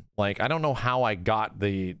them. Like, I don't know how I got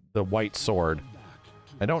the white sword.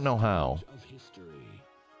 I don't know how.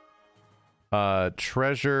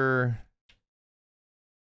 Treasure.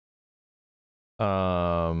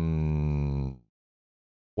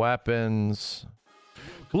 Weapons.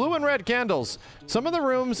 Blue and red candles. Some of the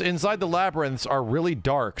rooms inside the labyrinths are really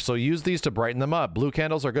dark, so use these to brighten them up. Blue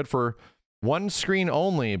candles are good for one screen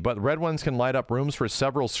only, but red ones can light up rooms for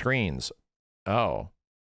several screens. Oh.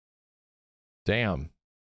 Damn.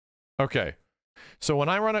 Okay. So when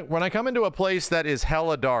I come into a place that is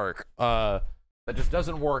hella dark, that just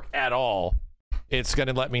doesn't work at all, it's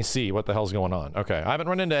gonna let me see what the hell's going on. Okay, I haven't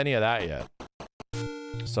run into any of that yet.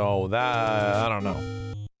 So that, I don't know.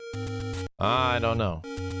 I don't know.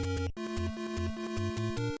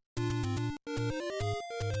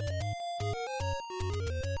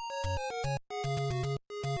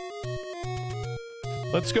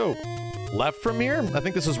 Let's go. Left from here? I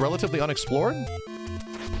think this is relatively unexplored.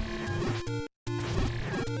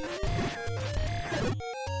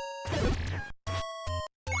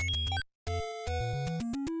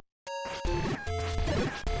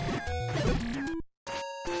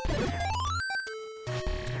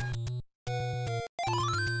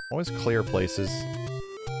 Always clear places.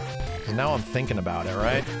 'Cause now I'm thinking about it,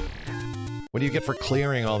 right? What do you get for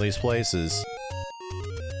clearing all these places?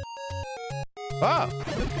 Ah!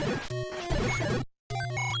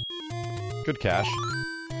 Good cash.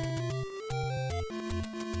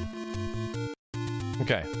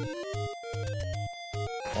 Okay.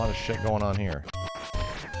 A lot of shit going on here.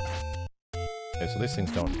 Okay, so these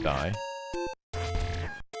things don't die.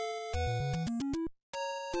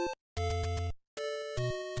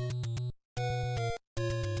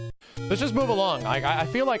 Let's just move along. I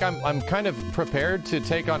feel like I'm kind of prepared to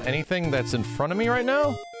take on anything that's in front of me right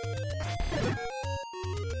now.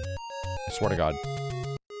 I swear to God.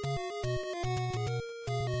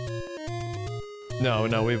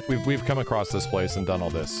 No, we've come across this place and done all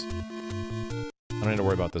this. I don't need to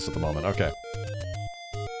worry about this at the moment. Okay.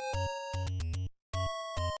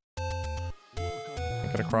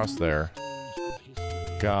 Get across there.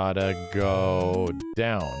 Gotta go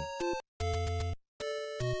down.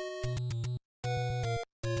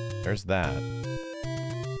 There's that.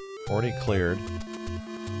 Already cleared.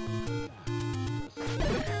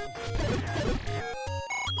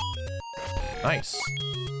 Nice.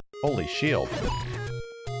 Holy shield.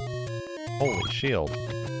 Holy shield.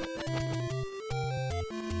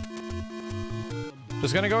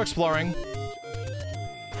 Just gonna go exploring.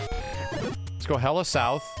 Let's go hella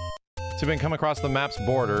south. See if we can come across the map's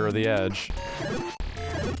border or the edge.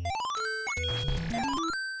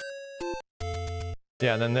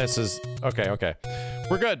 Yeah, and then this is... Okay, okay.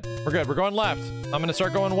 We're good. We're good. We're going left. I'm gonna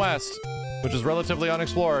start going west, which is relatively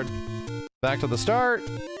unexplored. Back to the start.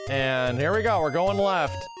 And here we go. We're going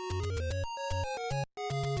left.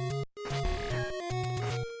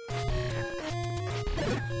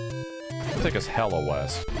 Take us hella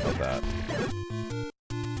west of that.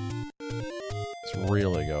 Let's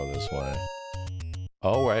really go this way.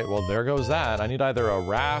 Oh, wait. Well, there goes that. I need either a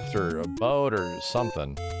raft or a boat or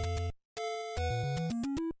something.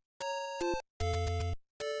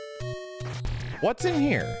 What's in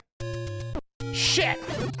here? Shit!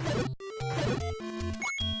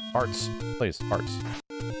 Hearts. Please, hearts.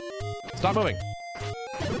 Stop moving.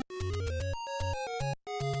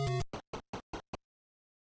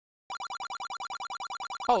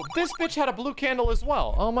 Oh, this bitch had a blue candle as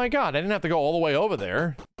well. Oh my god, I didn't have to go all the way over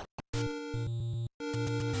there.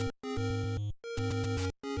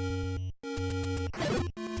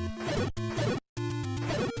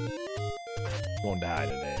 Gonna die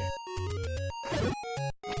today.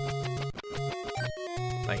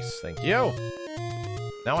 Nice, thank you.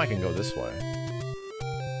 Now I can go this way.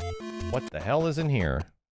 What the hell is in here?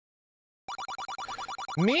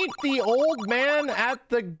 Meet the old man at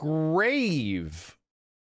the grave.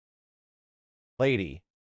 Lady,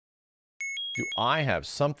 do I have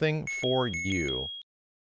something for you?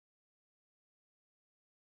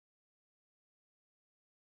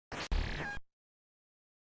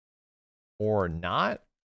 or not.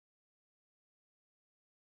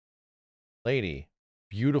 Lady,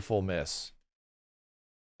 beautiful miss.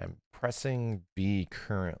 I'm pressing B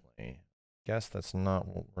currently. Guess that's not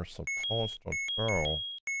what we're supposed to do.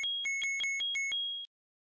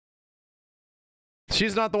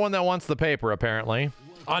 She's not the one that wants the paper, apparently.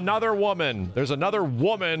 Another woman. There's another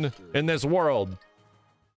woman in this world.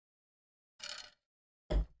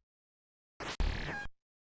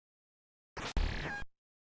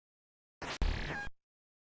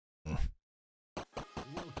 Get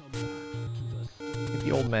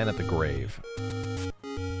the old man at the grave.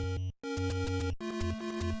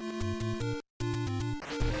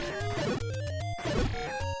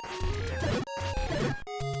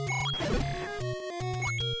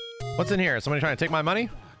 What's in here? Somebody trying to take my money?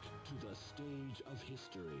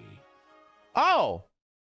 Oh!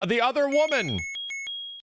 The other woman!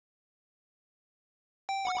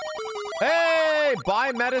 Hey!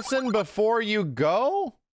 Buy medicine before you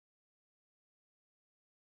go?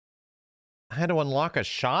 I had to unlock a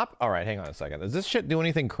shop? Alright, hang on a second. Does this shit do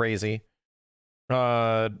anything crazy?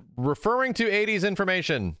 Referring to 80s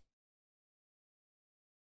information.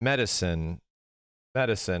 Medicine.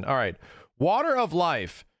 Medicine. Alright. Water of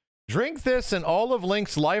life. Drink this and all of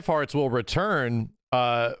Link's life hearts will return,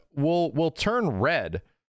 will turn red.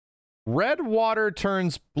 Red water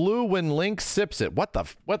turns blue when Link sips it. What the,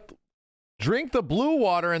 what? Drink the blue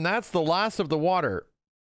water and that's the last of the water.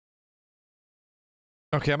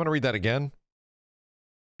 Okay, I'm gonna read that again.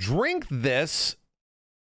 Drink this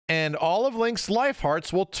and all of Link's life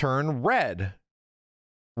hearts will turn red.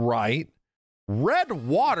 Right? Red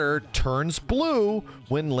water turns blue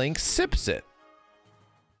when Link sips it.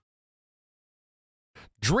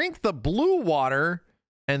 Drink the blue water,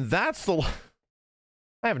 and that's the...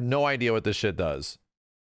 I have no idea what this shit does.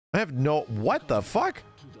 I have no... What the fuck?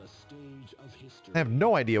 I have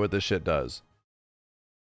no idea what this shit does.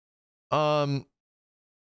 That's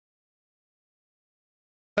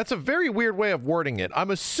a very weird way of wording it.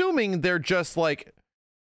 I'm assuming they're just, like,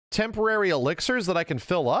 temporary elixirs that I can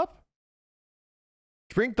fill up?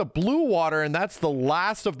 Drink the blue water, and that's the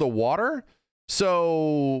last of the water?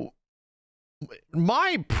 So...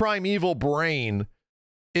 my primeval brain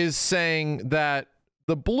is saying that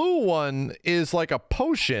the blue one is like a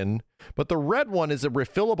potion, but the red one is a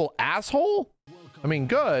refillable asshole? I mean,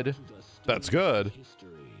 good. That's good.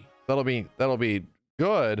 That'll be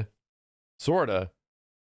good. Sorta.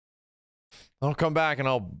 I'll come back and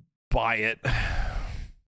I'll buy it.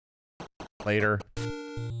 Later.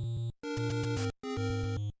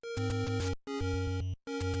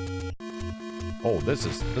 Oh, this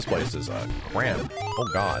place is crammed. Oh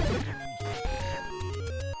god.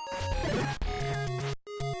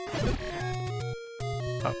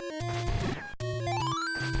 Oh.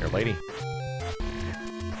 Here, lady.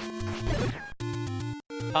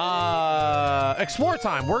 Explore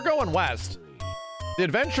time. We're going west. The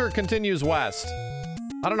adventure continues west.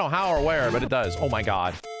 I don't know how or where, but it does. Oh my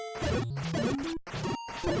god.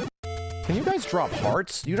 Can you guys drop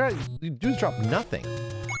hearts? You dudes drop nothing.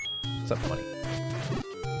 Except money.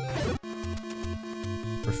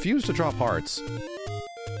 Refuse to drop hearts.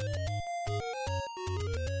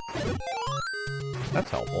 That's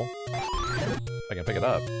helpful. I can pick it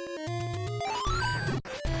up.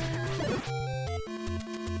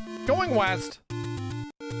 Going west!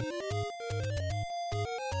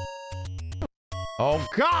 Oh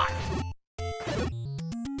god!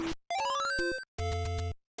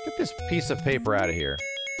 Get this piece of paper out of here.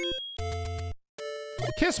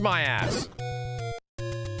 Kiss my ass!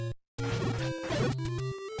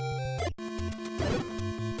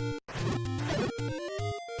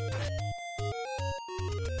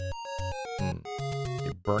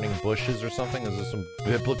 Burning bushes or something? Is this some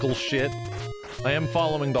biblical shit? I am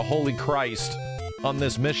following the Holy Christ on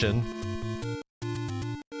this mission.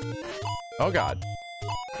 Oh god.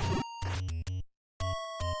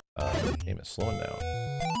 Game is slowing down.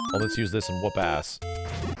 Well, let's use this and whoop ass.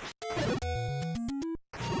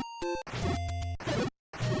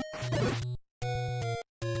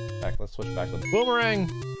 Back, let's switch back to the boomerang.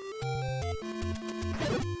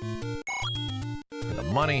 Get the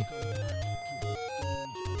money.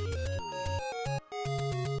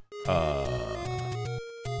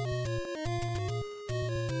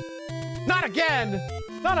 Not again!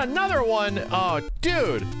 Not another one! Oh,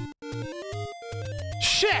 dude!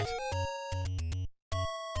 Shit!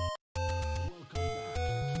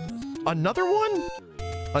 Another one?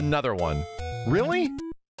 Another one. Really?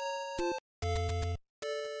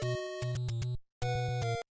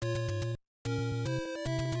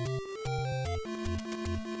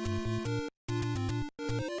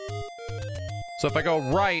 So if I go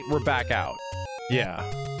right, we're back out. Yeah.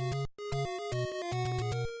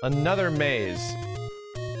 Another maze.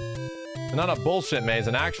 Not a bullshit maze,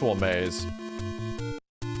 an actual maze.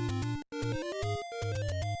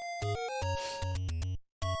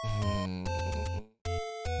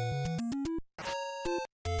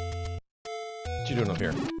 What you doing up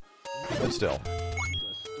here? Hold still.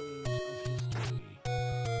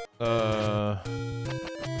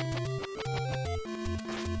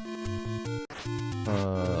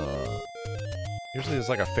 Usually there's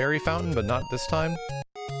like a fairy fountain, but not this time.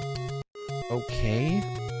 Okay.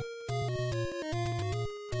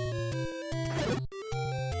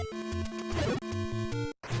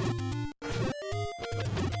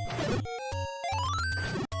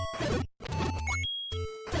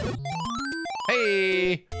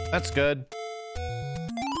 Hey! That's good.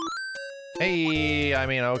 Hey, I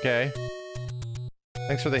mean, okay.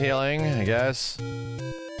 Thanks for the healing, I guess.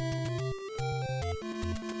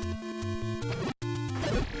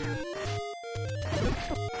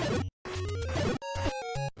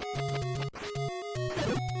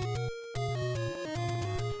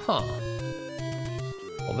 Huh.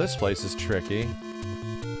 Well, this place is tricky.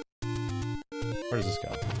 Where does this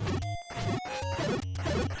go?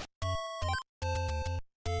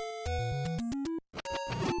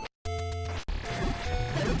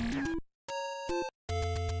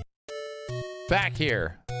 Back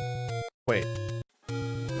here. Wait.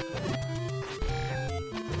 Oh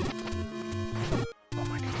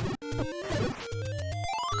my god.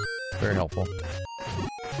 Very helpful.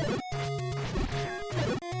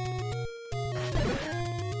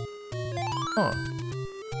 Huh.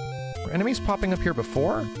 Were enemies popping up here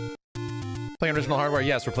before? Playing original hardware?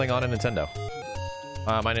 Yes, we're playing on a Nintendo.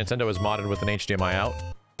 My Nintendo is modded with an HDMI out.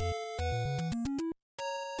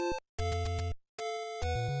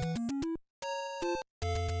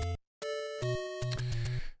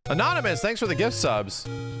 Anonymous, thanks for the gift subs.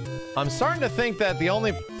 I'm starting to think that the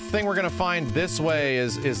only thing we're gonna find this way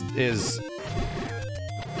is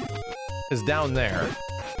down there.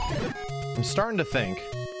 I'm starting to think.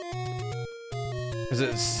 Because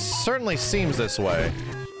it certainly seems this way.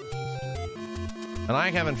 And I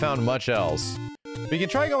haven't found much else. We can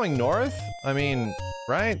try going north? I mean,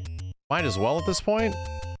 right? Might as well at this point.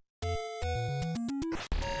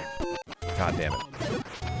 God damn it.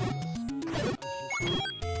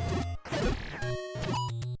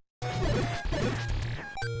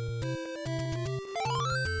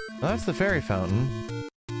 Well, that's the fairy fountain.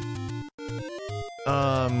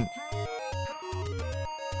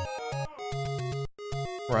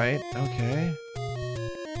 Right, okay.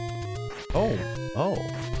 Oh, oh.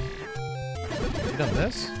 You done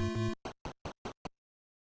this?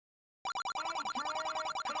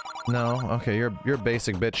 No, okay, you're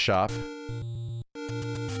basic bitch shop.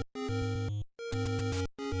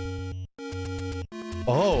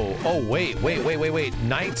 Oh, wait.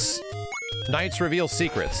 Knights reveal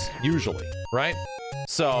secrets, usually, right?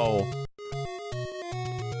 So...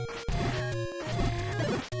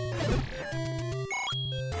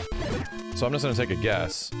 So I'm just gonna take a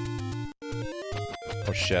guess.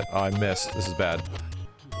 Oh shit, oh, I missed. This is bad.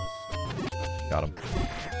 Got him.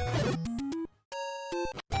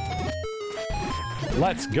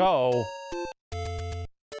 Let's go!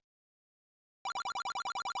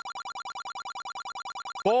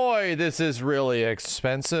 Boy, this is really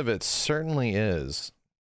expensive. It certainly is.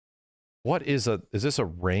 What is this a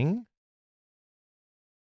ring?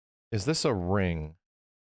 Is this a ring?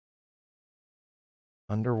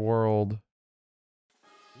 Underworld.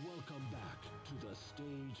 Welcome back to the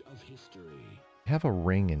stage of history. I have a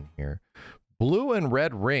ring in here. Blue and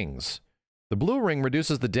red rings. The blue ring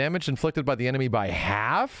reduces the damage inflicted by the enemy by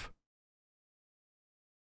half?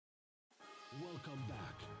 Welcome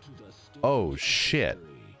back to the stage Oh of shit. history.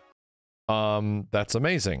 That's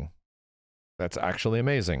amazing. That's actually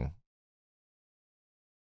amazing.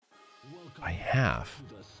 Welcome By back half.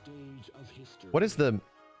 to the stage of history. What is the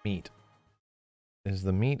meat? Is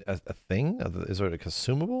the meat a thing? Is it a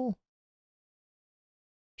consumable?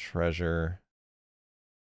 Treasure.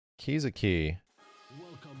 Key's a key.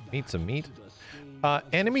 Welcome back Meat's a meat. to the stage of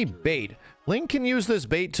Enemy history. bait. Link can use this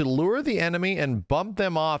bait to lure the enemy and bump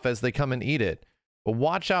them off as they come and eat it. But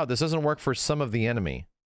watch out, this doesn't work for some of the enemy.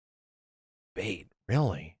 Bait,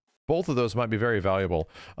 really? Both of those might be very valuable.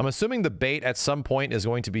 I'm assuming the bait at some point is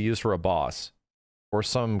going to be used for a boss. Or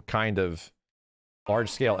some kind of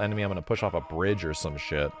large-scale enemy I'm going to push off a bridge or some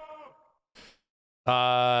shit.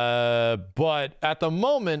 But at the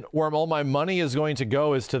moment, where all my money is going to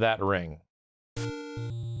go is to that ring.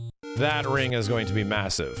 That ring is going to be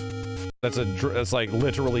massive. That's like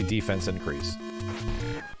literally defense increase.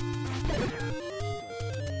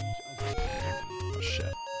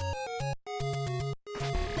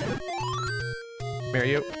 Here,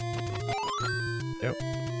 you. Yep.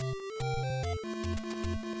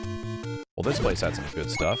 Well, this place had some good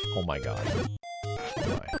stuff. Oh my god.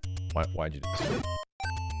 Why'd you do this?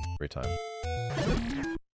 Every time.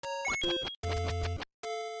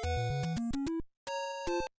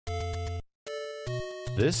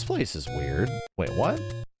 This place is weird. Wait, what?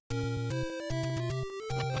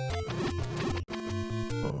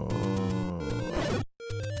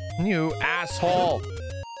 You asshole!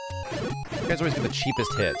 You guys always get the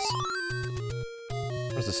cheapest hits.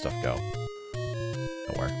 Where's this stuff go?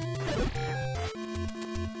 Nowhere.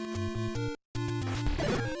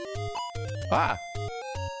 Ah!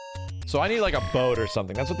 So I need like a boat or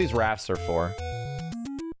something. That's what these rafts are for.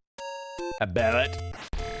 A boat.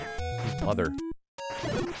 Mother.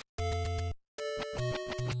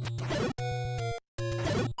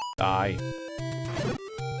 Die.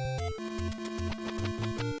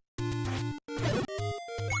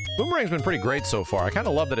 Boomerang's been pretty great so far. I kind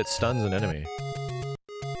of love that it stuns an enemy.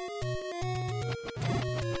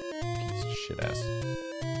 Piece of shit ass.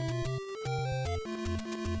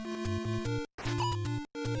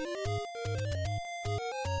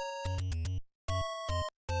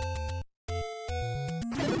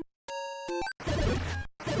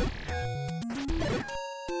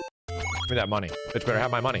 Give me that money. Bitch better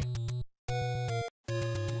have my money.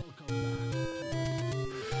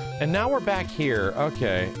 And now we're back here.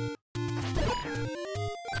 Okay.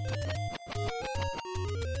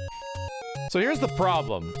 So here's the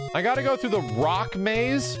problem. I gotta go through the rock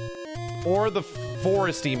maze or the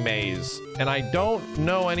foresty maze. And I don't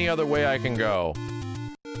know any other way I can go.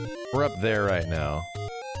 We're up there right now.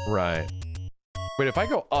 Right. Wait, if I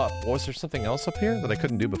go up, was there something else up here that I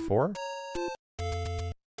couldn't do before?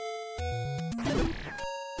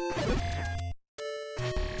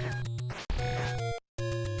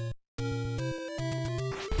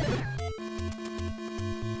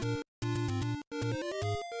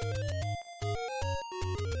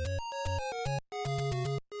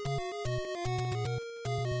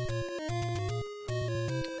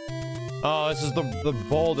 Oh, this is the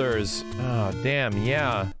boulders. Oh, damn,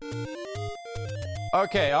 yeah.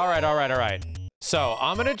 Okay, alright. So,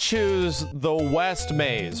 I'm gonna choose the west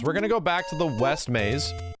maze. We're gonna go back to the west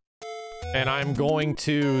maze. And I'm going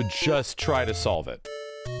to just try to solve it.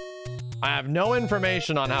 I have no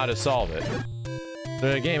information on how to solve it.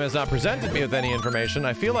 The game has not presented me with any information.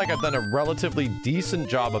 I feel like I've done a relatively decent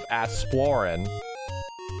job of exploring.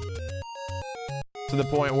 To the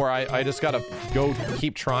point where I just gotta go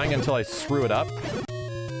keep trying until I screw it up.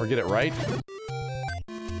 Or get it right.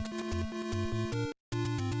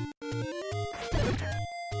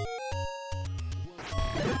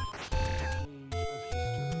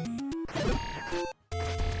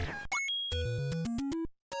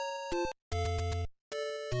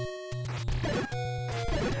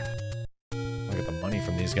 Look at the money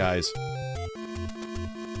from these guys.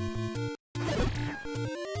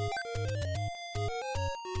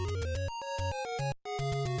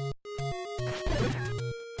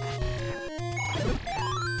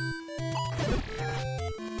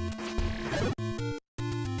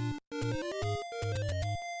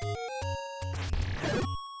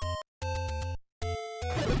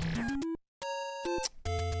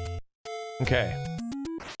 Okay.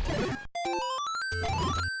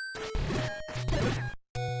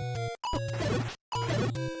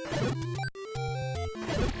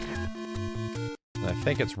 I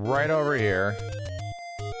think it's right over here.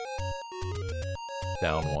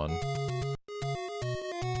 Down one.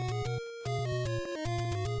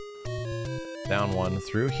 Down one,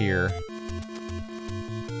 through here.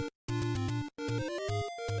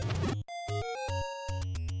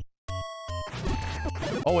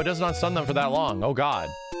 Oh, it does not stun them for that long. Oh god.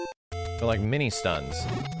 They're like mini stuns.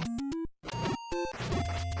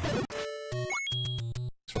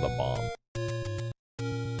 Thanks for the bomb.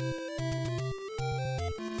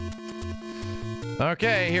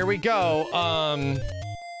 Okay, here we go.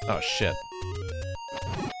 Oh shit.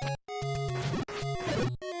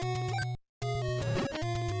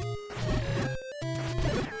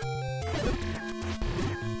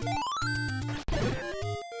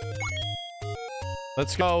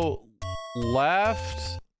 Let's go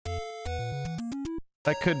left.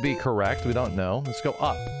 That could be correct. We don't know. Let's go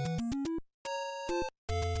up.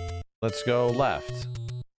 Let's go left.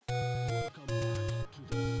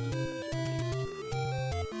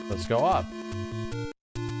 Let's go up.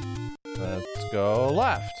 Let's go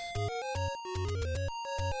left.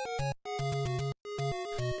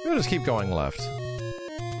 We'll just keep going left.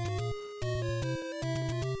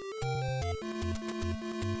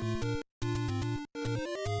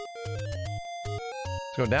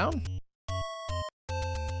 Let's go down.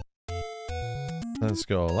 Let's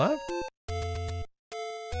go left.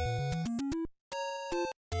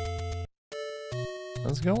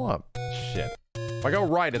 Let's go up. Shit. If I go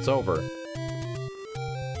right, it's over.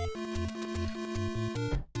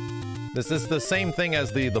 This is the same thing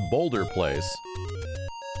as the boulder place.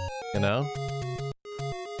 You know?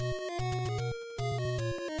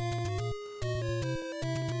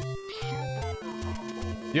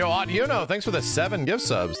 Yo, Audiuno, thanks for the 7 gift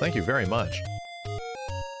subs. Thank you very much.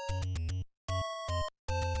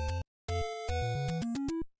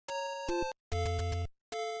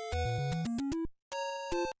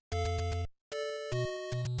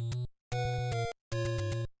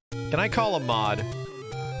 Can I call a mod?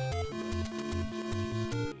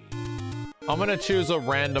 I'm gonna choose a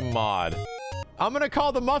random mod. I'm gonna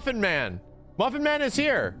call the Muffin Man. Muffin Man is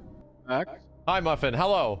here. Max? Hi, Muffin.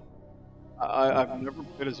 Hello. I've never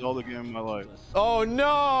played a Zelda game in my life. Oh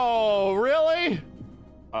no! Really?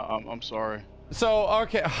 I'm sorry. So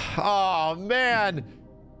okay. Oh man.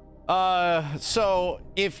 So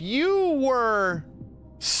if you were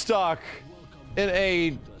stuck in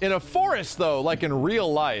a forest though, like in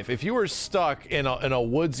real life, if you were stuck in a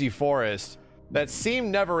woodsy forest that seemed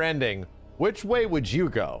never ending, which way would you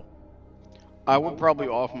go? I would probably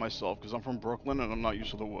off myself because I'm from Brooklyn and I'm not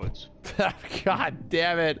used to the woods. God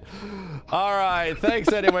damn it. All right.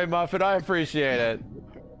 Thanks anyway, Muffin. I appreciate it.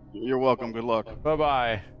 You're welcome. Good luck.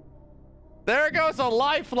 Bye-bye. There goes a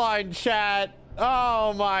lifeline, chat.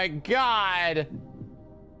 Oh my God.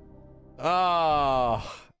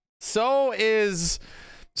 Oh. So is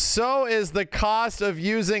the cost of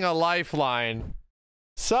using a lifeline.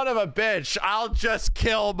 Son of a bitch, I'll just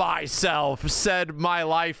kill myself, said my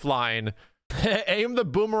lifeline. Aim the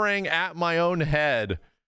boomerang at my own head.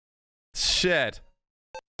 Shit.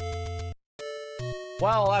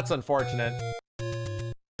 Well, that's unfortunate.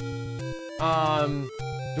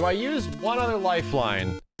 Do I use one other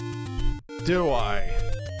lifeline? Do I?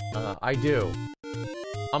 I do.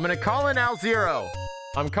 I'm gonna call in Al Zero.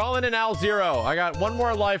 I'm calling in Al Zero. I got one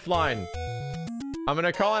more lifeline. I'm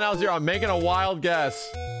gonna call in Al Zero. I'm making a wild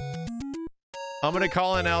guess. I'm gonna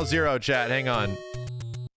call in Al Zero, chat. Hang on.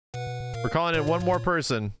 We're calling in one more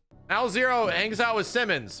person. Al Zero hangs out with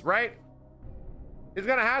Simmons, right? He's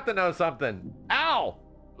gonna have to know something. Al!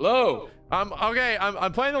 Hello. Okay,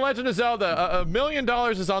 I'm playing The Legend of Zelda. $1 million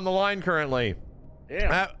is on the line currently.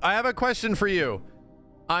 Yeah. I have a question for you.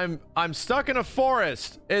 I'm stuck in a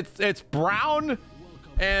forest. It's brown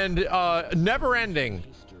and never ending.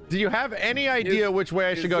 Do you have any idea which way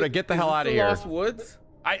I should go to get the hell out of here? Lost Woods?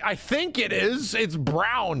 I think it is. It's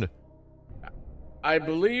brown. I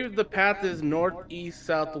believe the path is northeast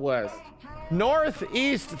southwest.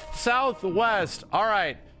 Northeast southwest. All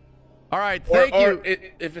right. All right. Thank you.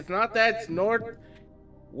 If it's not that, it's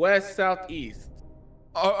northwest southeast.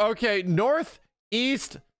 Okay.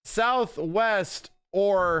 Northeast southwest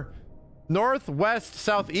or northwest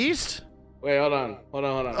southeast? Wait, hold on.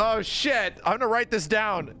 Oh shit. I'm gonna write this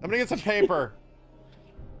down. I'm gonna get some paper.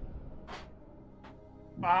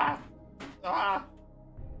 All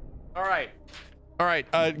right. All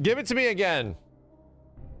right. Give it to me again.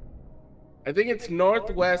 I think it's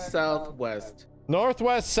northwest southwest.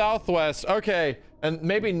 Northwest southwest. Okay. And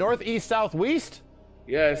maybe northeast southwest?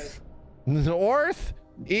 Yes. North,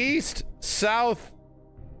 east, south,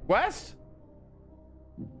 west?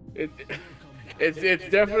 It's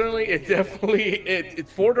definitely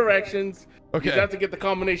 4 directions. Okay. You have to get the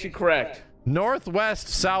combination correct. Northwest,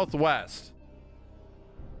 southwest.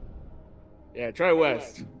 Yeah, try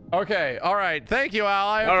west. Okay. All right. Thank you, Al.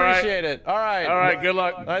 I All right. appreciate it. All right. All right, good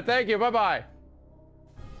luck. All right. Thank you. Bye-bye.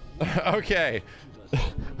 Okay.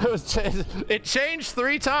 It changed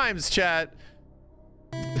 3 times, chat.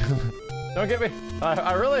 Don't get me.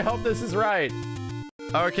 I really hope this is right.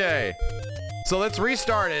 Okay. So let's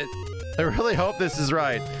restart it. I really hope this is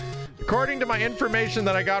right. According to my information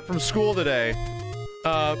that I got from school today,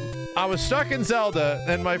 I was stuck in Zelda,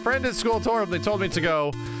 and my friend at school told me to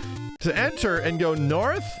go to enter and go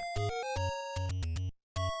north,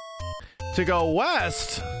 to go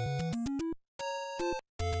west,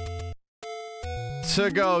 to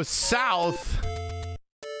go south,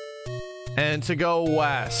 and to go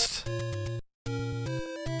west. Hey,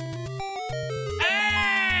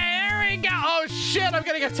 there we go. Oh shit, I'm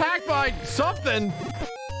getting attacked by something.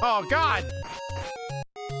 Oh god.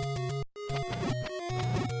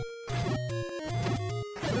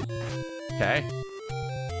 Okay.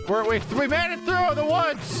 We made it through the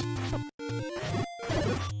woods.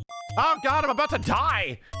 Oh god, I'm about to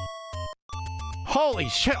die. Holy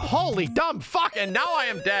shit, holy dumb fuck, and now I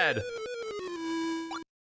am dead.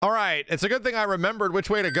 All right, it's a good thing I remembered which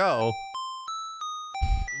way to go.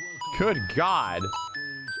 Good God.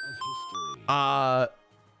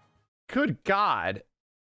 Good God.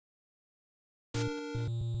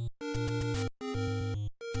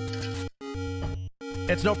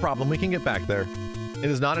 It's no problem. We can get back there. It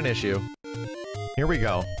is not an issue. Here we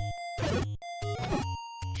go.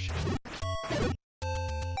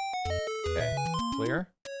 Okay. Clear.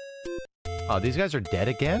 Oh, these guys are dead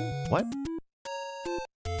again? What?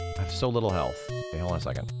 I have so little health. Okay, hold on a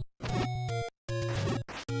second.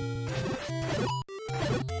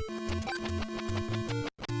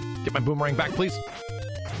 Get my boomerang back, please.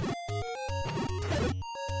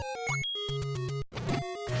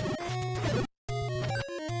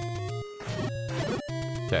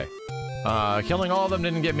 Okay. Killing all of them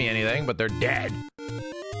didn't give me anything, but they're dead.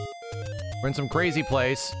 We're in some crazy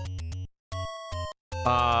place.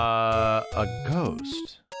 A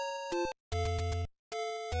ghost.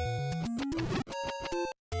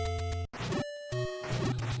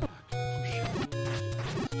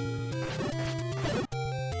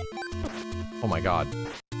 Oh my God.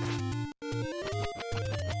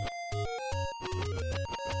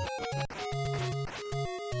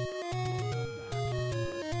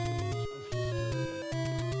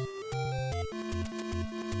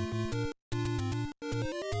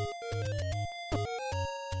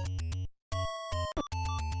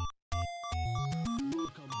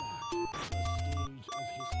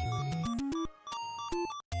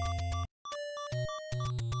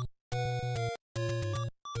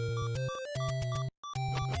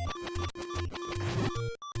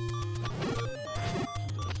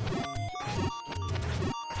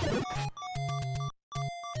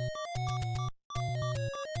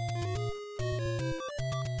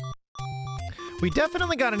 We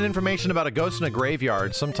definitely got an information about a ghost in a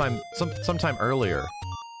graveyard sometime earlier.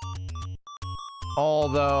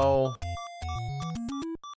 Although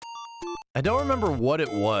I don't remember what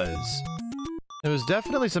it was. There was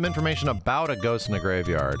definitely some information about a ghost in a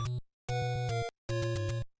graveyard.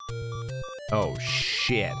 Oh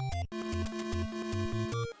shit.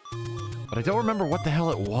 But I don't remember what the hell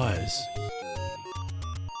it was.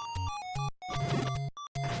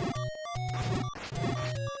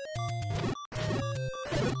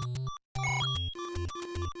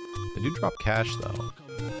 They do drop cash, though.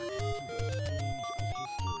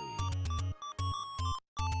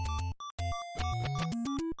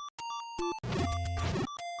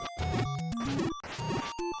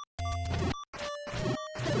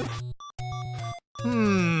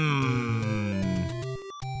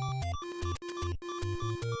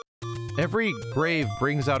 Every grave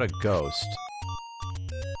brings out a ghost.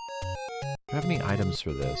 Do I have any items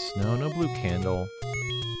for this? No, no blue candle.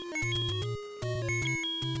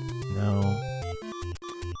 No.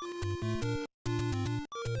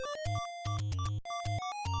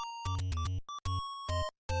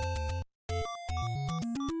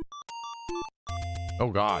 Oh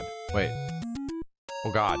God. Wait.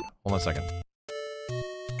 Oh God. Hold on a second.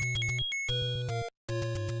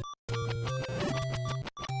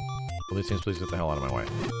 Will these things please get the hell out of my way?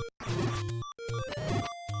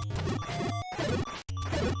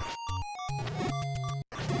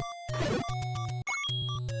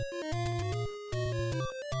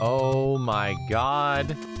 Oh my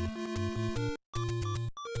God.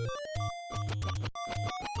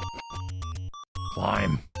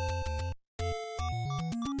 Climb.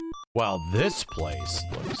 Well, this place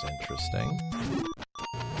looks interesting.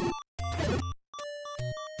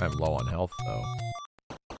 I'm low on health, though.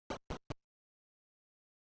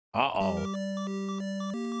 Uh-oh.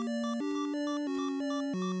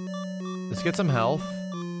 Let's get some health.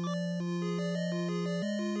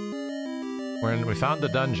 We found the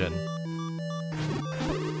dungeon.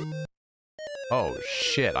 Oh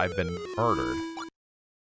shit, I've been murdered.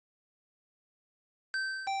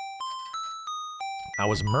 I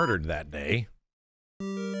was murdered that day.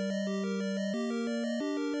 Okay.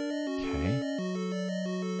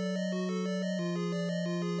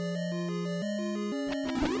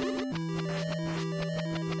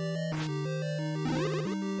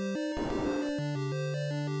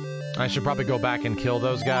 I should probably go back and kill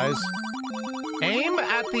those guys. Aim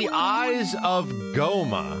at the eyes of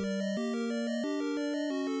Goma.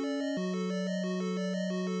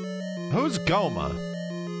 Who's Goma?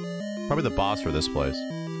 Probably the boss for this place.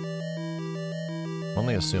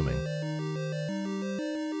 Only assuming.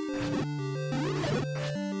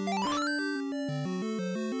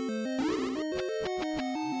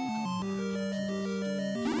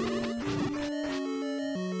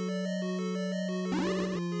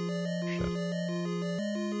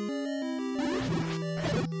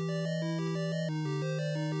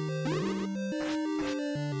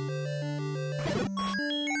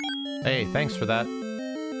 Hey, thanks for that.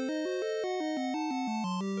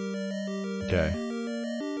 Okay.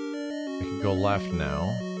 I can go left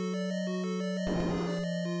now.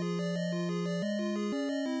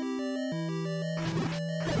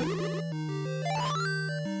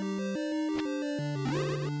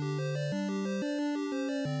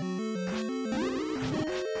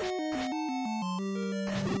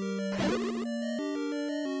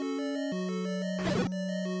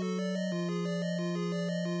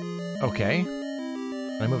 Okay.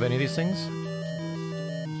 Can I move any of these things?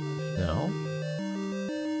 No.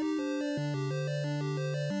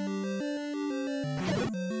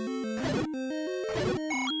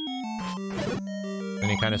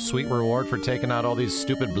 Any kind of sweet reward for taking out all these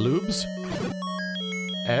stupid bloobs?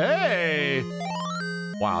 Hey!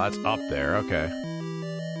 Wow, that's up there. Okay.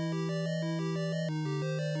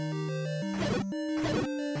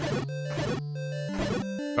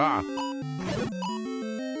 Ah!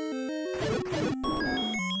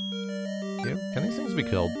 Can these things be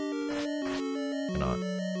killed? Cannot.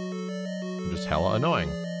 I'm just hella annoying.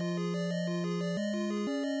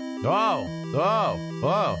 Whoa! Whoa!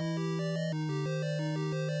 Whoa!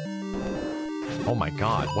 Oh my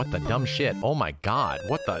god, what the dumb shit? Oh my god,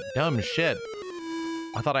 what the dumb shit?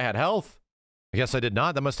 I thought I had health. I guess I did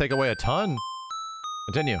not. That must take away a ton.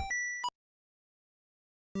 Continue.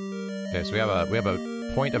 Okay, so we have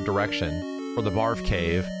a point of direction for the Barf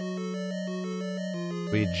Cave.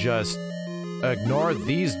 We just ignore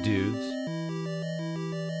these dudes.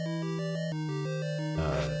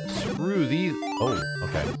 Screw these. Oh,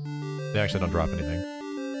 okay. They actually don't drop anything.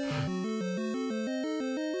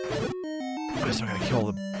 I still gotta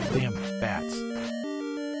kill the damn bats.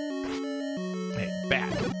 Hey,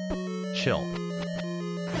 bat. Chill.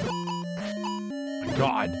 My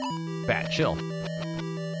God. Bat, chill.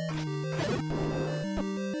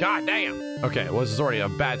 God damn. Okay, well, this is already a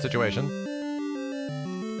bad situation.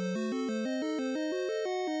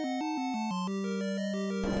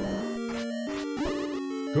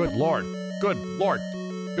 Good Lord. Good Lord.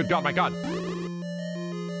 Good God, my God.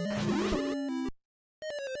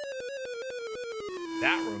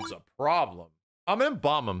 That room's a problem. I'm gonna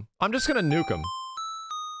bomb them. I'm just gonna nuke them.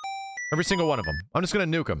 Every single one of them. I'm just gonna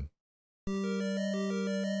nuke them.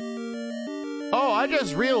 Oh, I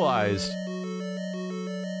just realized.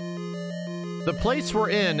 The place we're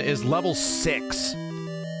in is level 6.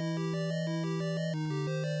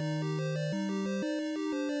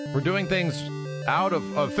 We're doing things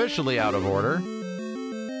officially out of order.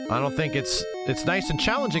 I don't think it's nice and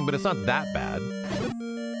challenging, but it's not that bad.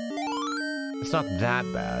 It's not that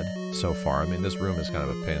bad so far. I mean, this room is kind of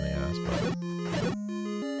a pain in the ass, but...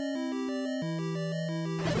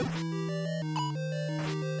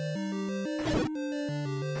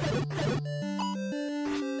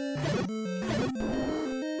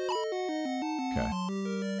 Okay.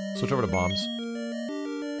 Switch over to bombs.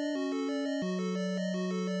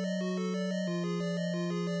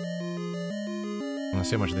 Let's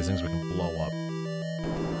see how much of these things we can blow up.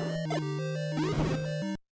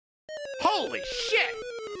 Holy shit!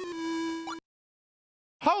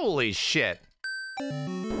 Holy shit!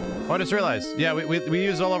 Oh, I just realized. Yeah, we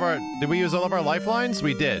used all of our... Did we use all of our lifelines?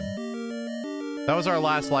 We did. That was our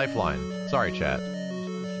last lifeline. Sorry, chat.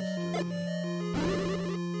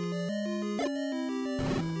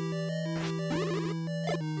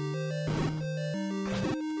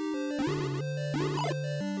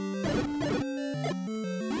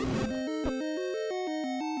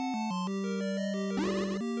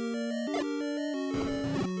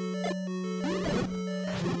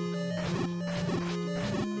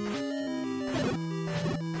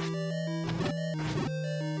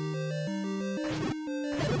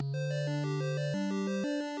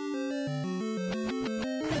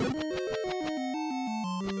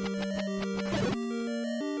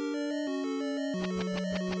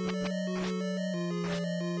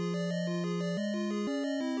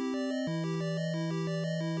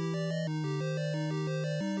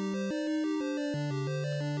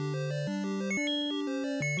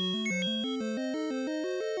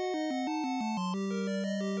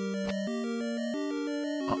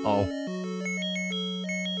 Uh-oh.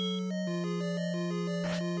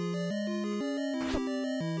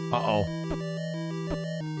 Uh-oh.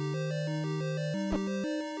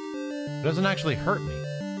 It doesn't actually hurt me.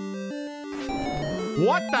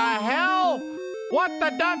 What the hell? What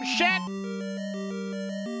the dumb shit?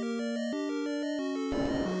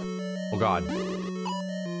 Oh God.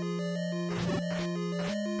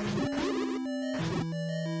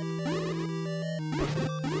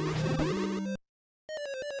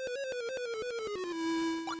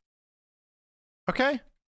 Okay.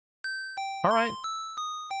 All right.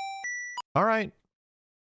 All right.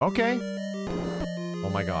 Okay. Oh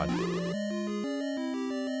my god.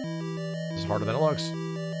 This is harder than it looks.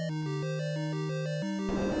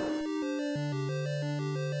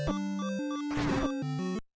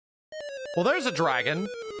 Well, there's a dragon.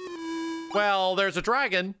 Well, there's a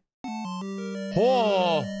dragon.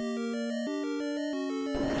 Oh.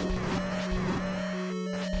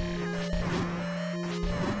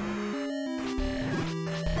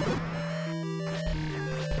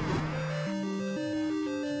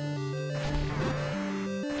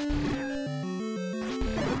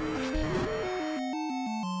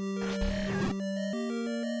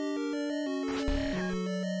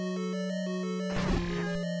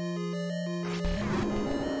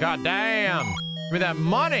 God damn! Give me that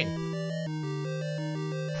money!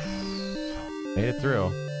 Made it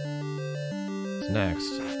through. What's next?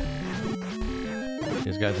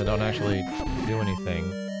 These guys that don't actually do anything.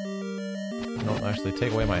 Don't actually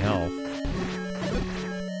take away my health.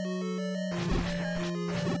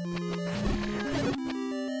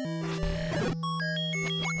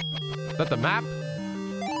 Is that the map?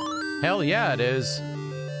 Hell yeah, it is.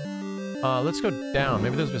 Let's go down.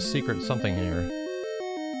 Maybe there's a secret something here.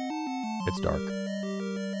 It's dark.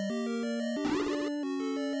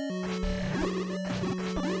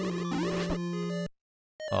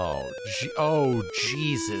 Oh,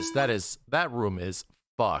 Jesus. That room is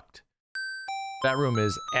fucked. That room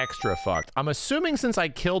is extra fucked. I'm assuming since I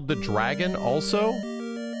killed the dragon also,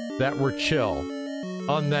 that we're chill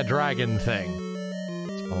on that dragon thing.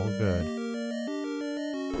 It's all good.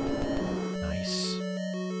 Nice.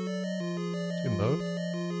 Should we move?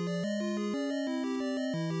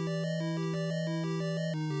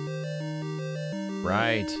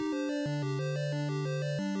 Right.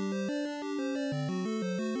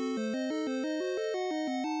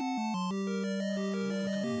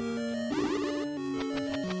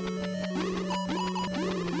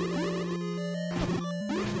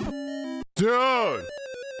 Dude!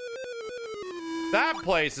 That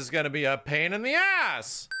place is gonna be a pain in the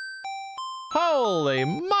ass! Holy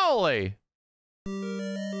moly!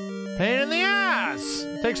 Pain in the ass!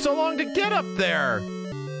 It takes so long to get up there!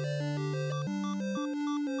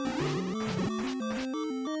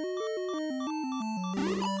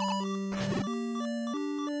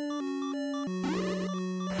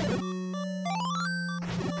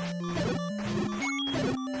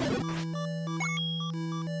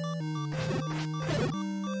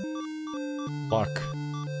 Fuck.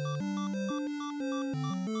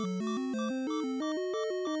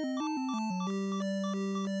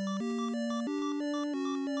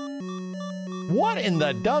 What in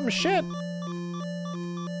the dumb shit?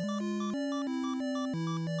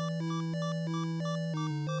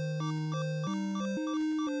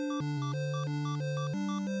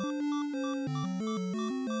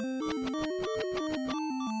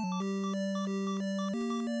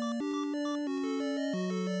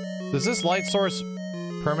 Does this light source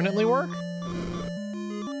permanently work?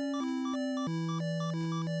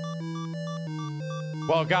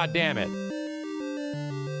 Well, god damn it.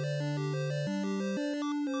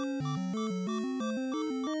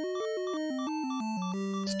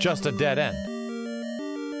 It's just a dead end.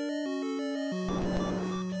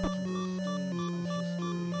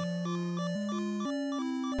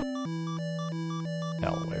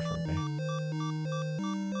 Hell away from me.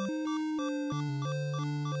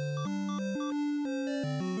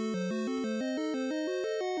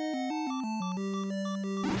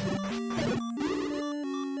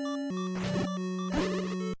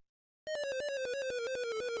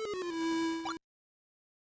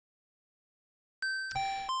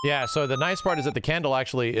 Yeah, so the nice part is that the candle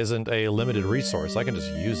actually isn't a limited resource. I can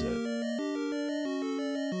just use it.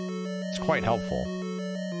 It's quite helpful,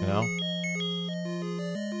 you know?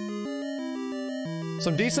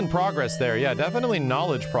 Some decent progress there. Yeah, definitely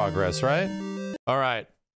knowledge progress, right? All right.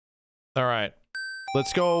 All right.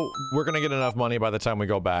 Let's go. We're gonna get enough money by the time we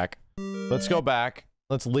go back. Let's go back.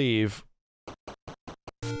 Let's leave.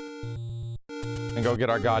 And go get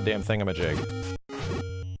our goddamn thingamajig.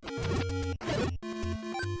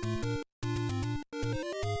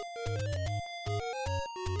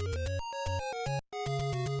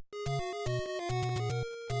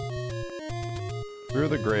 Through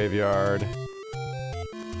the graveyard,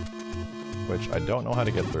 which I don't know how to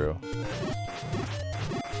get through.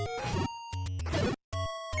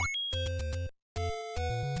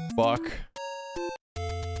 Fuck.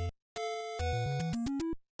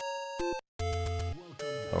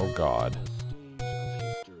 Oh god.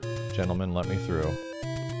 Gentlemen, let me through.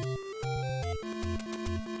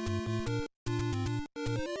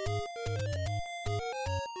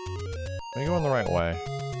 Are you going the right way?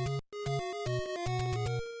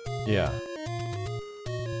 Yeah.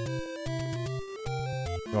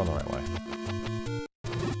 Going the right way.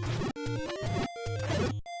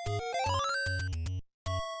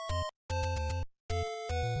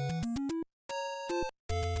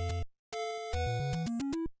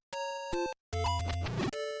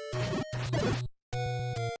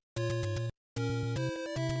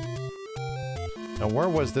 Now, where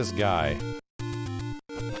was this guy?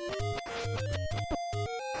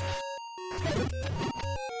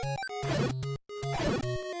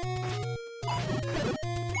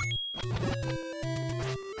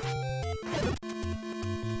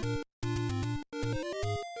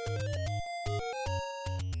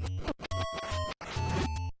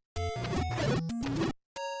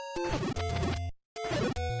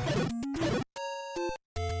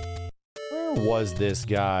 Where was this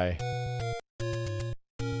guy?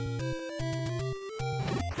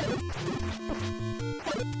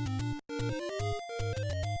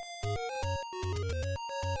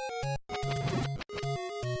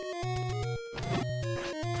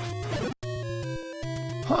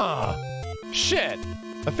 Huh. Shit.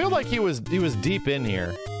 I feel like he was deep in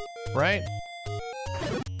here, right?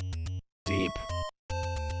 Deep.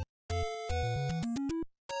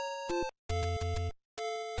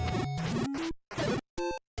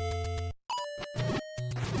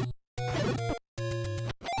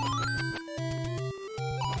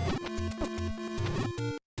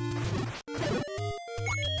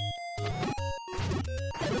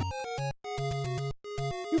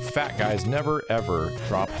 You fat guys never ever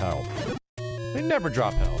drop health. They never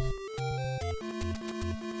drop health.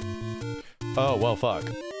 Oh, well, fuck.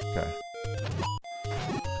 Okay.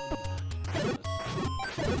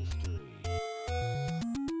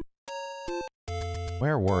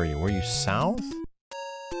 Where were you? Were you south?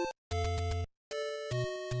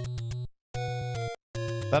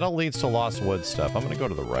 That all leads to Lost Woods stuff. I'm gonna go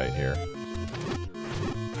to the right here.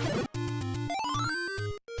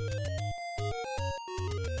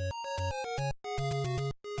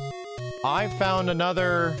 I found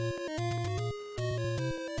another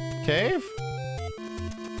cave?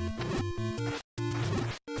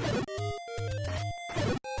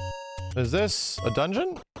 Is this a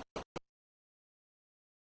dungeon?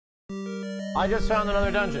 I just found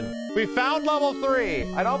another dungeon. We found level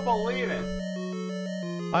 3. I don't believe it.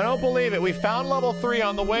 I don't believe it. We found level 3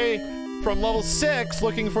 on the way from level 6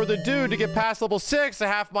 looking for the dude to get past level 6 a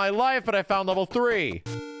half my life, but I found level 3.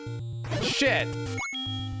 Shit.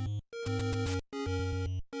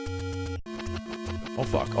 Oh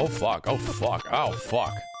fuck, oh fuck, oh fuck, oh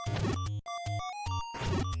fuck.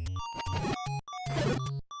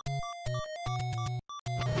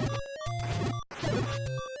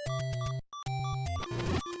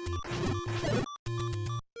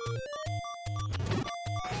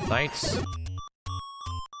 Knights.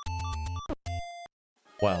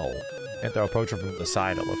 Well, and they're approaching from the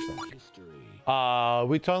side, it looks like.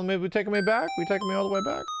 We telling me we're taking me back? We taking me all the way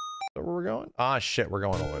back? Is that where we're going? Ah, shit, we're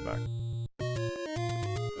going all the way back.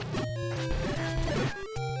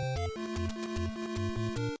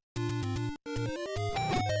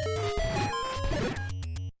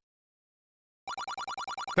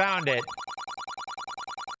 Found it.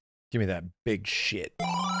 Give me that big shit.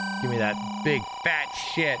 Give me that big fat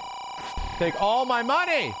shit. Take all my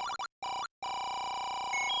money.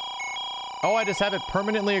 Oh, I just have it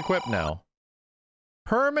permanently equipped now.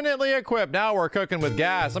 Permanently equipped. Now we're cooking with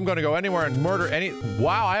gas. I'm gonna go anywhere and murder any...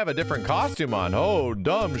 Wow, I have a different costume on. Oh,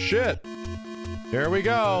 dumb shit. Here we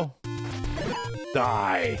go.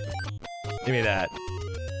 Die. Give me that.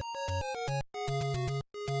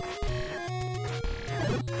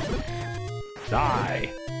 Die.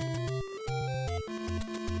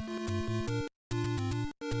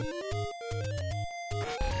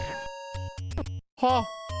 Huh.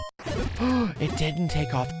 It didn't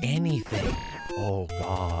take off anything. Oh,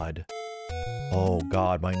 God. Oh,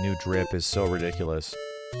 God, my new drip is so ridiculous.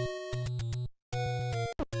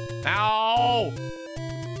 Ow!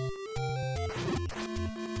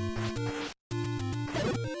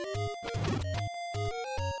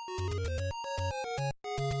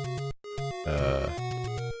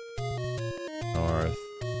 North.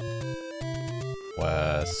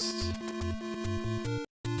 West.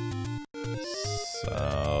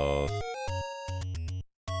 South.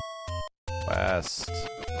 West.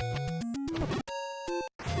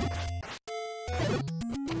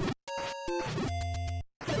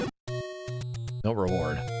 No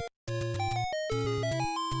reward.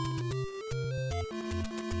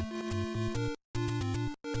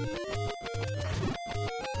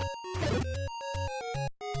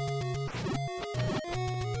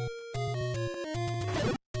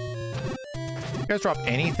 guys drop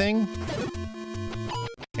anything?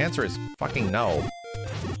 Answer is fucking no.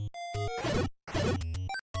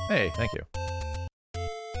 Hey, thank you.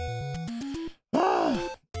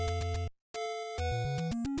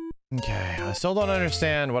 Okay, I still don't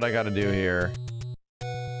understand what I gotta do here.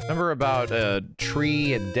 Remember about a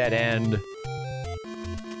tree, a dead end.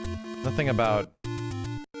 Nothing about...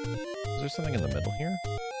 Is there something in the middle here?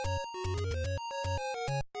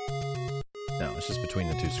 No, it's just between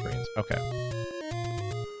the two screens. Okay.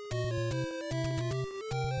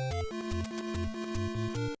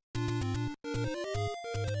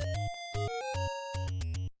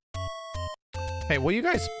 Hey, will you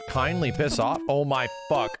guys kindly piss off? Oh my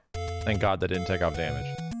fuck. Thank God that didn't take off damage.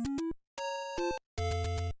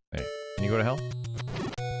 Hey, can you go to hell?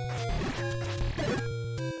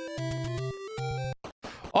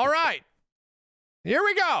 All right. Here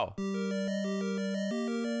we go.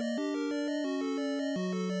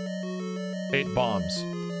 8 bombs.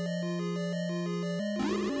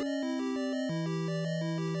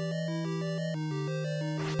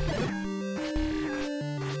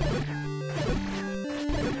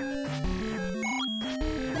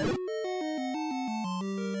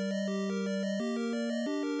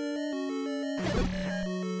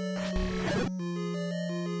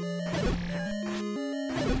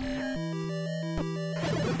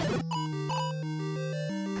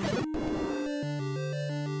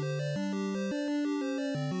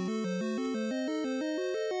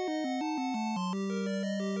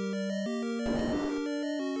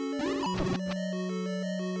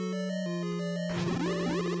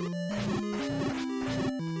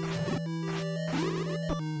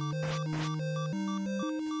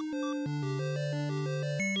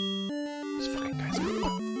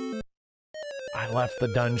 Left the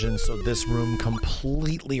dungeon, so this room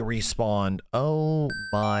completely respawned. Oh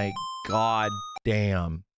my god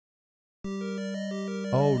damn.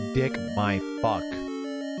 Oh dick my fuck.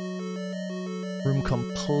 Room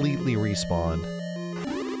completely respawned.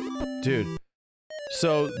 Dude.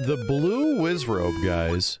 So the blue Wizrobe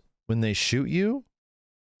guys, when they shoot you,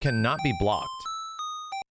 cannot be blocked.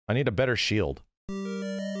 I need a better shield.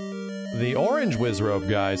 The orange Wizrobe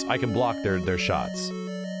guys, I can block their shots.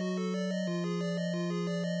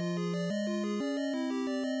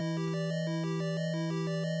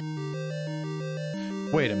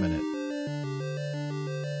 Wait a minute.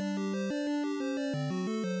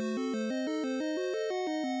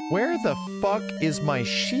 Where the fuck is my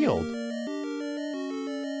shield?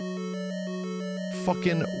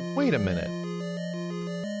 Fucking wait a minute.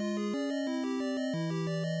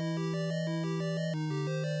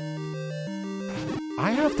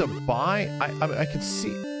 I have to buy... I can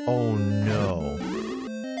see... Oh no.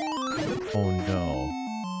 Oh no.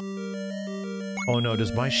 Oh no,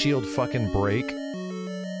 does my shield fucking break?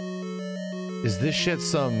 Is this shit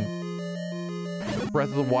some Breath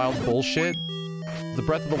of the Wild bullshit? The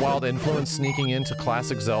Breath of the Wild influence sneaking into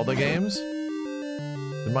classic Zelda games?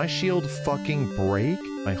 Did my shield fucking break?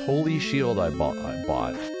 My holy shield I bought. You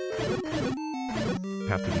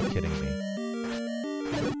have to be kidding me.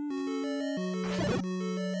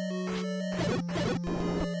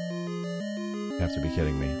 You have to be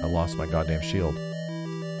kidding me. I lost my goddamn shield.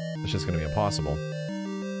 It's just gonna be impossible.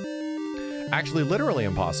 Actually, literally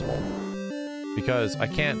impossible. Because I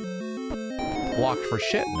can't block for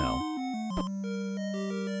shit now.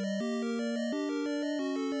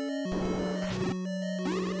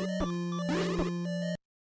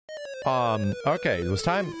 Okay, it's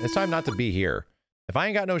time not to be here. If I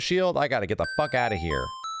ain't got no shield, I gotta get the fuck out of here.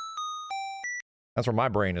 That's where my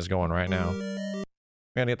brain is going right now. I'm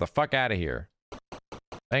gonna get the fuck out of here.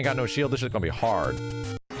 I ain't got no shield, this shit's gonna be hard.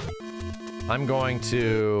 I'm going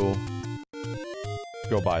to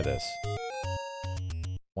go buy this.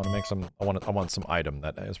 Want to make some... I want some item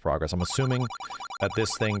that is progress. I'm assuming that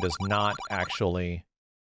this thing does not actually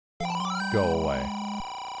go away.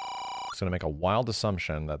 Just gonna make a wild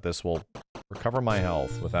assumption that this will recover my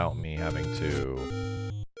health without me having to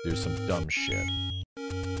do some dumb shit.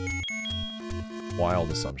 Wild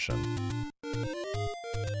assumption.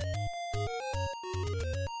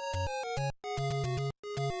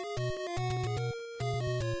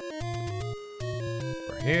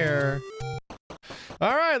 We're here.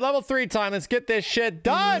 All right, level 3 time. Let's get this shit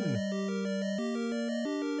done.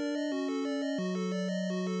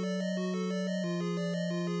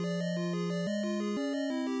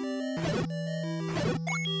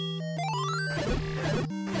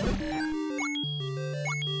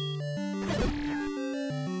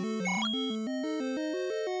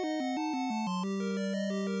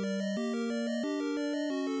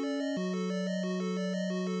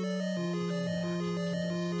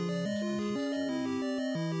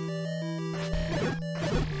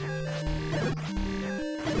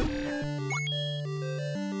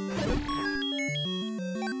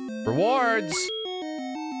 rewards.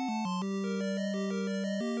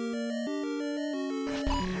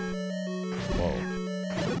 Whoa.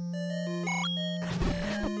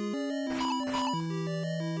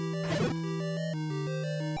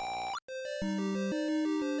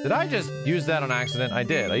 Did I just use that on accident? I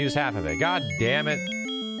did. I used half of it. God damn it.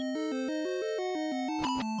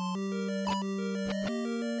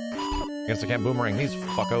 Guess I can't boomerang these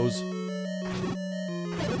fuckos.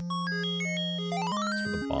 It's for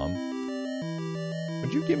the bomb.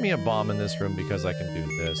 Would you give me a bomb in this room because I can do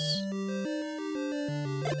this?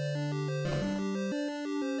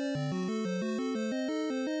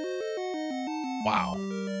 Wow.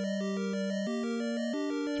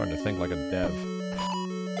 Starting to think like a dev.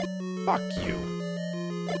 Fuck you.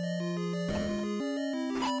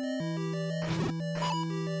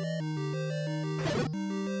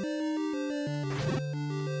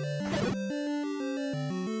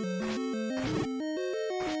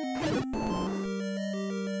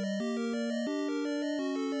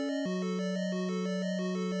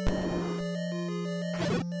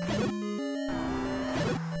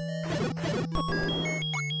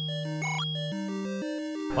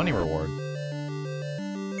 Money reward.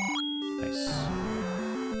 Nice.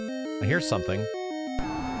 I hear something.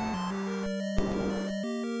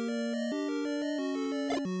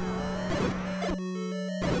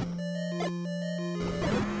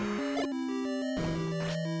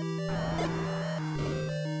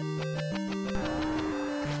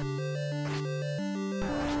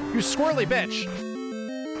 You squirrely bitch!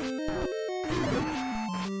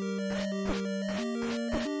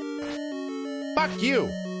 Fuck you,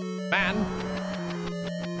 man!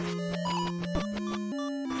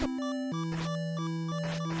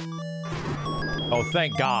 Oh,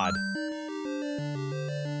 thank God.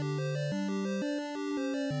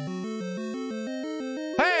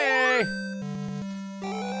 Hey!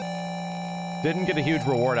 Didn't get a huge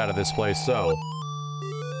reward out of this place, so...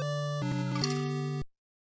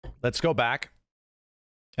 let's go back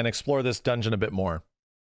and explore this dungeon a bit more.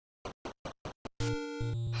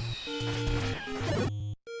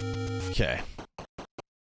 Okay.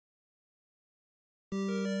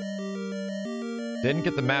 Didn't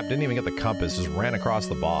get the map, didn't even get the compass, just ran across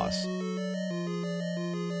the boss.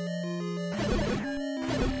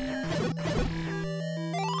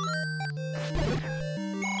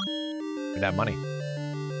 Need that money.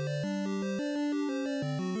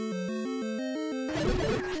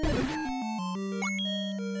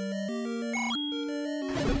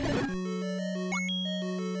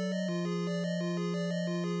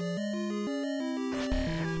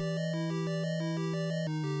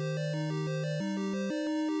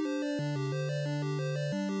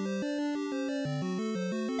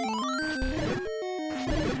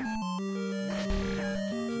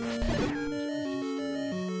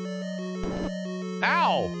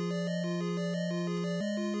 Ow!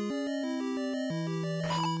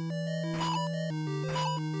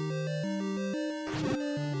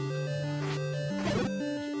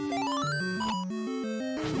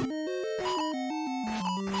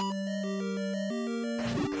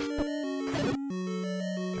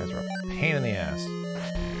 Guys are a pain in the ass.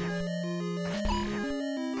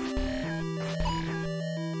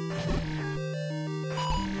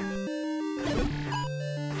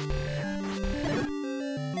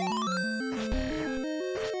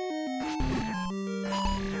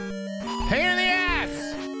 Pain in the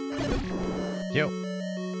ass! Yo.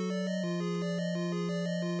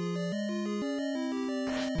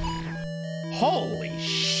 Holy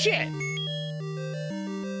shit!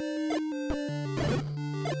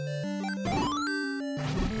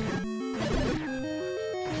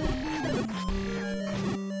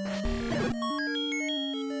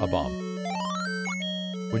 A bomb.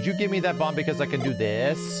 Would you give me that bomb because I can do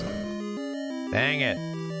this? Dang it.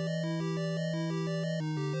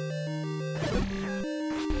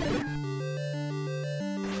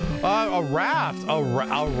 A raft. A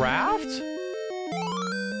raft?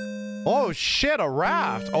 Oh shit, a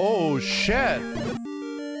raft. Oh shit.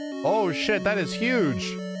 Oh shit, that is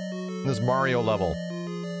huge. This Mario level.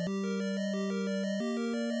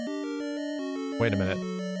 Wait a minute.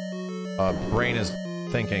 Brain is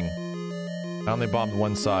thinking. I only bombed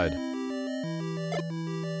one side.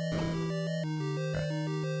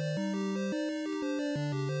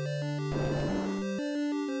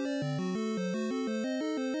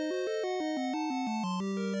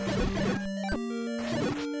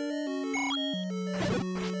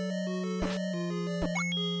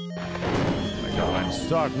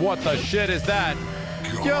 Suck. What the shit is that?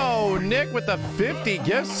 Yo, Nick with the 50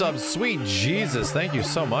 gift subs. Sweet Jesus. Thank you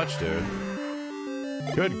so much, dude.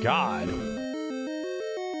 Good God.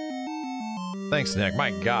 Thanks, Nick.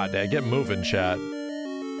 My god, Dad. Get moving, chat.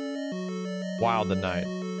 Wild tonight.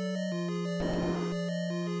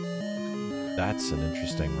 That's an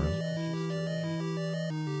interesting room.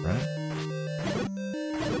 Right?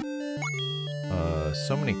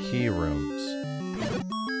 So many key rooms.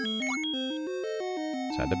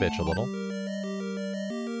 Just had to bitch a little.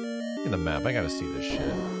 In the map, I gotta see this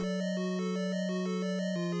shit.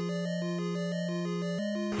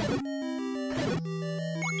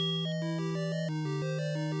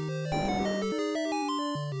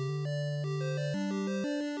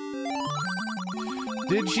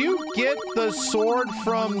 Did you get the sword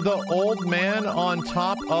from the old man on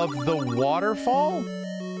top of the waterfall?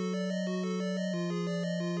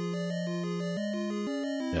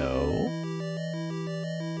 No.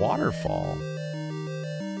 Waterfall.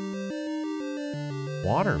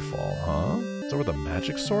 Waterfall, huh? Is that where the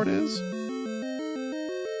magic sword is?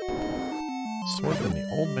 Sword from the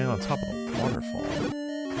old man on top of the waterfall.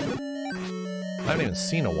 I haven't even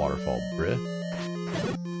seen a waterfall, Brett.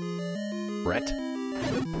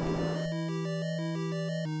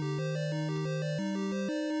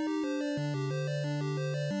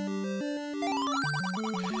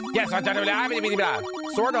 Yes,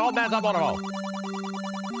 sword to old man's up waterfall.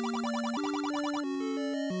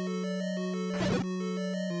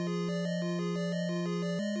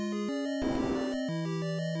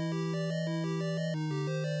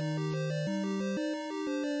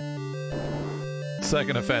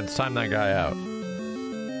 Second offense, time that guy out.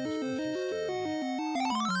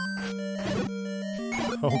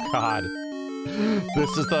 Oh god.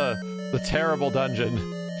 This is the terrible dungeon.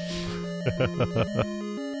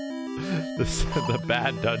 This is the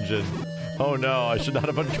bad dungeon. Oh no, I should not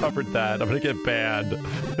have uncovered that. I'm gonna get banned.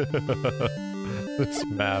 This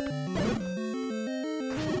map.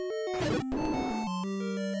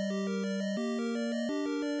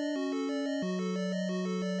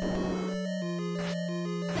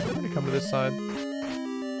 Did we come to this side?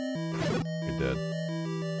 We did.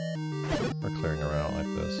 We're clearing around like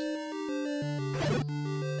this.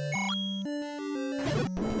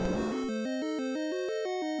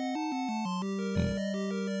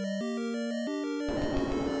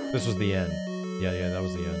 This was the end. Yeah, that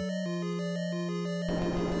was the end.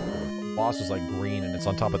 The boss is like green and it's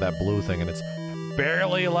on top of that blue thing and it's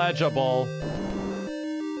barely legible.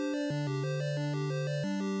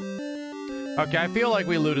 Okay, I feel like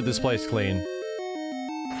we looted this place clean.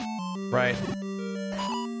 Right?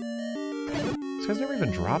 These guys never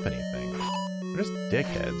even drop anything. They're just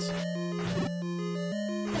dickheads.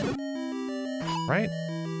 Right?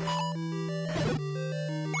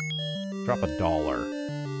 Drop $1.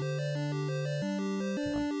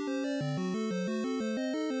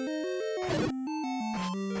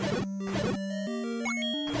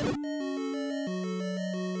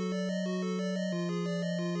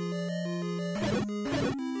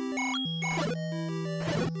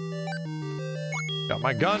 Got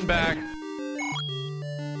my gun back.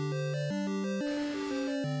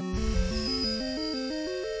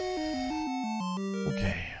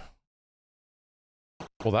 Okay.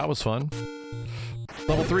 Well, that was fun.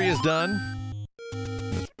 Level 3 is done.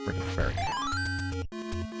 Freaking ferret.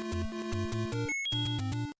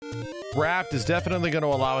 Raft is definitely going to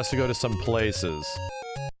allow us to go to some places.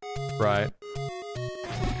 Right?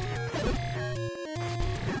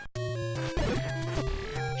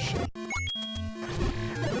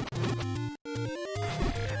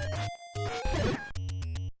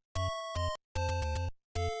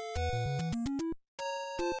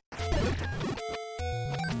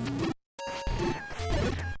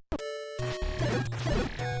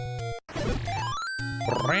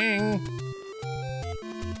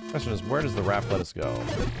 Question is, where does the raft let us go?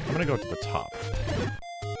 I'm gonna go to the top.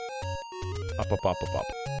 Up, up, up, up, up.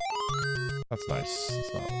 That's nice.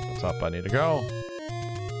 It's not the top I need to go.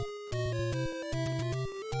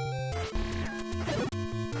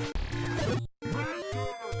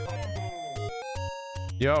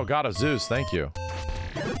 Yo, got a Zeus, thank you.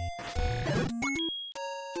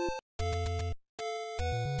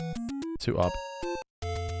 Two up.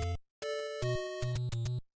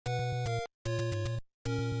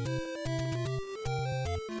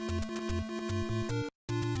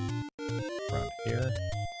 Around here.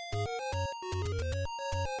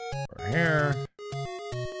 Over here.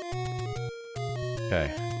 Okay.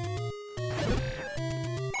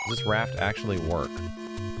 Does this raft actually work?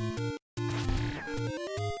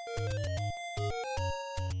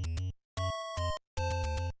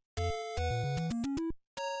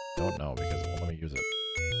 Don't know because it won't let me use it.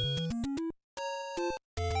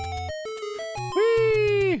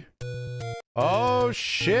 Whee! Oh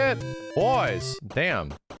shit! Boys!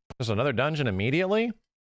 Damn. There's another dungeon immediately?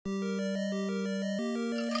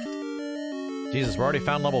 Jesus, we already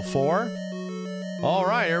found level 4?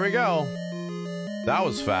 Alright, here we go. That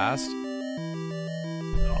was fast.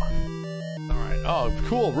 Alright. Oh,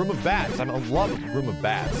 cool. Room of Bats. I love Room of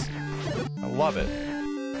Bats. I love it.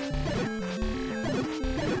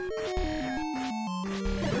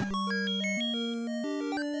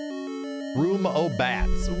 Room o'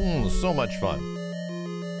 Bats. So much fun.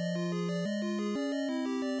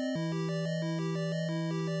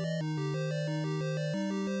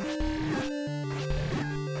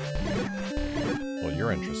 Well,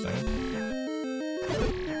 you're interesting.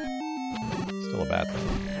 Still a bad thing.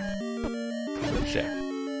 Shit.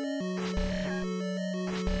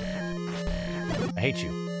 I hate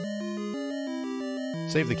you.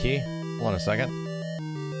 Save the key. Hold on a second.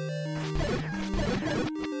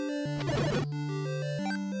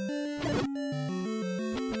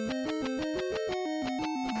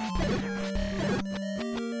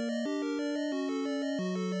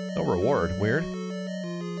 No reward. Weird.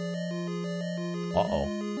 Uh-oh.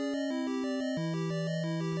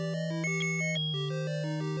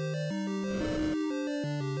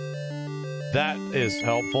 That is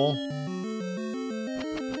helpful.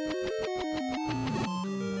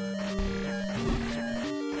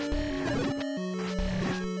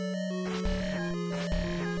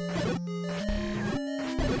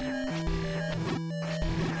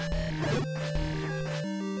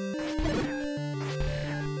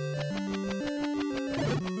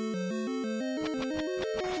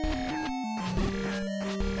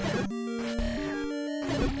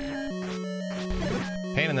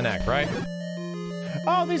 Pain in the neck, right?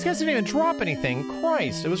 Oh, these guys didn't even drop anything.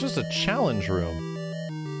 Christ, it was just a challenge room.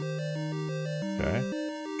 Okay.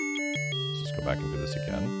 Let's just go back and do this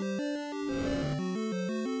again.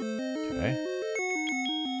 Okay.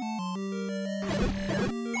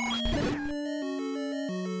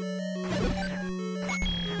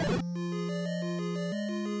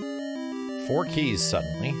 Four keys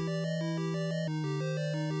suddenly.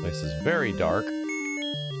 Place is very dark.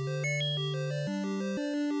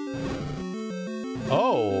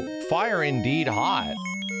 Oh, fire indeed hot.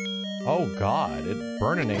 Oh god, it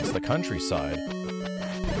burninates the countryside.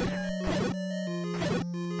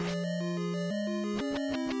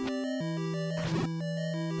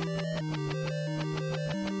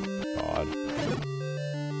 God.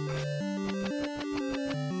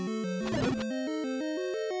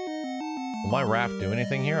 Will my raft do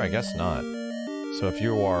anything here? I guess not. So if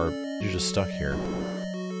you're just stuck here.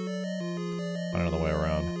 Find another way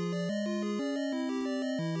around.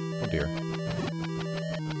 Oh dear.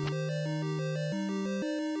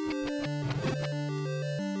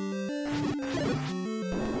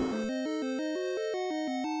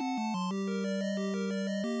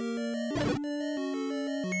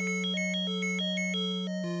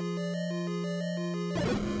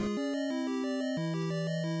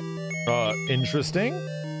 Interesting.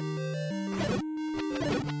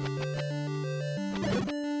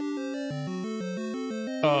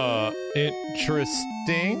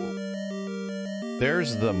 Interesting.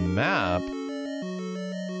 There's the map.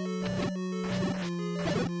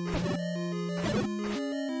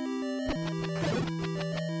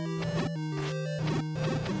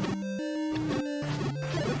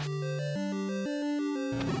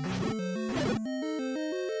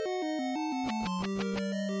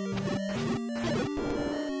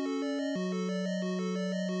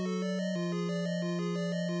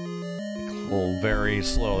 We'll very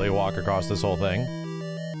slowly walk across this whole thing.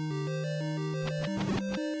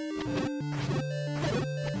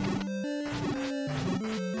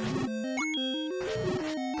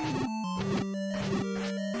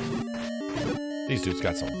 These dudes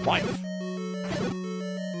got some life.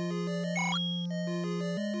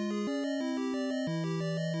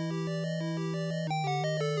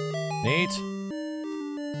 Neat.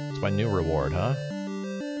 It's my new reward, huh?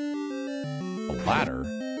 A ladder.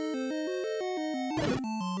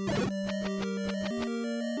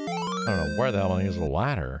 I don't know where the hell I'm gonna use a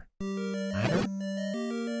ladder. Ladder?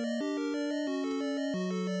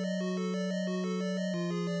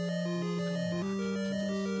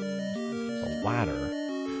 A ladder.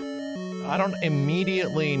 I don't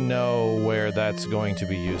immediately know where that's going to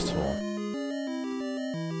be useful.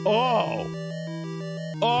 Oh!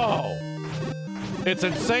 Oh! It's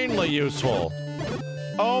insanely useful!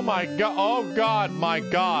 Oh my god! Oh god, my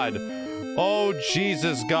god! Oh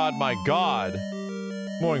Jesus God, my god!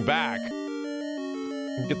 Going back.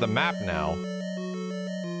 I can get the map now.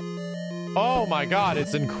 Oh my god,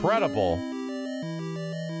 it's incredible.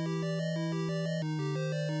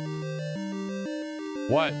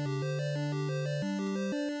 What?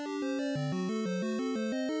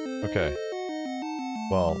 Okay.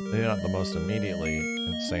 Well, maybe not the most immediately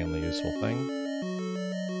insanely useful thing.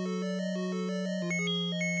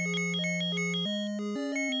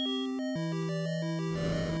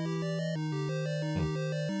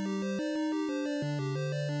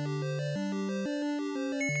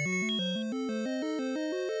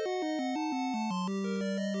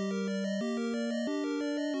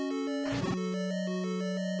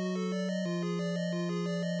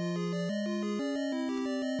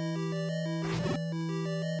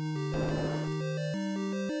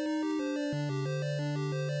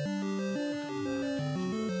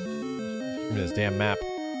 Give me this damn map.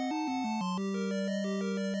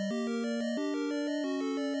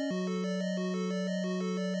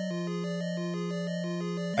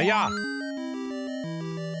 Aya!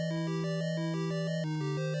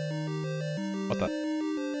 What the?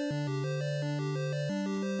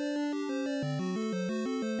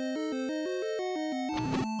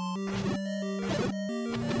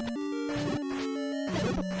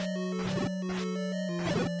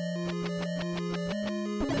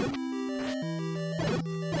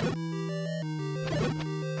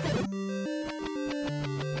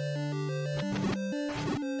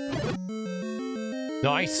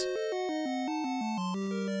 Nice.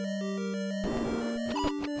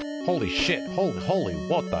 Holy shit. Holy,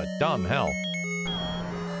 what the dumb hell?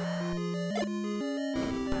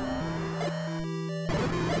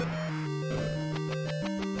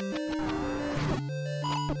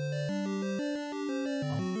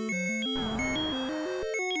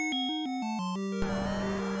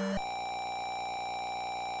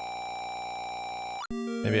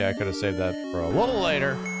 Maybe I could have saved that for a little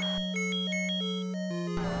later.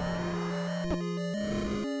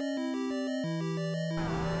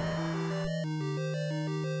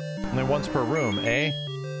 Only once per room, eh?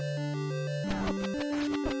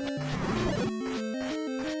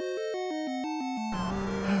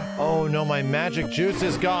 Oh no, my magic juice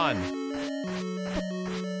is gone!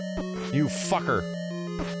 You fucker.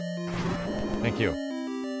 Thank you.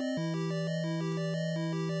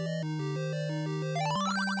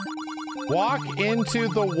 Walk into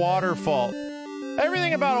the waterfall.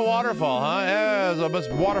 Everything about a waterfall, huh? Yeah,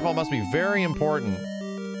 the waterfall must be very important.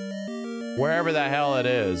 Wherever the hell it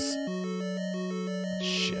is.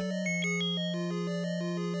 Shit.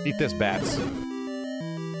 Eat this, bats.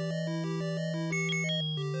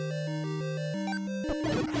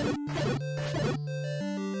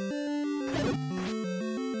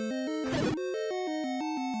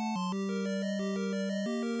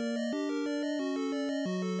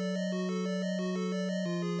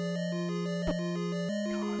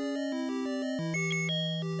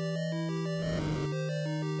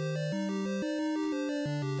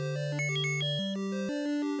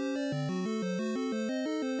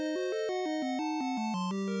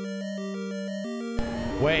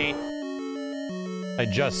 Wait. I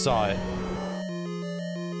just saw it.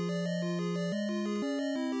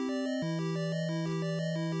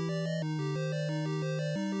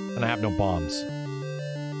 And I have no bombs.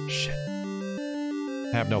 Shit.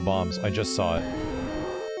 I have no bombs. I just saw it.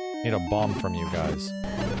 Need a bomb from you guys.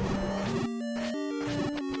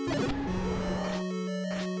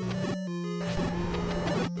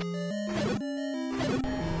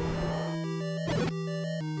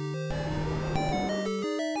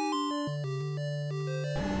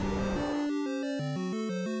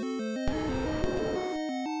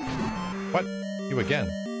 What? You again?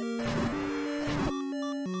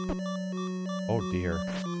 Oh dear.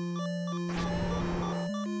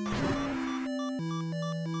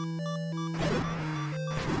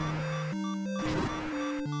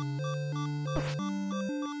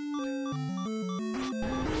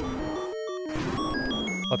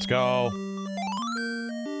 Let's go.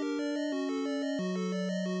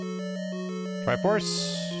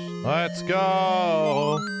 Triforce. Let's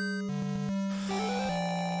go.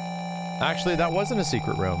 Actually, that wasn't a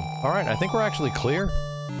secret room. All right, I think we're actually clear.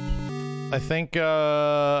 I think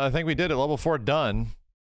we did it. Level 4 done.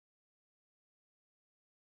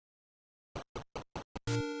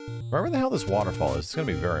 Wherever the hell this waterfall is, it's gonna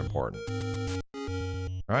be very important.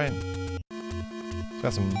 All right. It's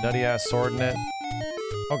got some nutty ass sword in it.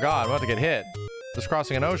 Oh god, I'm about to get hit. Just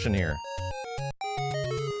crossing an ocean here.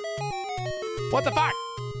 What the fuck?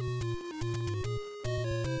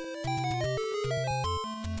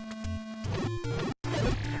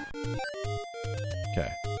 Okay.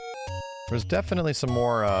 There's definitely some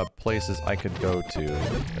more places I could go to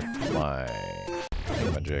with my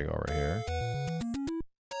thingamajig over here.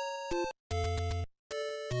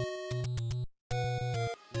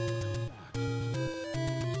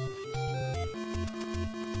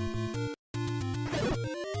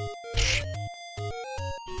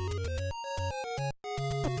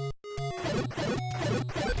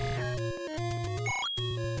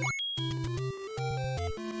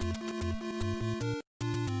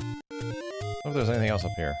 If there's anything else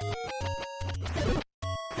up here.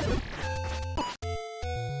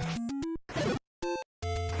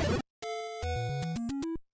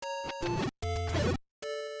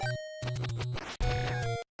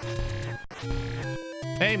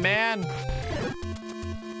 Hey, man!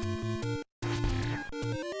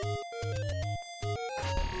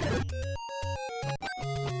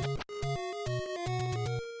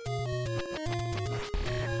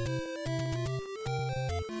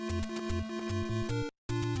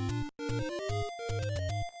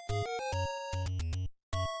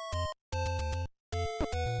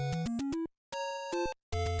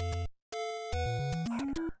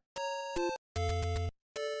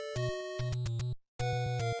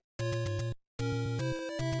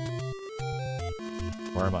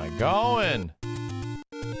 Where am I going?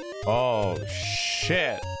 Oh,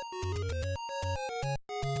 shit.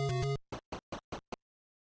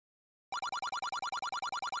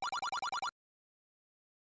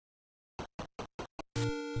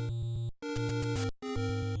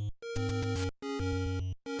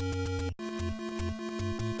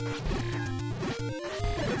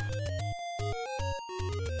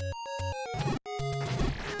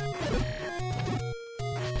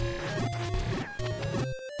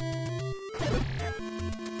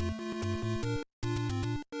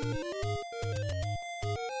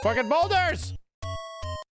 Fucking boulders!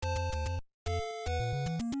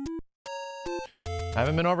 I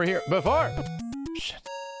haven't been over here before. Shit.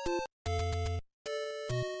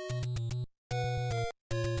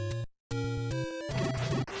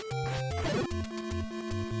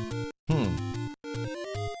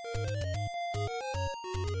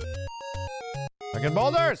 Fucking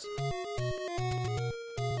boulders!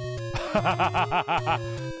 I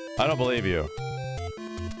don't believe you.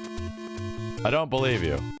 I don't believe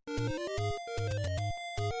you.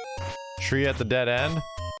 Tree at the dead end?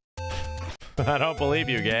 I don't believe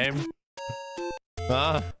you, game.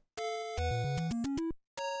 Huh?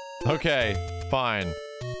 Okay, fine.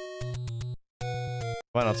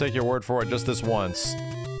 Fine, I'll take your word for it just this once.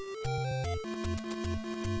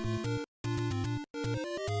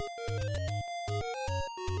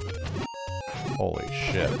 Holy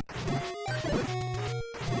shit.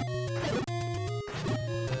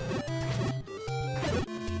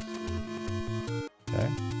 Okay.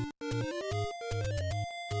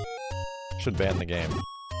 Should ban the game.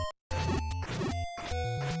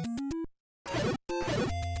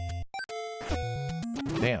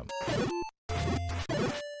 Damn.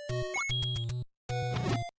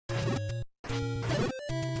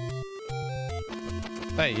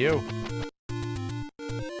 Hey, you.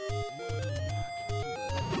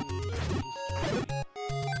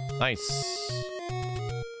 Nice.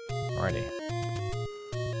 Alrighty.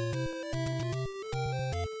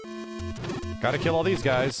 Gotta kill all these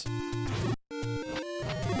guys.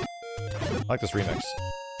 I like this remix.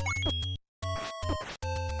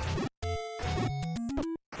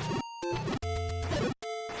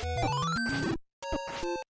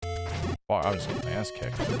 Wow, I'm just getting my ass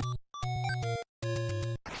kicked.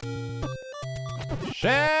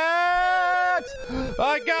 Shit!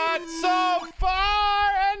 I got so far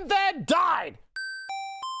and then died!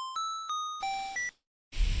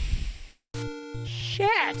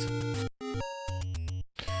 Shit!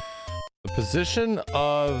 The position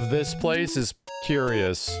of this place is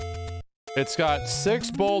curious. It's got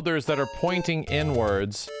 6 boulders that are pointing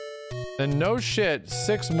inwards. And no shit,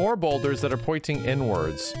 6 more boulders that are pointing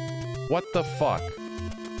inwards. What the fuck?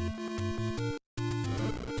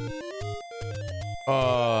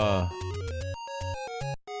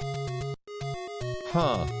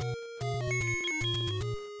 Huh.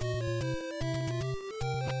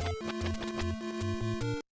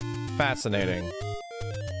 Fascinating.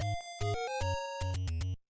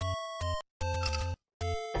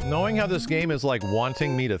 Knowing how this game is like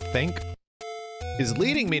wanting me to think is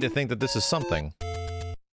leading me to think that this is something.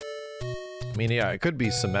 I mean, yeah, it could be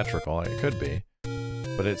symmetrical, it could be,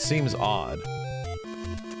 but it seems odd.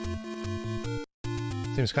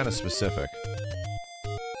 Seems kind of specific.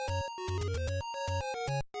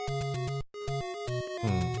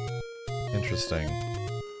 Interesting.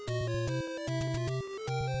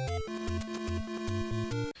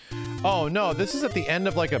 Oh no, this is at the end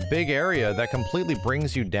of like a big area that completely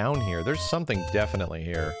brings you down here. There's something definitely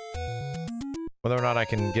here. Whether or not I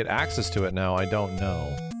can get access to it now, I don't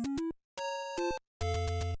know.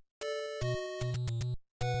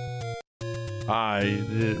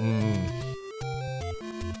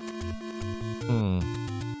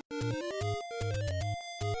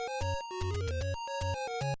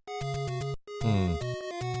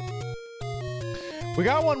 We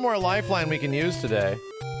got one more lifeline we can use today.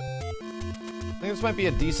 I think this might be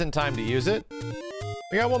a decent time to use it.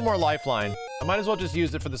 We got one more lifeline. I might as well just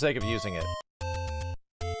use it for the sake of using it.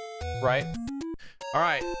 Right?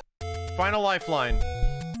 Alright. Final lifeline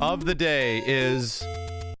of the day is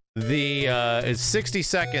the 60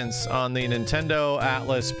 seconds on the Nintendo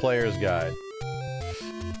Atlas Player's Guide.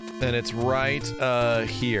 And it's right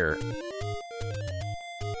here.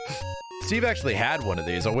 Steve actually had one of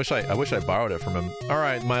these. I wish I borrowed it from him. All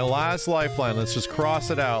right, my last lifeline. Let's just cross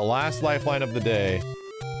it out. Last lifeline of the day.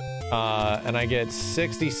 And I get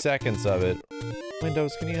 60 seconds of it.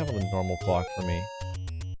 Windows, can you have a normal clock for me?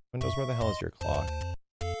 Windows, where the hell is your clock?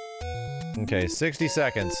 Okay, 60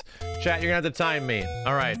 seconds. Chat, you're gonna have to time me.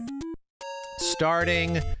 All right.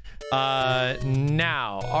 Starting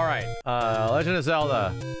now. All right. Legend of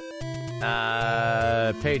Zelda.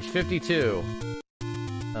 Page 52.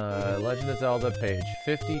 Legend of Zelda, page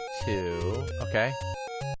 52. Okay.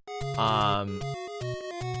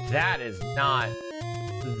 That is not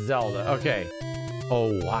Zelda. Okay.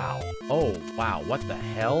 Oh, wow. Oh, wow. What the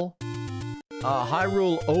hell?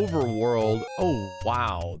 Hyrule Overworld. Oh,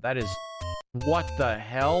 wow. That is... What the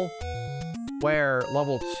hell? Where?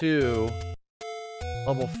 Level 2.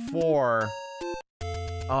 Level 4.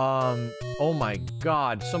 Oh my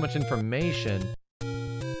god. So much information.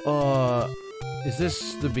 Is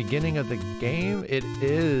this the beginning of the game? It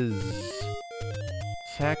is.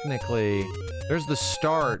 Technically. There's the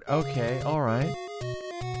start. Okay, alright.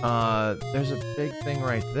 There's a big thing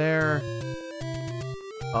right there.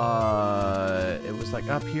 It was like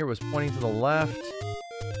up here, was pointing to the left.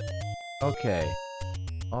 Okay.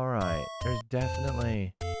 Alright. There's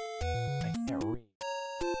definitely... I can't read.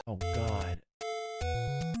 Oh god.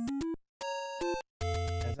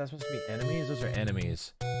 Is that supposed to be enemies? Those are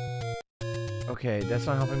enemies. Okay, that's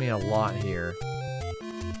not helping me a lot here.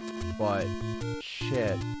 But...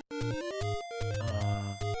 shit.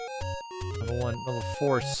 Level 1, level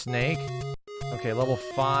 4 snake. Okay, level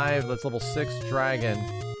 5, that's level 6 dragon.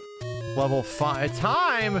 Level 5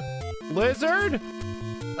 time! Lizard?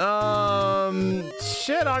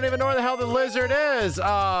 Shit, I don't even know where the hell the lizard is.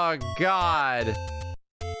 Oh god.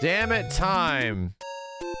 Damn it, time.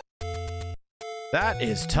 That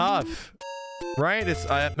is tough. Right? It's,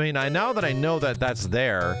 I mean, I know that that's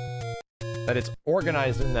there. That it's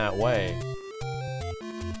organized in that way.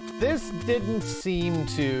 This didn't seem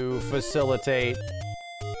to facilitate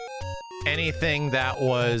anything that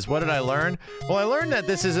was... What did I learn? Well, I learned that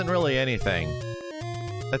this isn't really anything.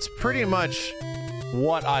 That's pretty much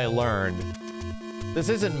what I learned. This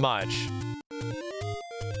isn't much.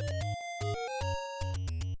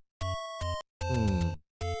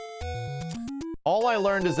 All I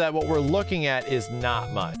learned is that what we're looking at is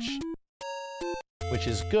not much. Which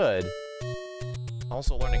is good.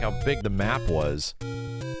 Also learning how big the map was.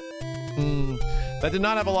 That did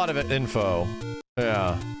not have a lot of info.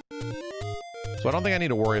 Yeah. So I don't think I need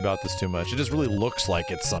to worry about this too much. It just really looks like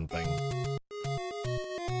it's something.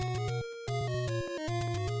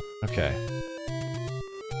 Okay.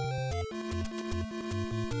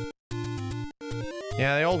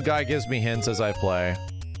 Yeah, the old guy gives me hints as I play.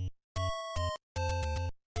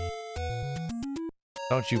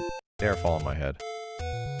 Don't you dare fall on my head.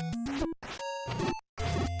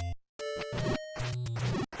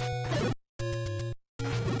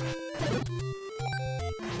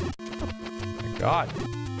 My god.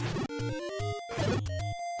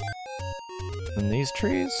 And these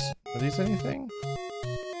trees? Are these anything?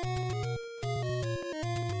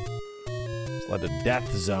 It's like a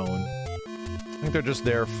death zone. I think they're just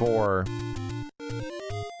there for...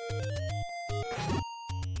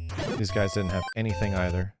 These guys didn't have anything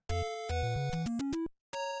either.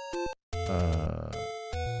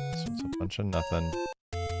 This one's a bunch of nothing.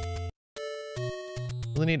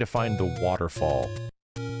 Really need to find the waterfall.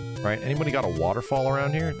 Right? Anybody got a waterfall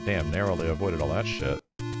around here? Damn, narrowly avoided all that shit.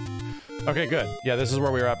 Okay, good. Yeah, this is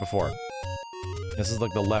where we were at before. This is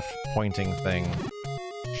like the left pointing thing.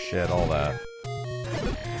 Shit, all that.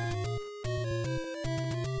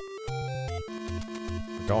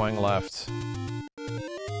 We're going left.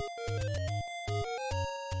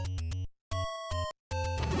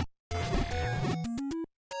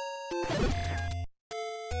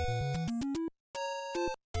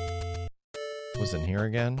 Was in here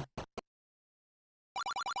again?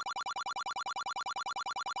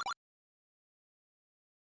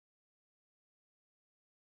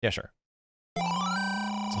 Yeah, sure. This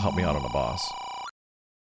will help me out on a boss.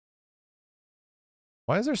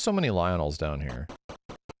 Why is there so many Lionels down here?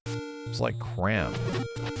 It's like cramp.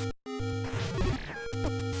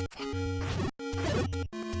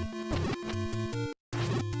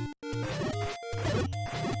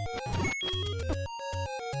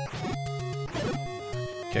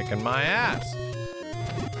 kicking my ass.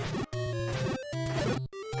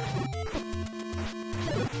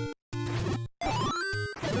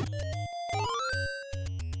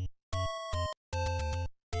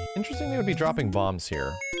 Interesting they would be dropping bombs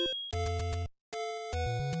here.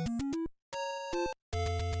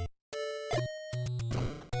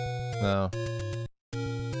 No.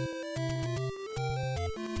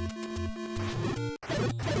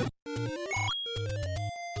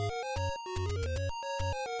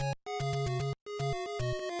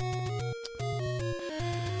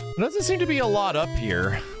 There doesn't seem to be a lot up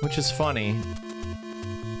here, which is funny.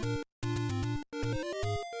 I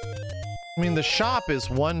mean, the shop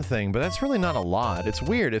is one thing, but that's really not a lot. It's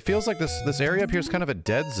weird. It feels like this area up here is kind of a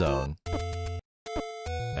dead zone.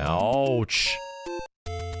 Ouch.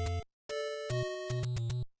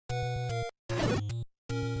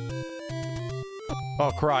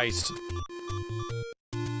 Oh, Christ.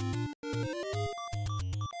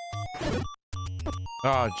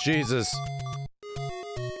 Oh, Jesus.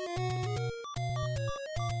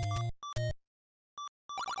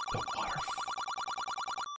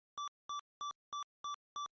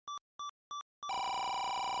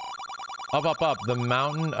 Up, up, up. The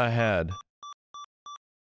mountain ahead.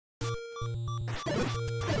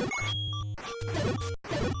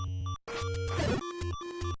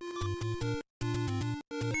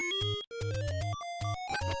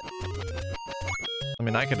 I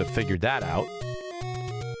mean, I could have figured that out.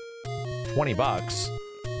 20 bucks.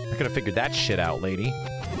 I could have figured that shit out, lady.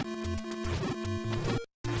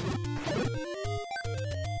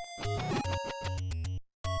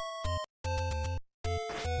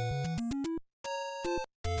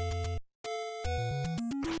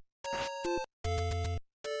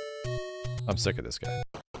 I'm sick of this guy.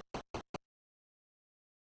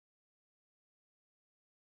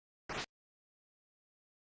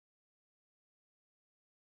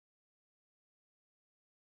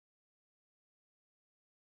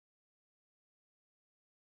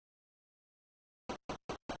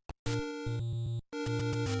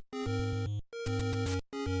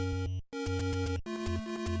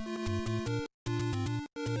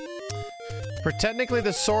 For technically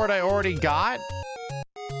the sword I already got?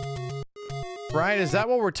 Right, is that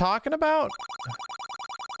what we're talking about?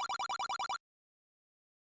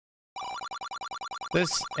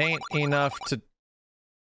 This ain't enough to...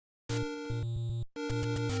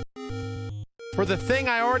 For the thing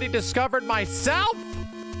I already discovered myself?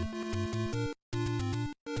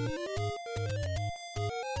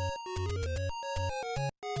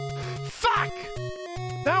 Fuck!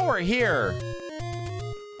 Now we're here.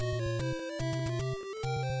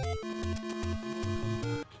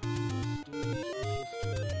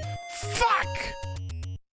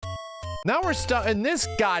 Now we're stuck in this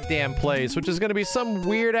goddamn place, which is gonna be some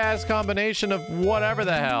weird-ass combination of whatever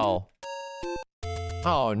the hell.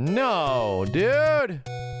 Oh no, dude!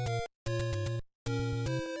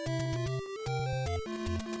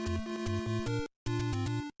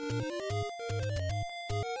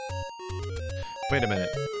 Wait a minute.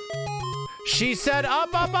 She said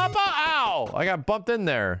up, up, up, up! Ow! I got bumped in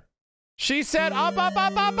there. She said up, up,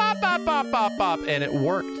 up, up, up, up, up, up, up, and it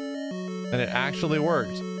worked. And it actually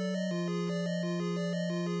worked.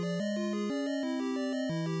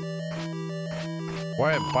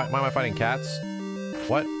 Why am I fighting cats?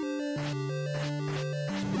 What? Why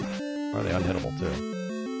are they unhittable too?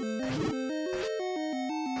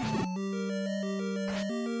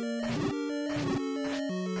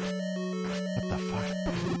 What the fuck?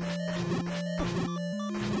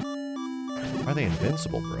 Why are they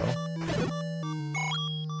invincible, bro?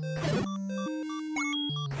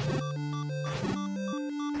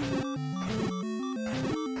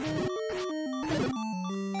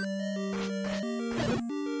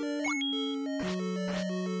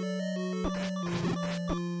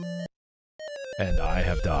 And I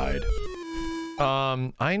have died.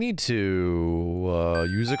 I need to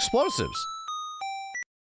use explosives.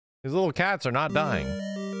 These little cats are not dying.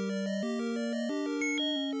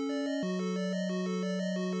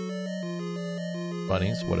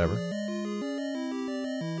 Bunnies, whatever.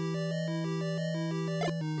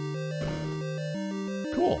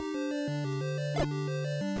 Cool.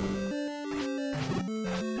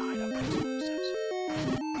 Died of explosives.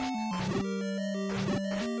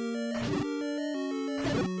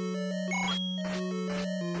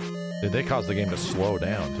 Dude, they caused the game to slow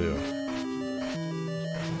down, too.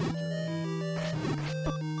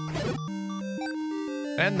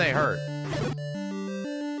 And they hurt.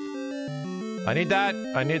 I need that.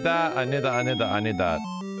 I need that. I need that. I need that. I need that.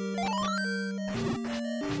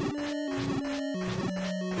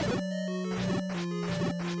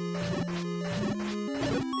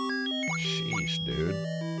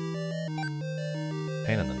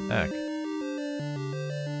 Pain in the neck.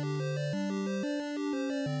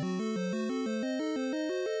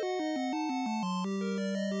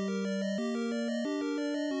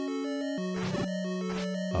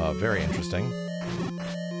 Very interesting.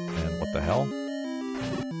 And what the hell?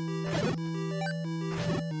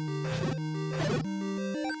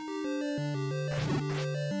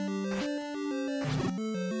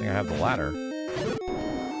 I think I have the ladder.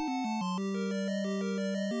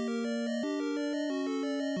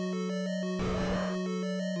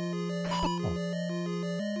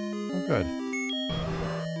 Oh, good.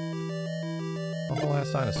 A whole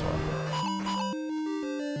ass dinosaur.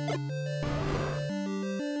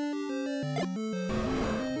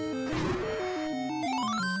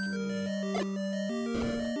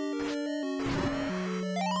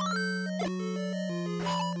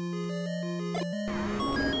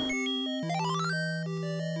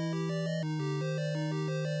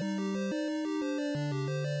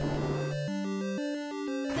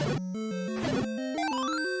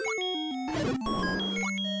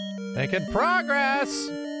 Making progress!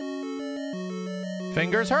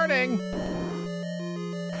 Fingers hurting!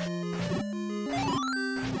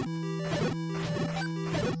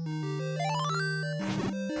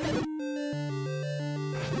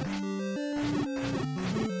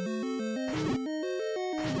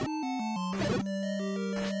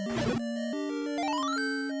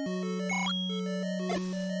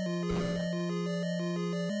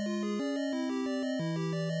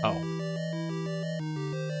 Oh.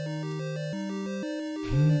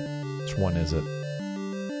 Which one is it?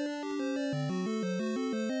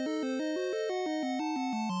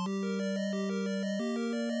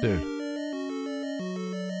 Dude.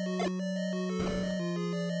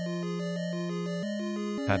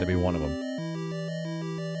 Had to be one of them.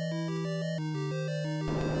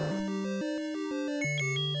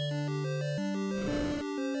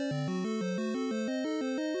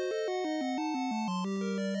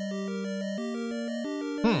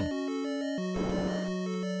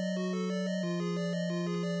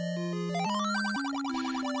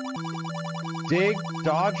 Dig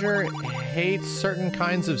Dodger hates certain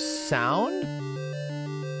kinds of sound?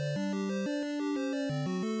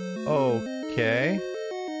 Okay.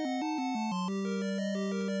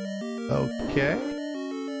 Okay.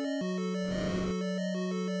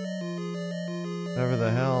 Whatever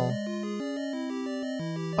the hell.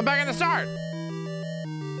 I'm back at the start!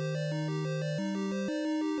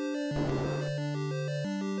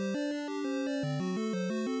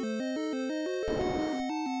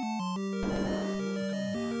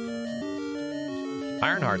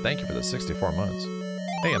 Ironheart, thank you for the 64 months.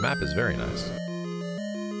 Hey, a map is very nice.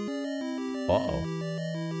 Uh-oh.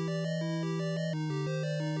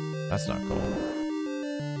 That's not cool.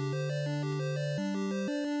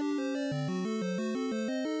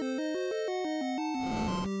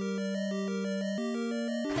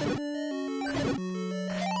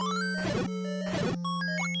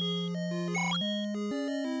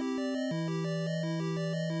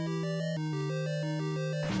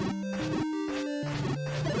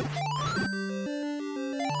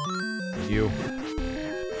 You.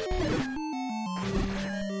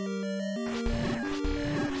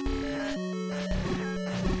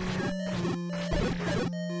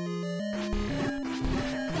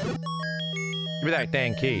 Give me that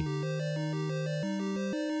dang key.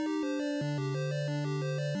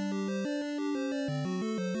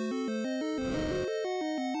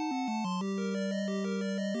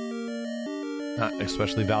 Not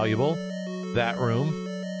especially valuable. That room.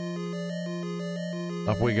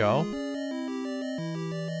 Up we go.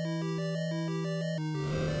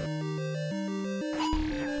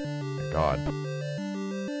 God.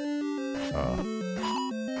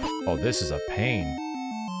 Oh, this is a pain.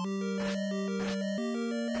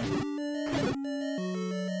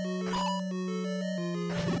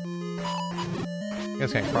 You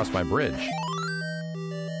guys can't cross my bridge.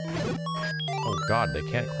 Oh God, they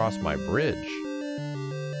can't cross my bridge.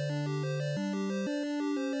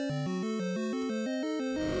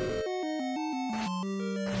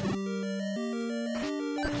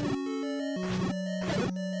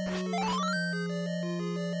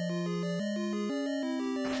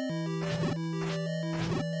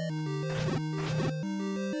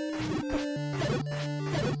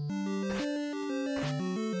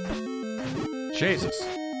 Jesus.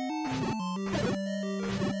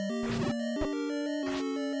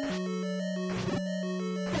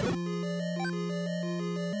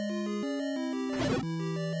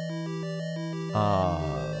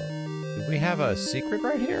 Do we have a secret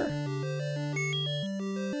right here?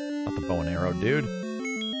 Not the bow and arrow, dude.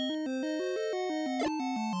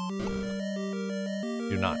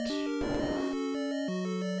 Do not.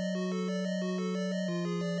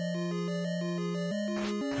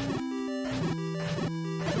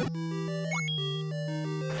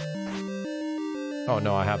 Oh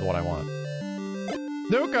no, I have what I want.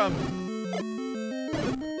 Nuke 'em!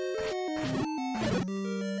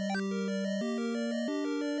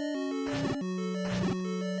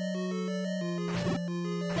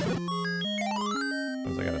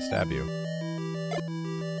 I gotta stab you.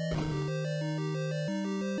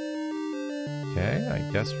 Okay, I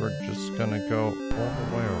guess we're just gonna go all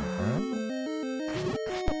the way around.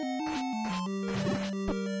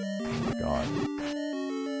 Oh my god.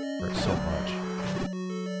 Hurts so much.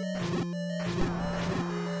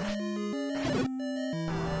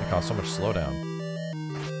 It caused so much slowdown.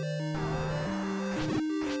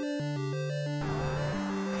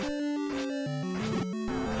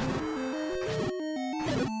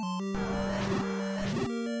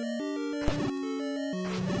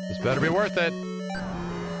 This better be worth it.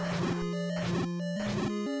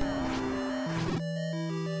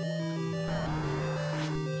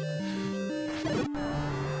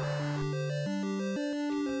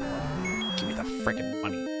 Give me the freaking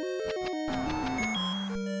money.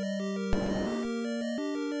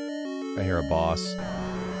 I hear a boss.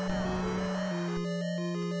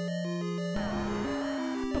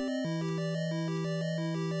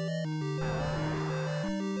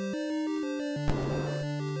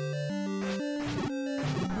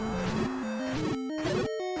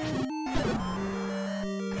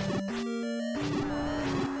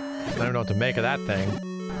 I don't know what to make of that thing.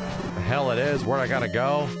 The hell it is, where I gotta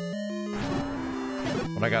go.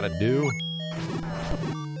 What I gotta do.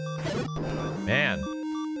 Man.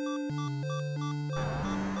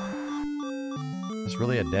 Is this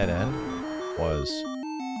really a dead end? Was.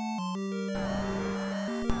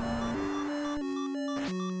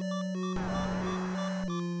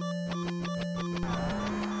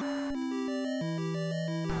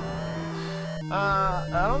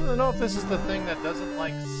 I don't know if this is the thing that doesn't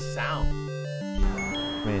like sound.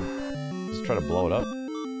 I mean, let's try to blow it up.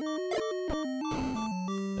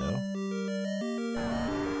 No.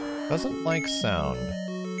 Doesn't like sound.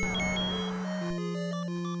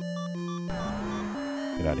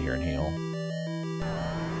 Get out of here and heal.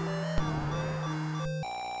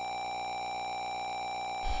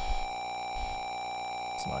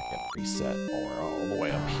 Let's not get reset while we're all the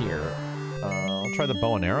way up here. I'll try the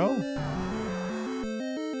bow and arrow.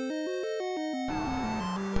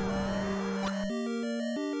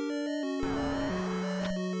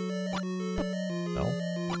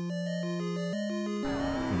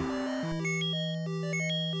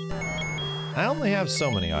 I only have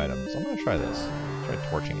so many items. I'm gonna try this. Try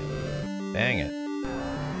torching it. Dang it.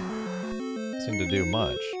 Doesn't seem to do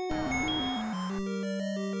much.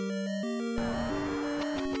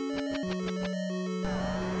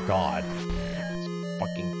 God. This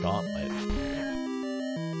fucking gauntlet.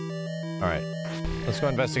 Alright. Let's go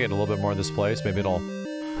investigate a little bit more of this place. Maybe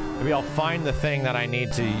I'll find the thing that I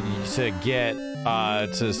need to get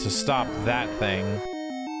to stop that thing.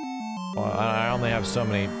 Well, I only have so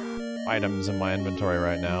many items in my inventory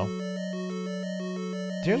right now.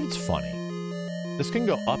 Here's what's funny. This can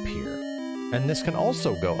go up here, and this can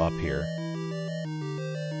also go up here.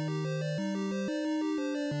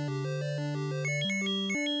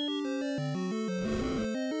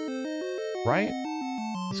 Right?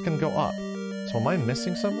 This can go up. So am I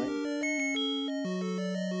missing something?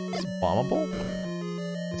 Is it bombable?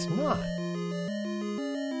 It's not.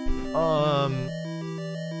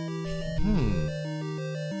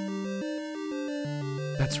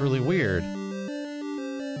 That's really weird.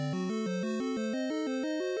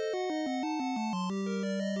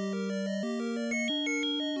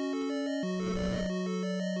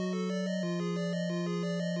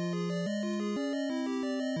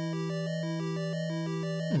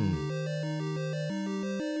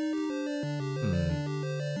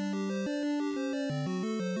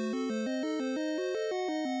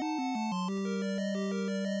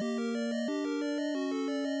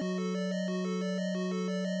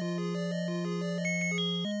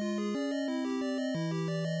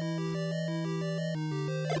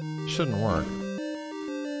 Shouldn't work.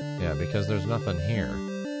 Yeah, because there's nothing here.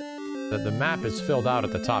 The map is filled out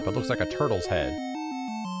at the top. It looks like a turtle's head.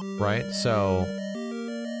 Right? So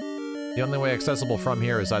the only way accessible from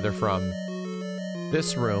here is either from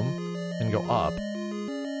this room and go up,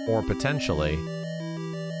 or potentially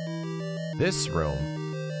this room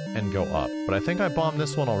and go up. But I think I bombed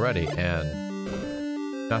this one already and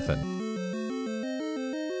nothing.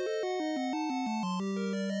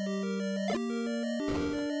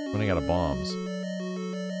 Running out of bombs.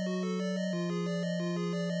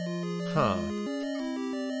 Huh.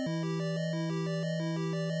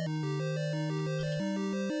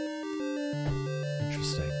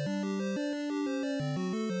 Interesting.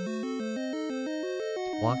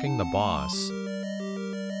 Blocking the boss.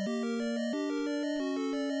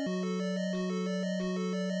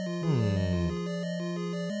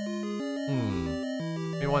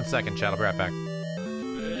 Give me 1 second, chat. I'll be right back.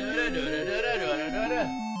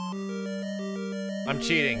 I'm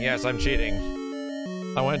cheating. Yes, I'm cheating.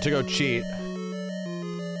 I went to go cheat.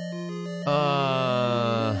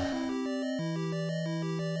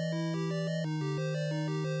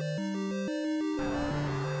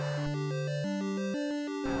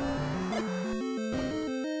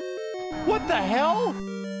 What the hell?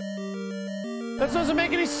 That doesn't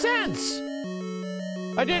make any sense.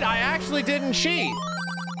 I actually didn't cheat.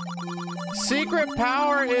 Secret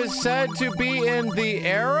power is said to be in the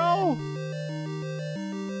arrow?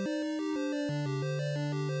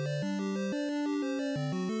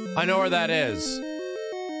 I know where that is.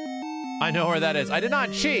 I know where that is. I did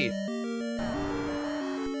not cheat.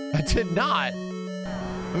 I did not.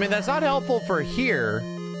 I mean, that's not helpful for here,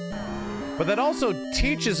 but that also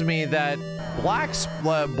teaches me that black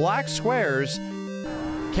squares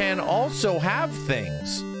can also have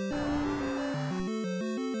things.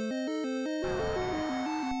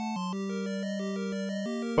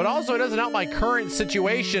 But also, it doesn't help my current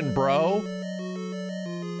situation, bro.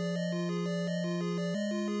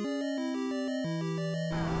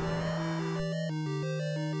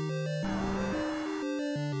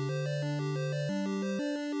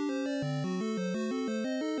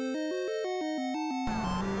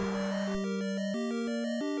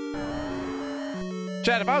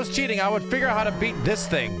 Chad, if I was cheating, I would figure out how to beat this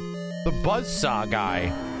thing. The buzzsaw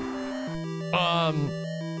guy.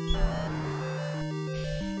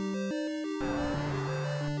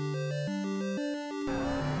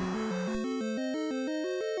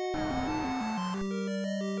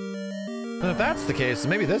 And if that's the case,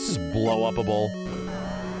 maybe this is blow-upable.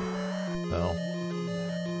 No.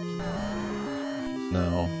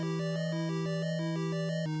 No.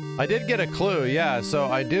 I did get a clue, yeah, so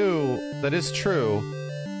I do... That is true.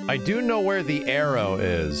 I do know where the arrow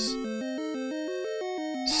is.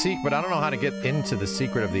 But I don't know how to get into the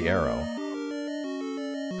secret of the arrow.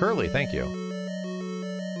 Curly, thank you.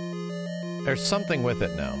 There's something with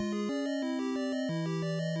it now.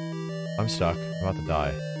 I'm stuck. I'm about to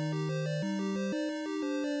die.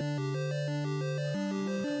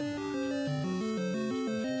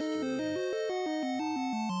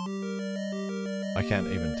 I can't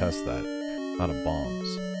even test that. Out of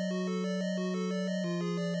bombs.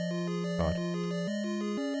 God.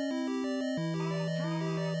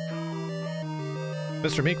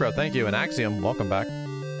 Mr. Mikro, thank you. And Axiom, welcome back.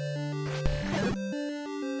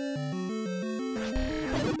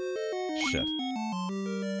 Shit.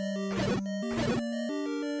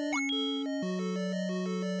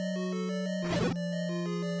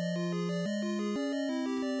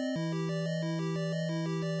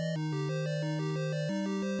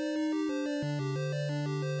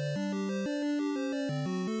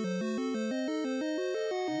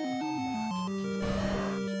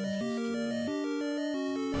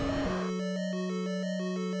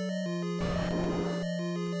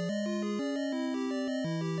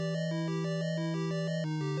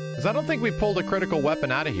 Because I don't think we pulled a critical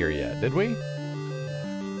weapon out of here yet, did we?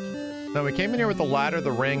 No, we came in here with the ladder,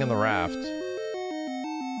 the ring, and the raft.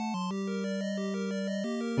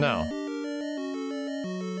 No.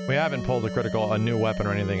 We haven't pulled a new weapon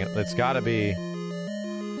or anything. It's gotta be...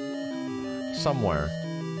 somewhere.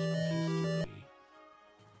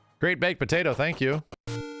 Great baked potato, thank you.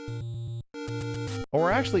 Well,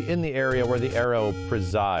 we're actually in the area where the arrow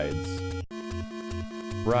presides.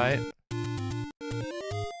 Right?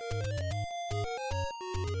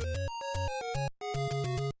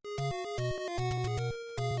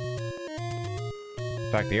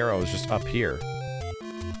 In fact, the arrow was just up here.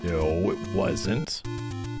 No, it wasn't.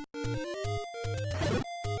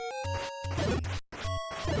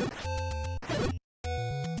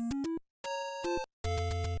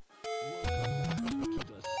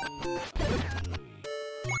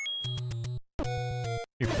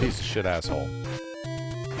 You piece of shit asshole.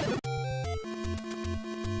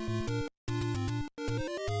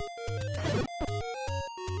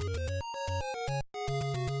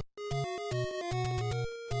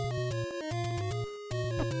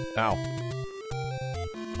 Ow.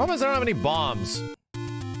 Problem is I don't have any bombs.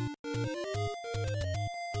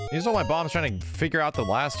 Used all my bombs trying to figure out the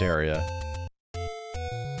last area.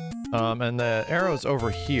 And the arrow's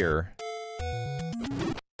over here.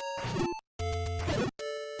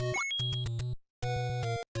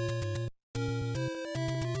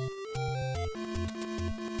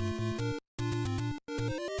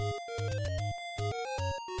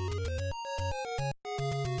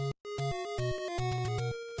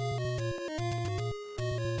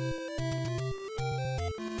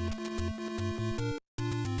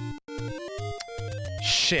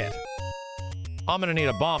 Shit. I'm gonna need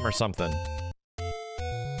a bomb or something.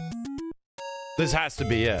 This has to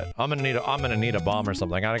be it. I'm gonna need a bomb or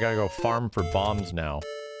something. I gotta go farm for bombs now.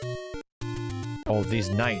 Oh, these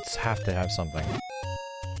knights have to have something.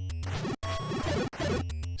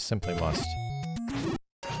 Simply must.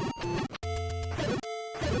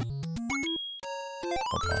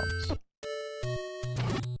 More bombs.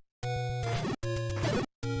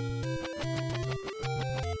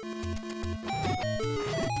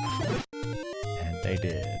 And they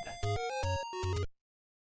did.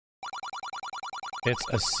 It's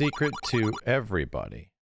a secret to everybody.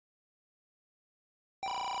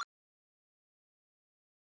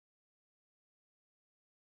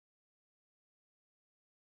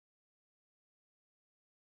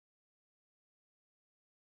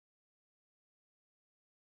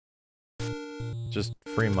 Just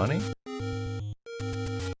free money?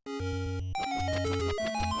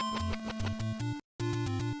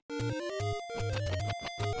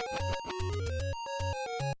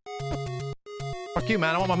 Fuck you,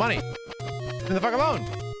 man. I want my money. Leave me the fuck alone.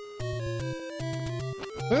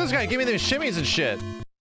 Look at this guy. Give me these shimmies and shit.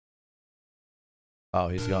 Oh,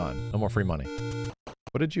 he's gone. No more free money.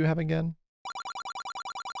 What did you have again?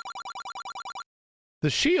 The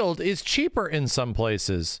shield is cheaper in some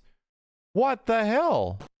places. What the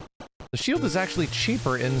hell? The shield is actually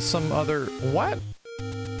cheaper in some other... What?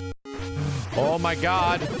 Oh my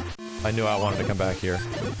god. I knew I wanted to come back here.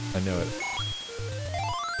 I knew it.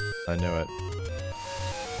 I knew it.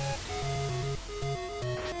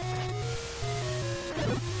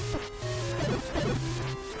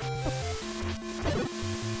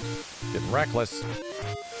 Getting reckless.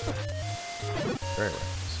 Very reckless.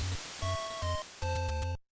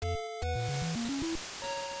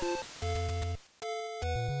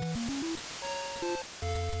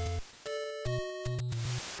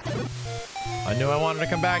 I knew I wanted to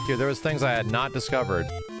come back here. There was things I had not discovered.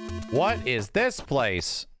 What is this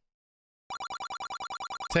place?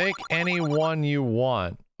 Take any one you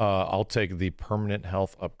want. I'll take the permanent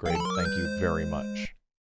health upgrade. Thank you very much.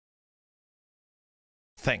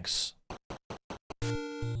 Thanks.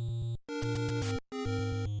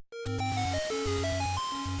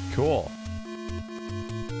 Cool.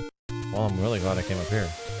 Well, I'm really glad I came up here.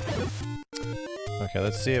 Okay,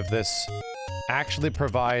 let's see if this actually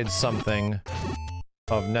provides something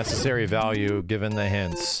of necessary value given the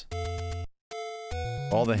hints.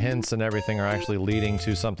 All the hints and everything are actually leading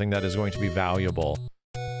to something that is going to be valuable.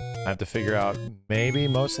 I have to figure out, maybe,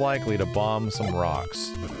 most likely, to bomb some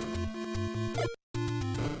rocks.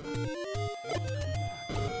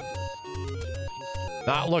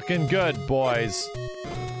 Not looking good, boys.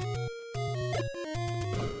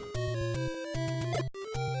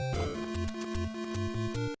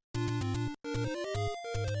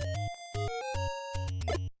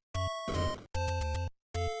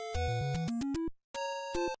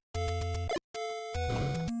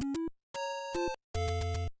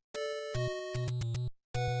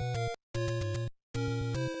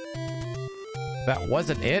 That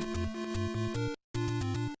wasn't it.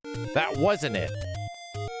 That wasn't it.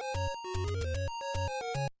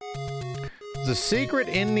 There's a secret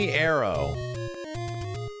in the arrow.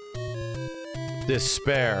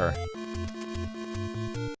 Despair.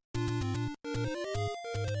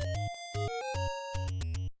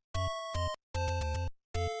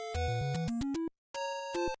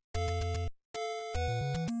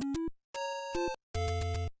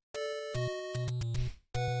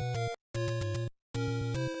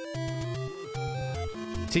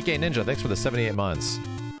 TK Ninja, thanks for the 78 months.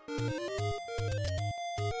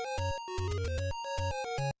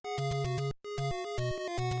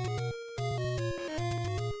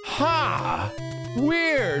 Ha!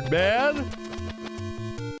 Weird, man!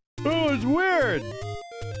 It was weird!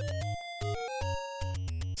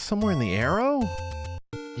 Somewhere in the arrow?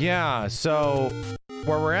 Yeah, so...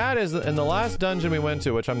 where we're at is in the last dungeon we went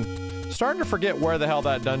to, which I'm starting to forget where the hell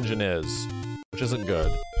that dungeon is. Which isn't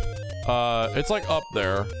good. It's like up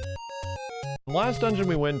there. The last dungeon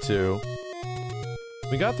we went to,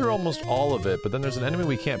 we got through almost all of it, but then there's an enemy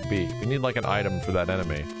we can't beat. We need like an item for that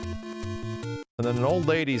enemy. And then an old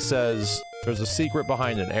lady says there's a secret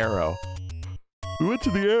behind an arrow. We went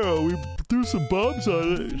to the arrow, we threw some bombs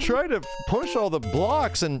on it, tried to push all the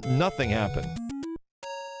blocks, and nothing happened.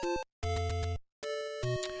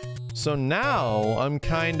 So now I'm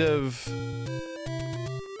kind of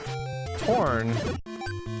torn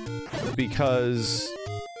because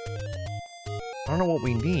I don't know what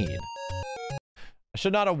we need. I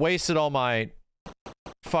should not have wasted all my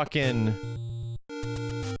fucking...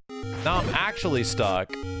 Now I'm actually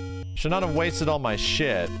stuck. Should not have wasted all my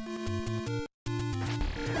shit.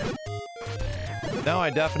 Now I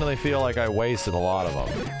definitely feel like I wasted a lot of them.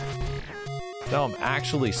 Now I'm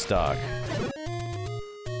actually stuck.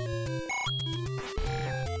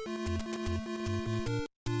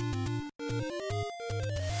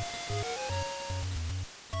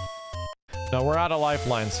 No, we're out of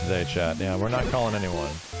lifelines today, chat. Yeah, we're not calling anyone.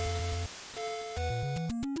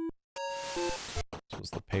 This was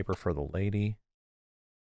the paper for the lady.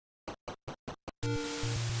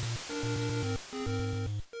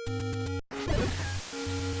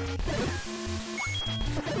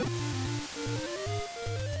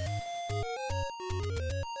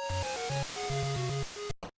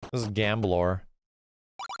 This is Gambler.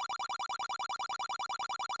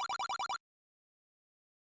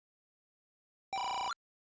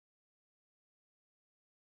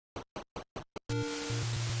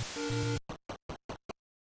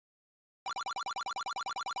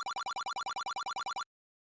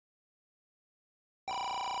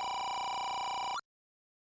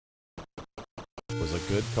 It was a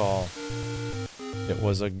good call. It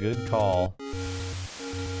was a good call.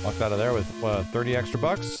 Walked out of there with, 30 extra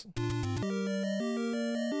bucks?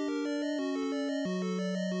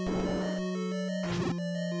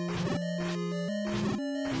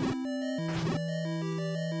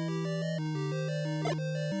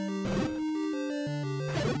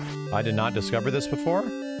 I did not discover this before?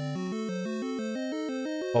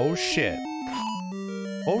 Oh shit.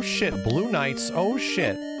 Oh shit, Blue Knights, oh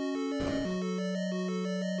shit.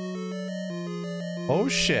 Oh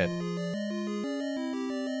shit.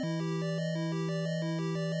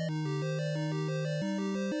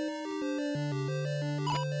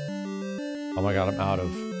 Oh my god, I'm out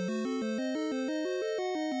of...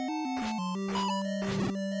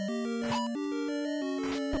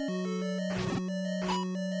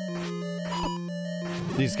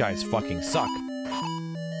 These guys fucking suck.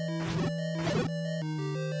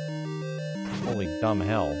 Holy dumb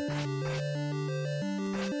hell.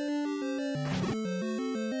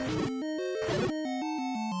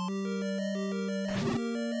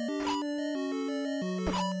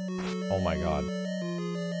 Oh my god.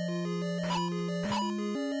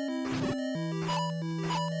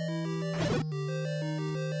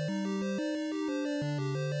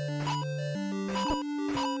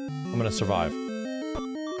 I'm gonna survive.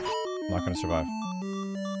 I'm not gonna survive.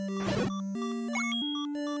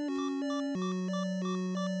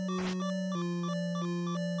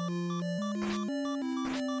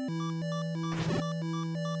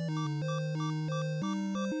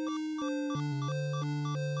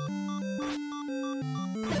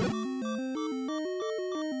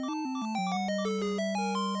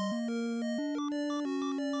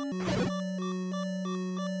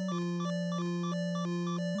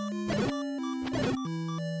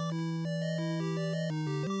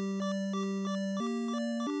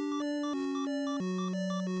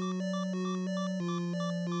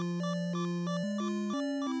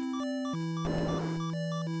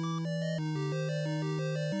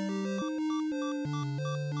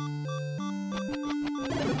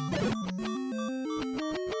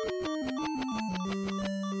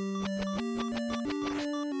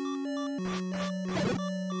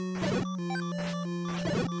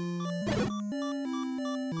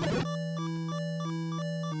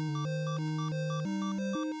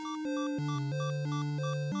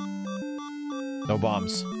 No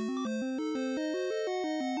bombs.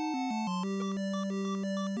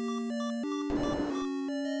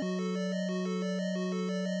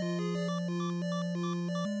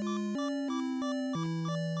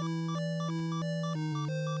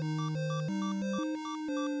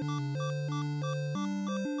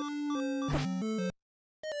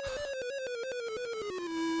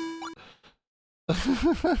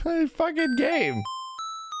 Fucking game.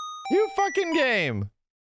 You fucking game.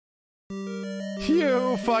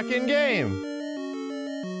 You fucking game.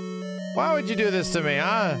 Why would you do this to me,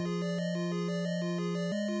 huh?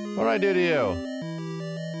 What did I do to you?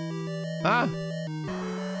 Huh?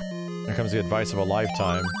 Here comes the advice of a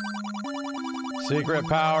lifetime. Secret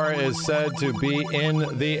power is said to be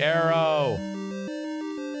in the arrow.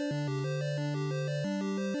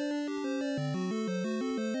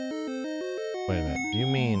 Wait a minute, do you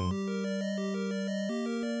mean...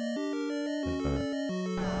 Wait a minute.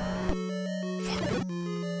 Fuck.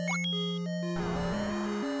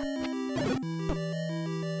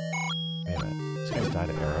 Wait a minute, these guys died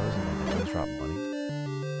of arrows and then the guys drop money?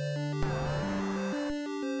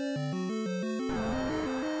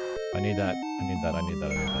 I need that, I need that, I need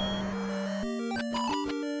that, I need that.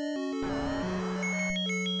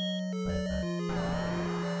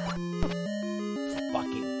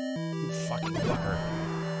 Fucking fucker.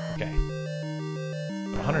 Okay.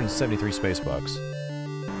 173 space bucks.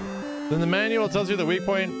 Then the manual tells you the weak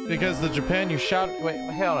point because the Japan you shout. Wait,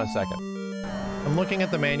 hold on a second. I'm looking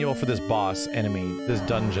at the manual for this boss enemy, this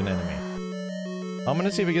dungeon enemy. I'm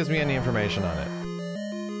gonna see if it gives me any information on it.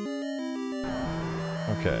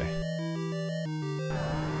 Okay.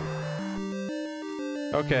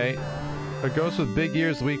 Okay. A ghost with big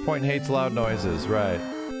ears, weak point, hates loud noises. Right.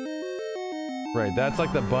 Right, that's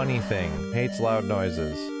like the bunny thing. Hates loud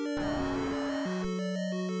noises.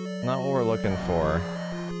 Not what we're looking for.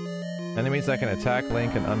 Enemies that can attack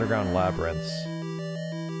Link in underground labyrinths.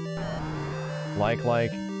 Like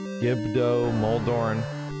Gibdo, Moldorn,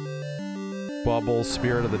 Bubble,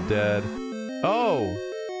 Spirit of the Dead. Oh!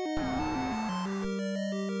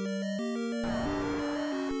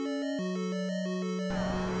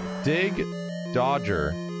 Dig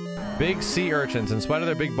Dodger. Big sea urchins. In spite of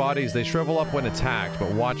their big bodies, they shrivel up when attacked,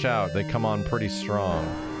 but watch out, they come on pretty strong.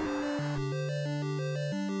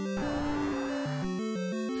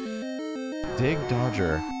 Dig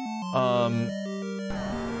Dodger. And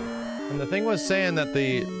the thing was saying that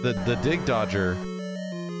the Dig Dodger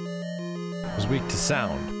was weak to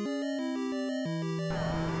sound.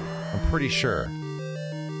 I'm pretty sure.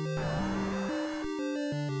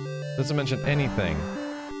 Doesn't mention anything.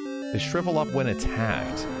 They shrivel up when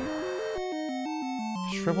attacked.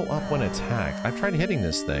 Shrivel up when attacked. I've tried hitting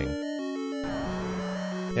this thing.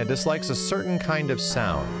 Yeah, dislikes a certain kind of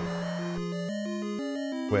sound.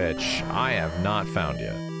 Which I have not found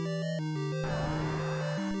yet.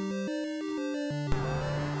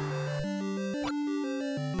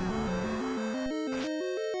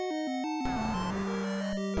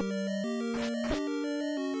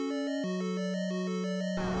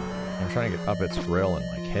 I'm trying to get up its grill and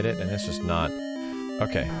like hit it, and it's just not.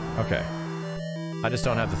 Okay, okay. I just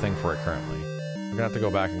don't have the thing for it currently. We're gonna have to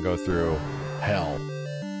go back and go through hell.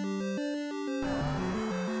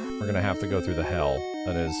 We're gonna have to go through the hell.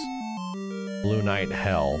 That is Blue Knight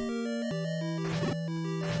Hell.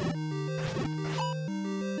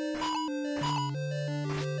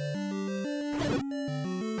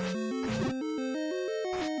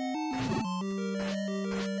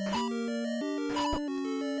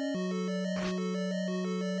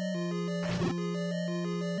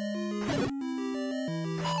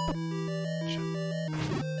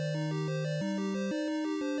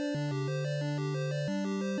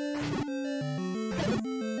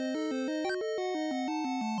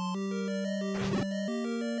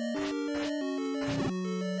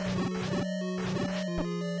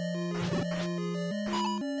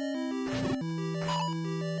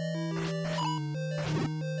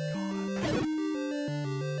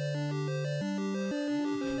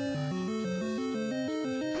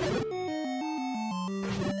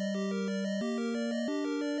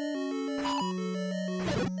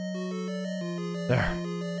 There.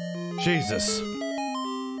 Jesus.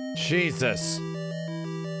 Jesus.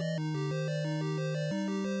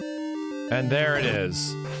 And there it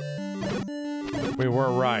is. We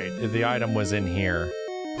were right. The item was in here.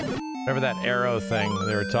 Whatever that arrow thing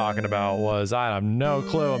they were talking about was, I have no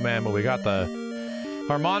clue, man, but we got the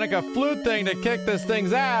harmonica flute thing to kick this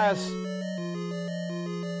thing's ass.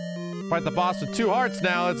 Fight the boss with 2 hearts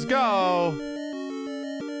now. Let's go.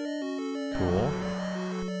 Cool.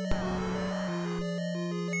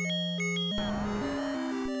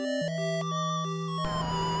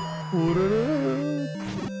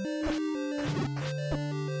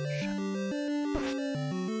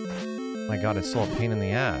 My god, it's still a pain in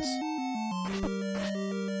the ass.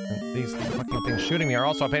 And these fucking things shooting me are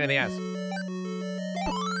also a pain in the ass.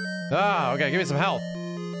 Ah, okay, give me some health.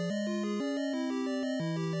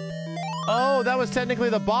 Oh, that was technically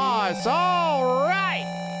the boss. All right.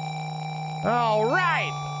 All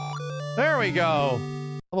right. There we go.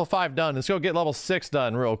 Level 5 done. Let's go get level 6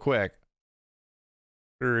 done real quick.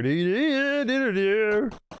 I gotta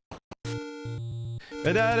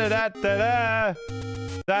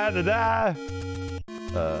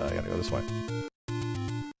go this way.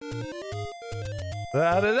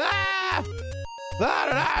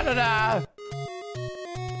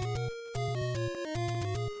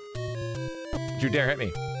 Don't you dare hit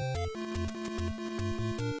me.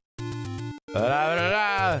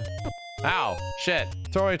 Ow, shit.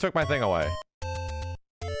 Totally took my thing away.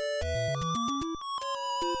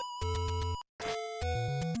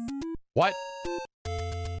 What?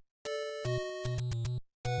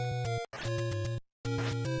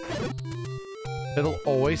 It'll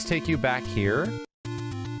always take you back here?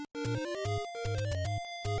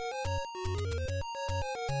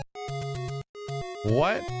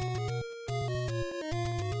 What?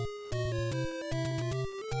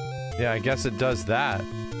 Yeah, I guess it does that.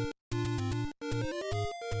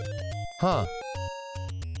 Huh.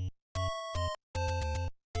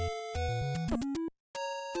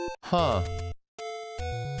 Huh.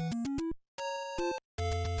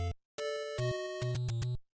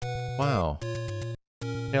 Wow.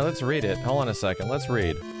 Yeah, let's read it. Hold on a second. Let's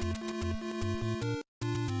read.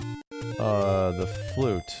 The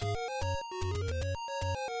flute.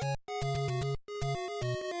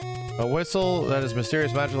 A whistle that is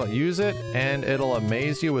mysterious, magical. Use it, and it'll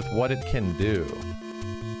amaze you with what it can do.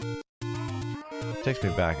 Takes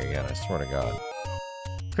me back again, I swear to God.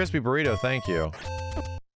 Crispy burrito, thank you.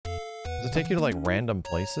 Does it take you to, like, random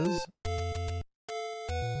places?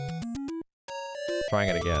 Trying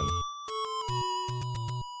it again.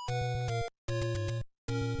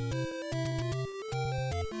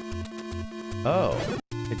 Oh,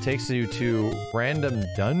 it takes you to random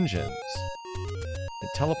dungeons. It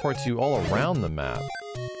teleports you all around the map.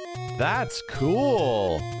 That's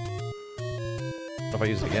cool! What if I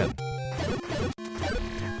use it again?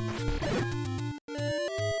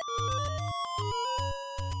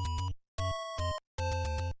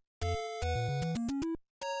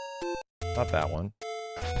 Not that one.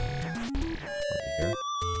 Over here.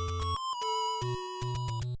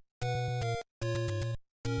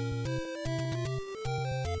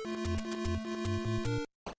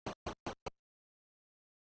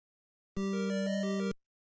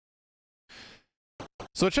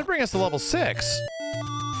 So it should bring us to level 6,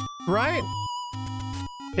 right?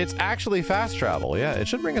 It's actually fast travel, yeah. It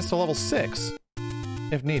should bring us to level 6,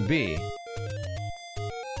 if need be.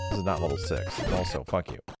 This is not level 6. And also,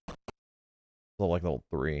 fuck you. Level like level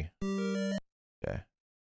 3. Okay.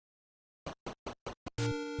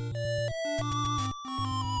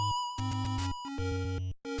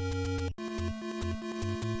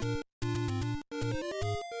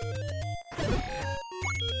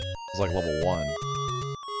 It's like level 1.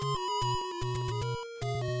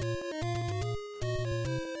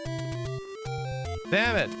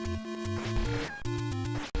 Damn it!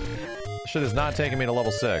 Shit is not taking me to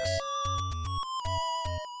level 6.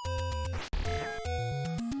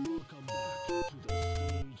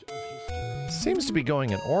 Seems to be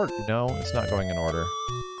going in order. No, it's not going in order.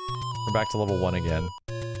 We're back to level 1 again.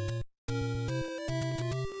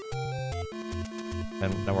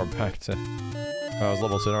 And now we're back to... Oh, I was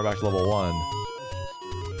level 2, now we're back to level 1.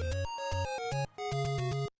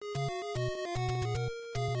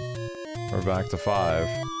 We're back to 5.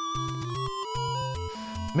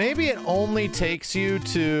 Maybe it only takes you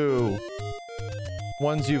to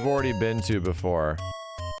ones you've already been to before.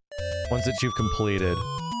 Ones that you've completed.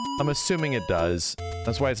 I'm assuming it does.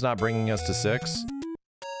 That's why it's not bringing us to 6.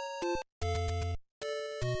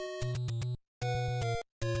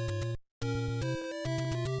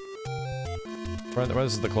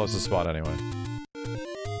 This is the closest spot anyway.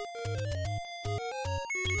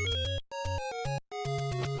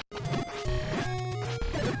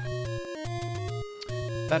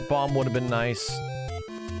 That bomb would have been nice.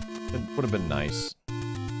 It would have been nice.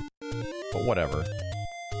 But whatever.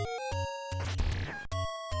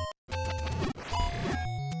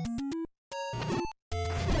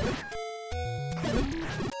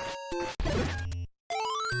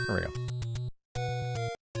 There we go.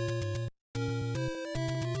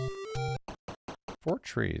 Four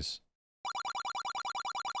trees.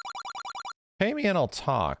 Pay me and I'll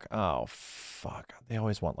talk. Oh, fuck. They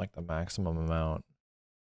always want, like, the maximum amount.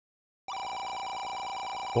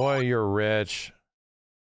 Boy, you're rich.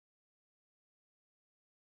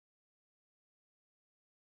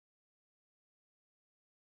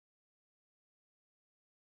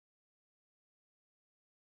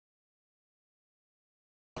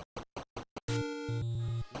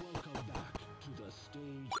 Welcome back to the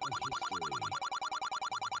stage of history.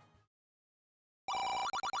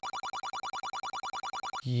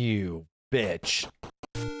 You bitch.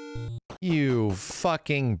 You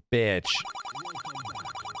fucking bitch.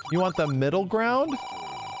 You want the middle ground?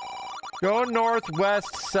 Go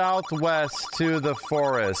northwest, southwest to the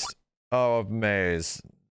forest. Oh, maze.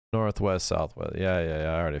 Northwest, southwest. Yeah,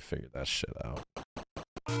 I already figured that shit out.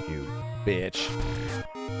 You bitch.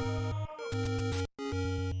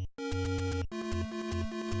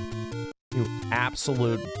 You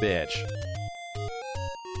absolute bitch.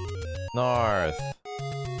 North.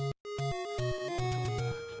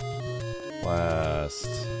 West.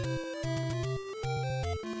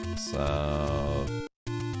 South.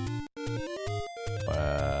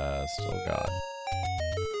 West. Oh god.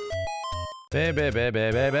 Bang, bang, bang,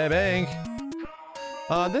 bang, bang, bang, bang.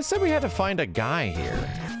 This said we had to find a guy here.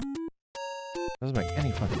 Doesn't make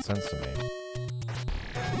any fucking sense to me.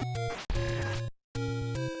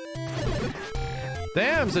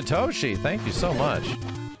 Damn, Satoshi, thank you so much.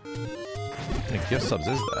 How many gift subs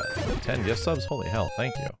is that? 10 gift subs? Holy hell,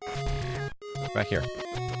 thank you. Back here.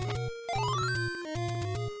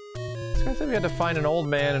 This guy said we had to find an old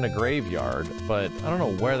man in a graveyard, but I don't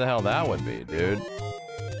know where the hell that would be, dude.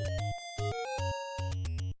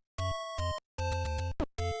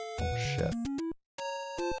 Oh shit.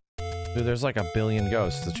 Dude, there's like a billion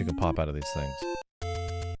ghosts that you can pop out of these things.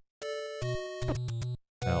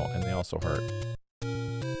 Hell, and they also hurt.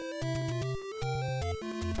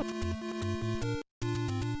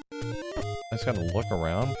 I just gotta look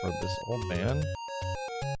around for this old man.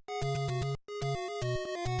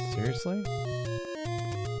 Seriously?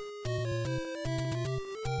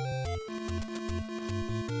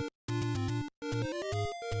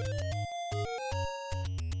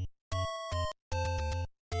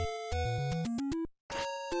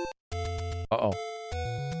 Uh-oh.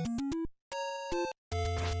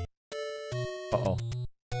 Uh-oh.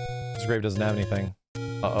 This grave doesn't have anything.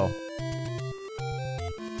 Uh-oh.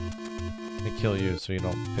 Let me kill you so you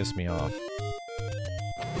don't piss me off.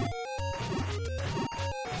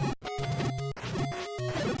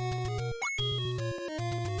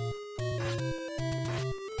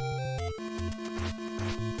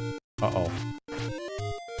 Uh-oh.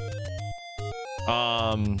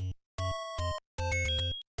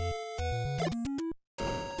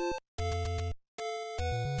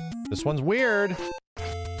 This one's weird.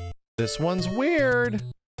 This one's weird.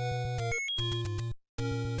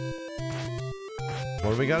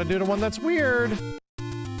 What do we gotta do to one that's weird?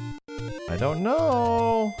 I don't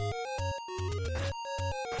know.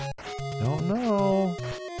 Don't know.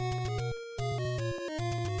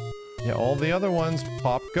 Yeah, all the other ones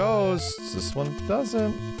pop ghosts. This one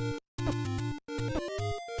doesn't.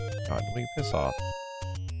 God, we piss off.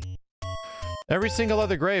 Every single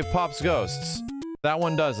other grave pops ghosts. That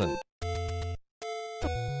one doesn't.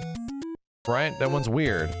 Right? That one's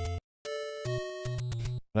weird.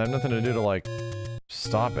 I have nothing to do to, like,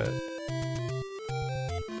 stop it.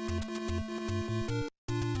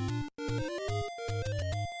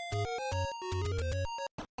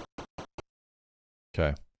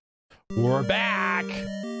 Okay. We're back!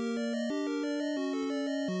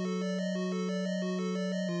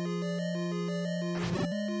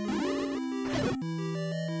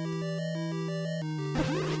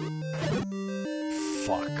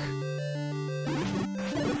 Fuck.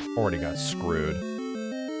 Already got screwed.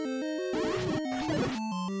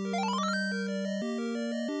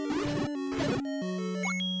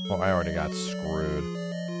 Oh, I already got screwed.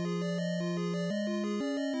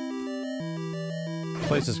 This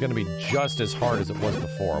place is gonna be just as hard as it was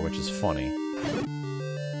before, which is funny.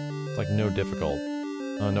 It's like no difficult.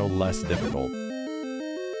 No less difficult.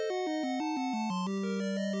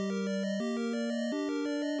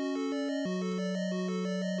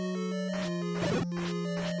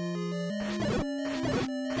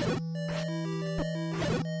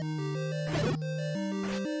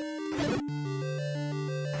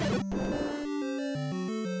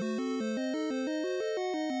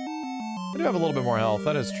 I do have a little bit more health,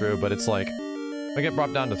 that is true, but it's like, if I get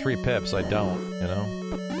brought down to 3 pips, I don't, you know?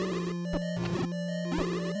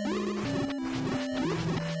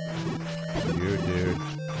 You, dude.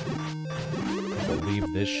 I can't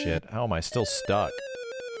believe this shit. How am I still stuck?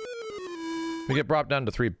 If we get brought down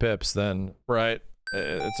to 3 pips, then, right,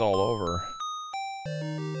 it's all over.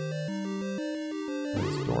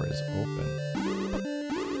 This door is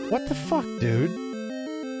open. What the fuck, dude?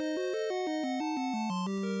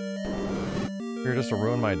 You're just to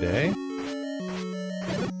ruin my day?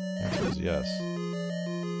 The answer is yes.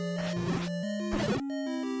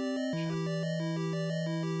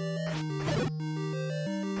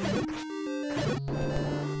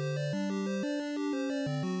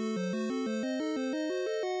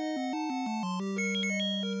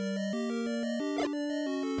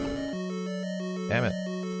 Damn it.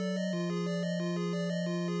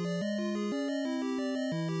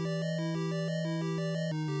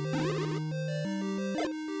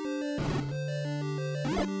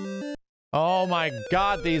 Oh my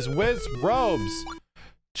god, these wisp robes!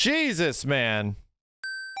 Jesus, man!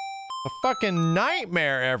 A fucking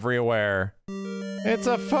nightmare everywhere! It's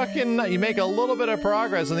a fucking... You make a little bit of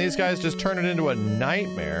progress and these guys just turn it into a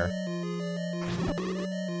nightmare.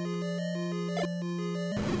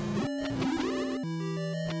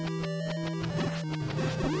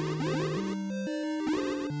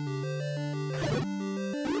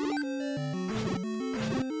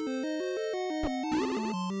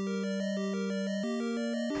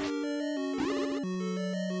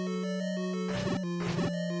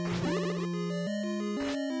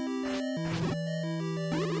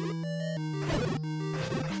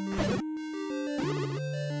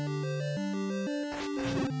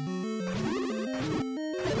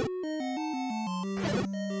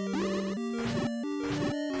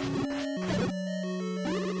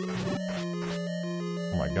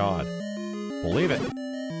 my god. Believe it.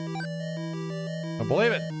 I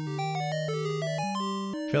believe it.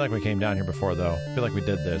 I feel like we came down here before, though. I feel like we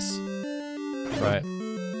did this. Right.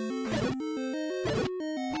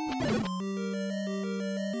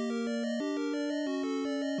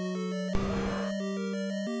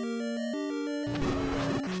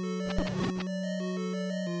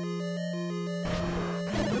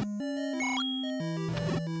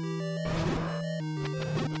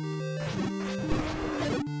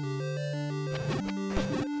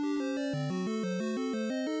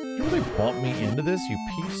 Bump me into this, you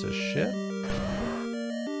piece of shit.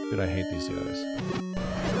 Dude, I hate these guys.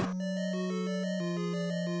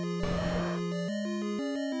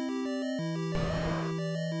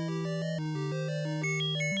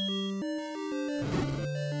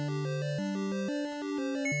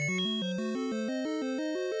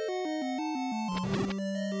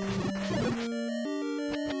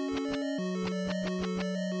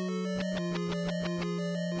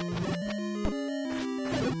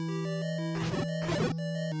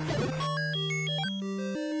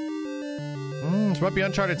 This might be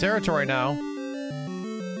uncharted territory now.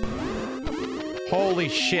 Holy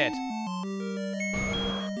shit.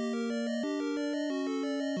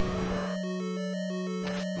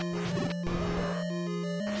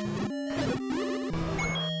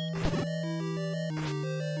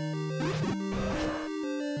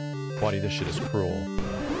 Buddy, this shit is cruel.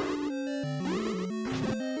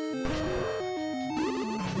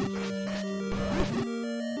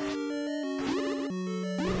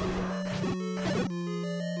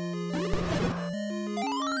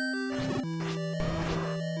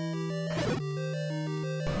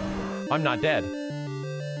 I'm not dead.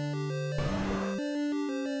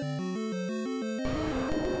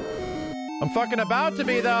 I'm fucking about to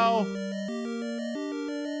be, though.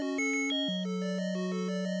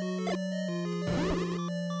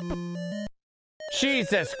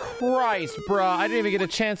 Jesus Christ, bruh. I didn't even get a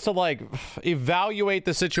chance to, like, evaluate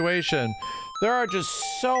the situation. There are just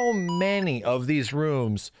so many of these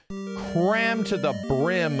rooms crammed to the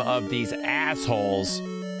brim of these assholes.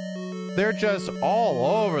 They're just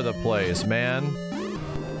all over the place, man.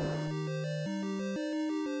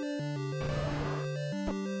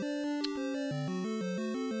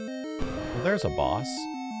 Well, there's a boss.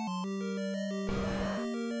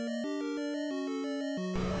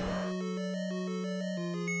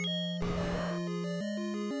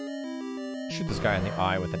 Shoot this guy in the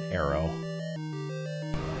eye with an arrow.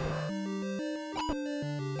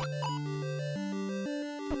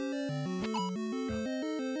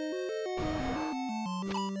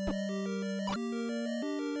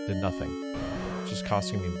 Did nothing. It's just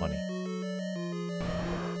costing me money.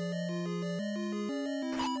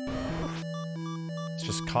 It's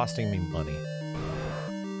just costing me money.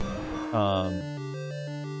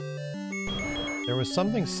 There was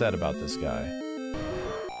something said about this guy.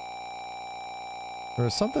 There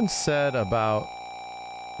was something said about...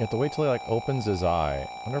 You have to wait till he, like, opens his eye.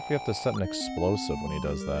 I wonder if we have to set an explosive when he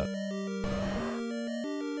does that.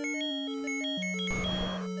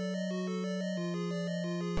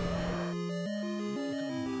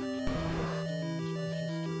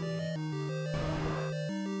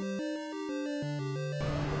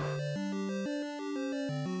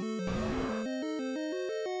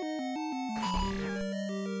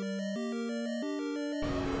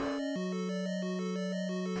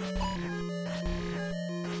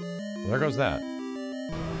 There goes that.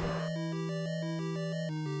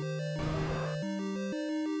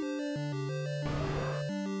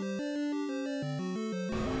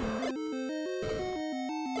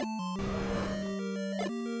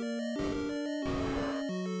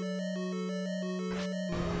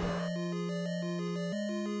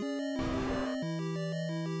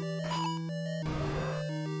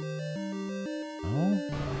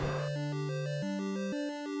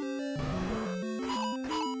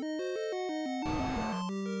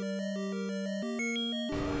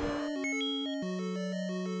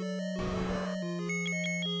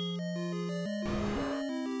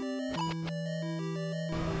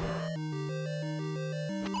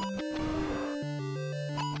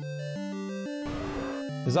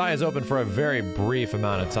 His eye is open for a very brief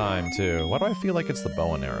amount of time, too. Why do I feel like it's the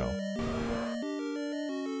bow and arrow?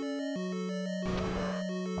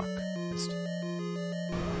 Fuck. Missed.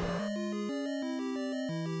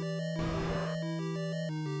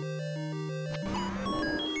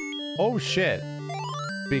 Oh, shit.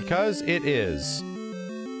 Because it is.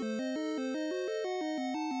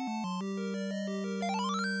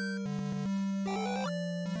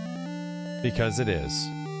 Because it is.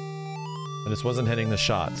 I just wasn't hitting the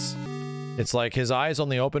shots. It's like his eyes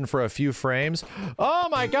only open for a few frames. Oh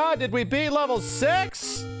my god, did we beat level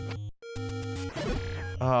 6?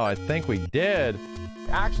 Oh, I think we did.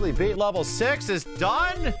 Actually beat level 6 is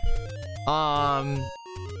done? Now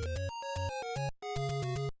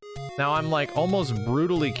I'm like almost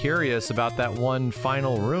brutally curious about that one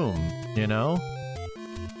final room, you know?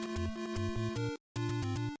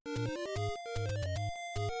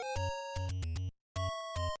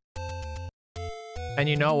 And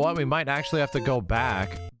you know what? We might actually have to go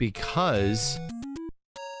back because...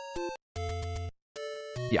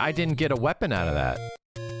 yeah, I didn't get a weapon out of that.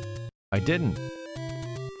 I didn't.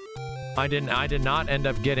 I did not end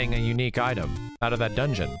up getting a unique item out of that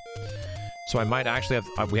dungeon. So I might actually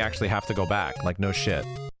have... we actually have to go back. Like, no shit.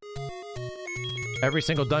 Every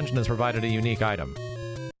single dungeon has provided a unique item.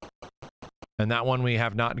 And that one we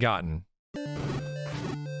have not gotten.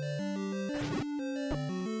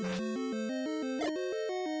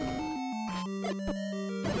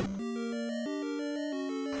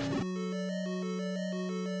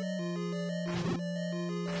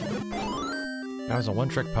 That was a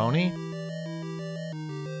one-trick pony?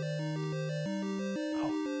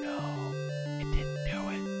 Oh no, it didn't do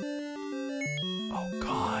it. Oh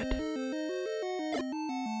god.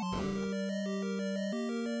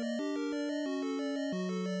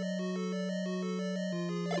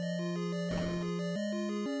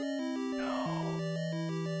 No.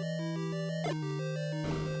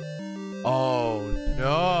 Oh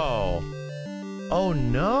no. Oh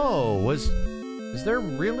no, is there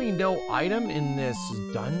really no item in this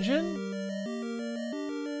dungeon?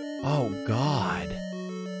 Oh god.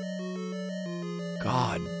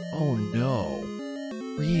 God. Oh no.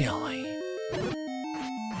 Really?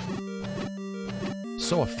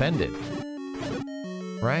 So offended.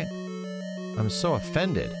 Right? I'm so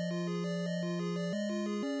offended.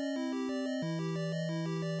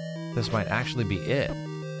 This might actually be it.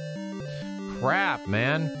 Crap,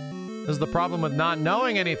 man. This is the problem with not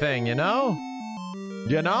knowing anything, you know?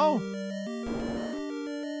 You know?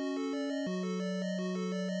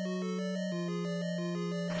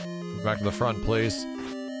 Back to the front, please.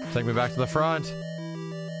 Take me back to the front.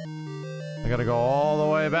 I gotta go all the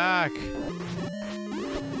way back.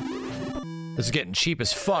 This is getting cheap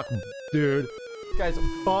as fuck, dude. You guys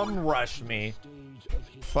bum rushed me.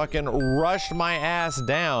 Fucking rushed my ass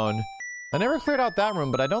down. I never cleared out that room,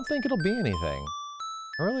 but I don't think it'll be anything.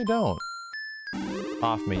 I really don't.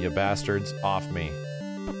 Off me, you bastards. Off me.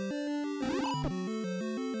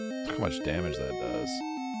 Look how much damage that does.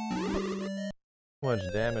 How much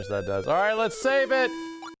damage that does. Alright, let's save it!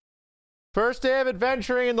 First day of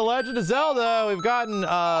adventuring in The Legend of Zelda. We've gotten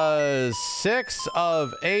 6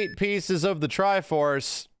 of 8 pieces of the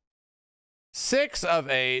Triforce. 6 of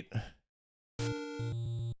 8.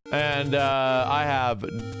 And I have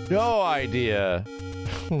no idea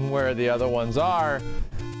where the other ones are,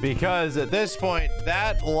 because at this point,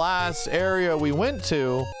 that last area we went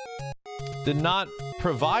to did not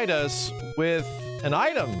provide us with an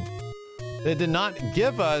item. It did not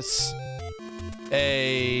give us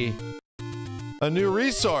a new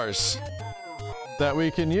resource that we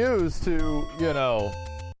can use to, you know,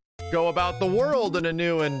 go about the world in a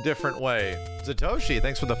new and different way. Satoshi,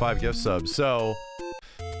 thanks for the 5 gift subs. So,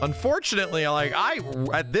 unfortunately, like,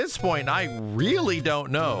 at this point, I really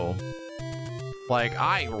don't know. Like,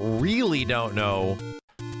 I really don't know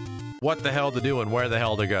what the hell to do and where the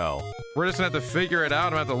hell to go. We're just gonna have to figure it out.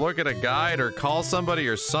 I'm gonna have to look at a guide or call somebody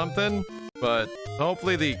or something. But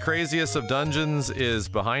hopefully the craziest of dungeons is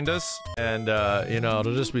behind us. And, you know,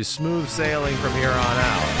 it'll just be smooth sailing from here on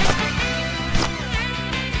out.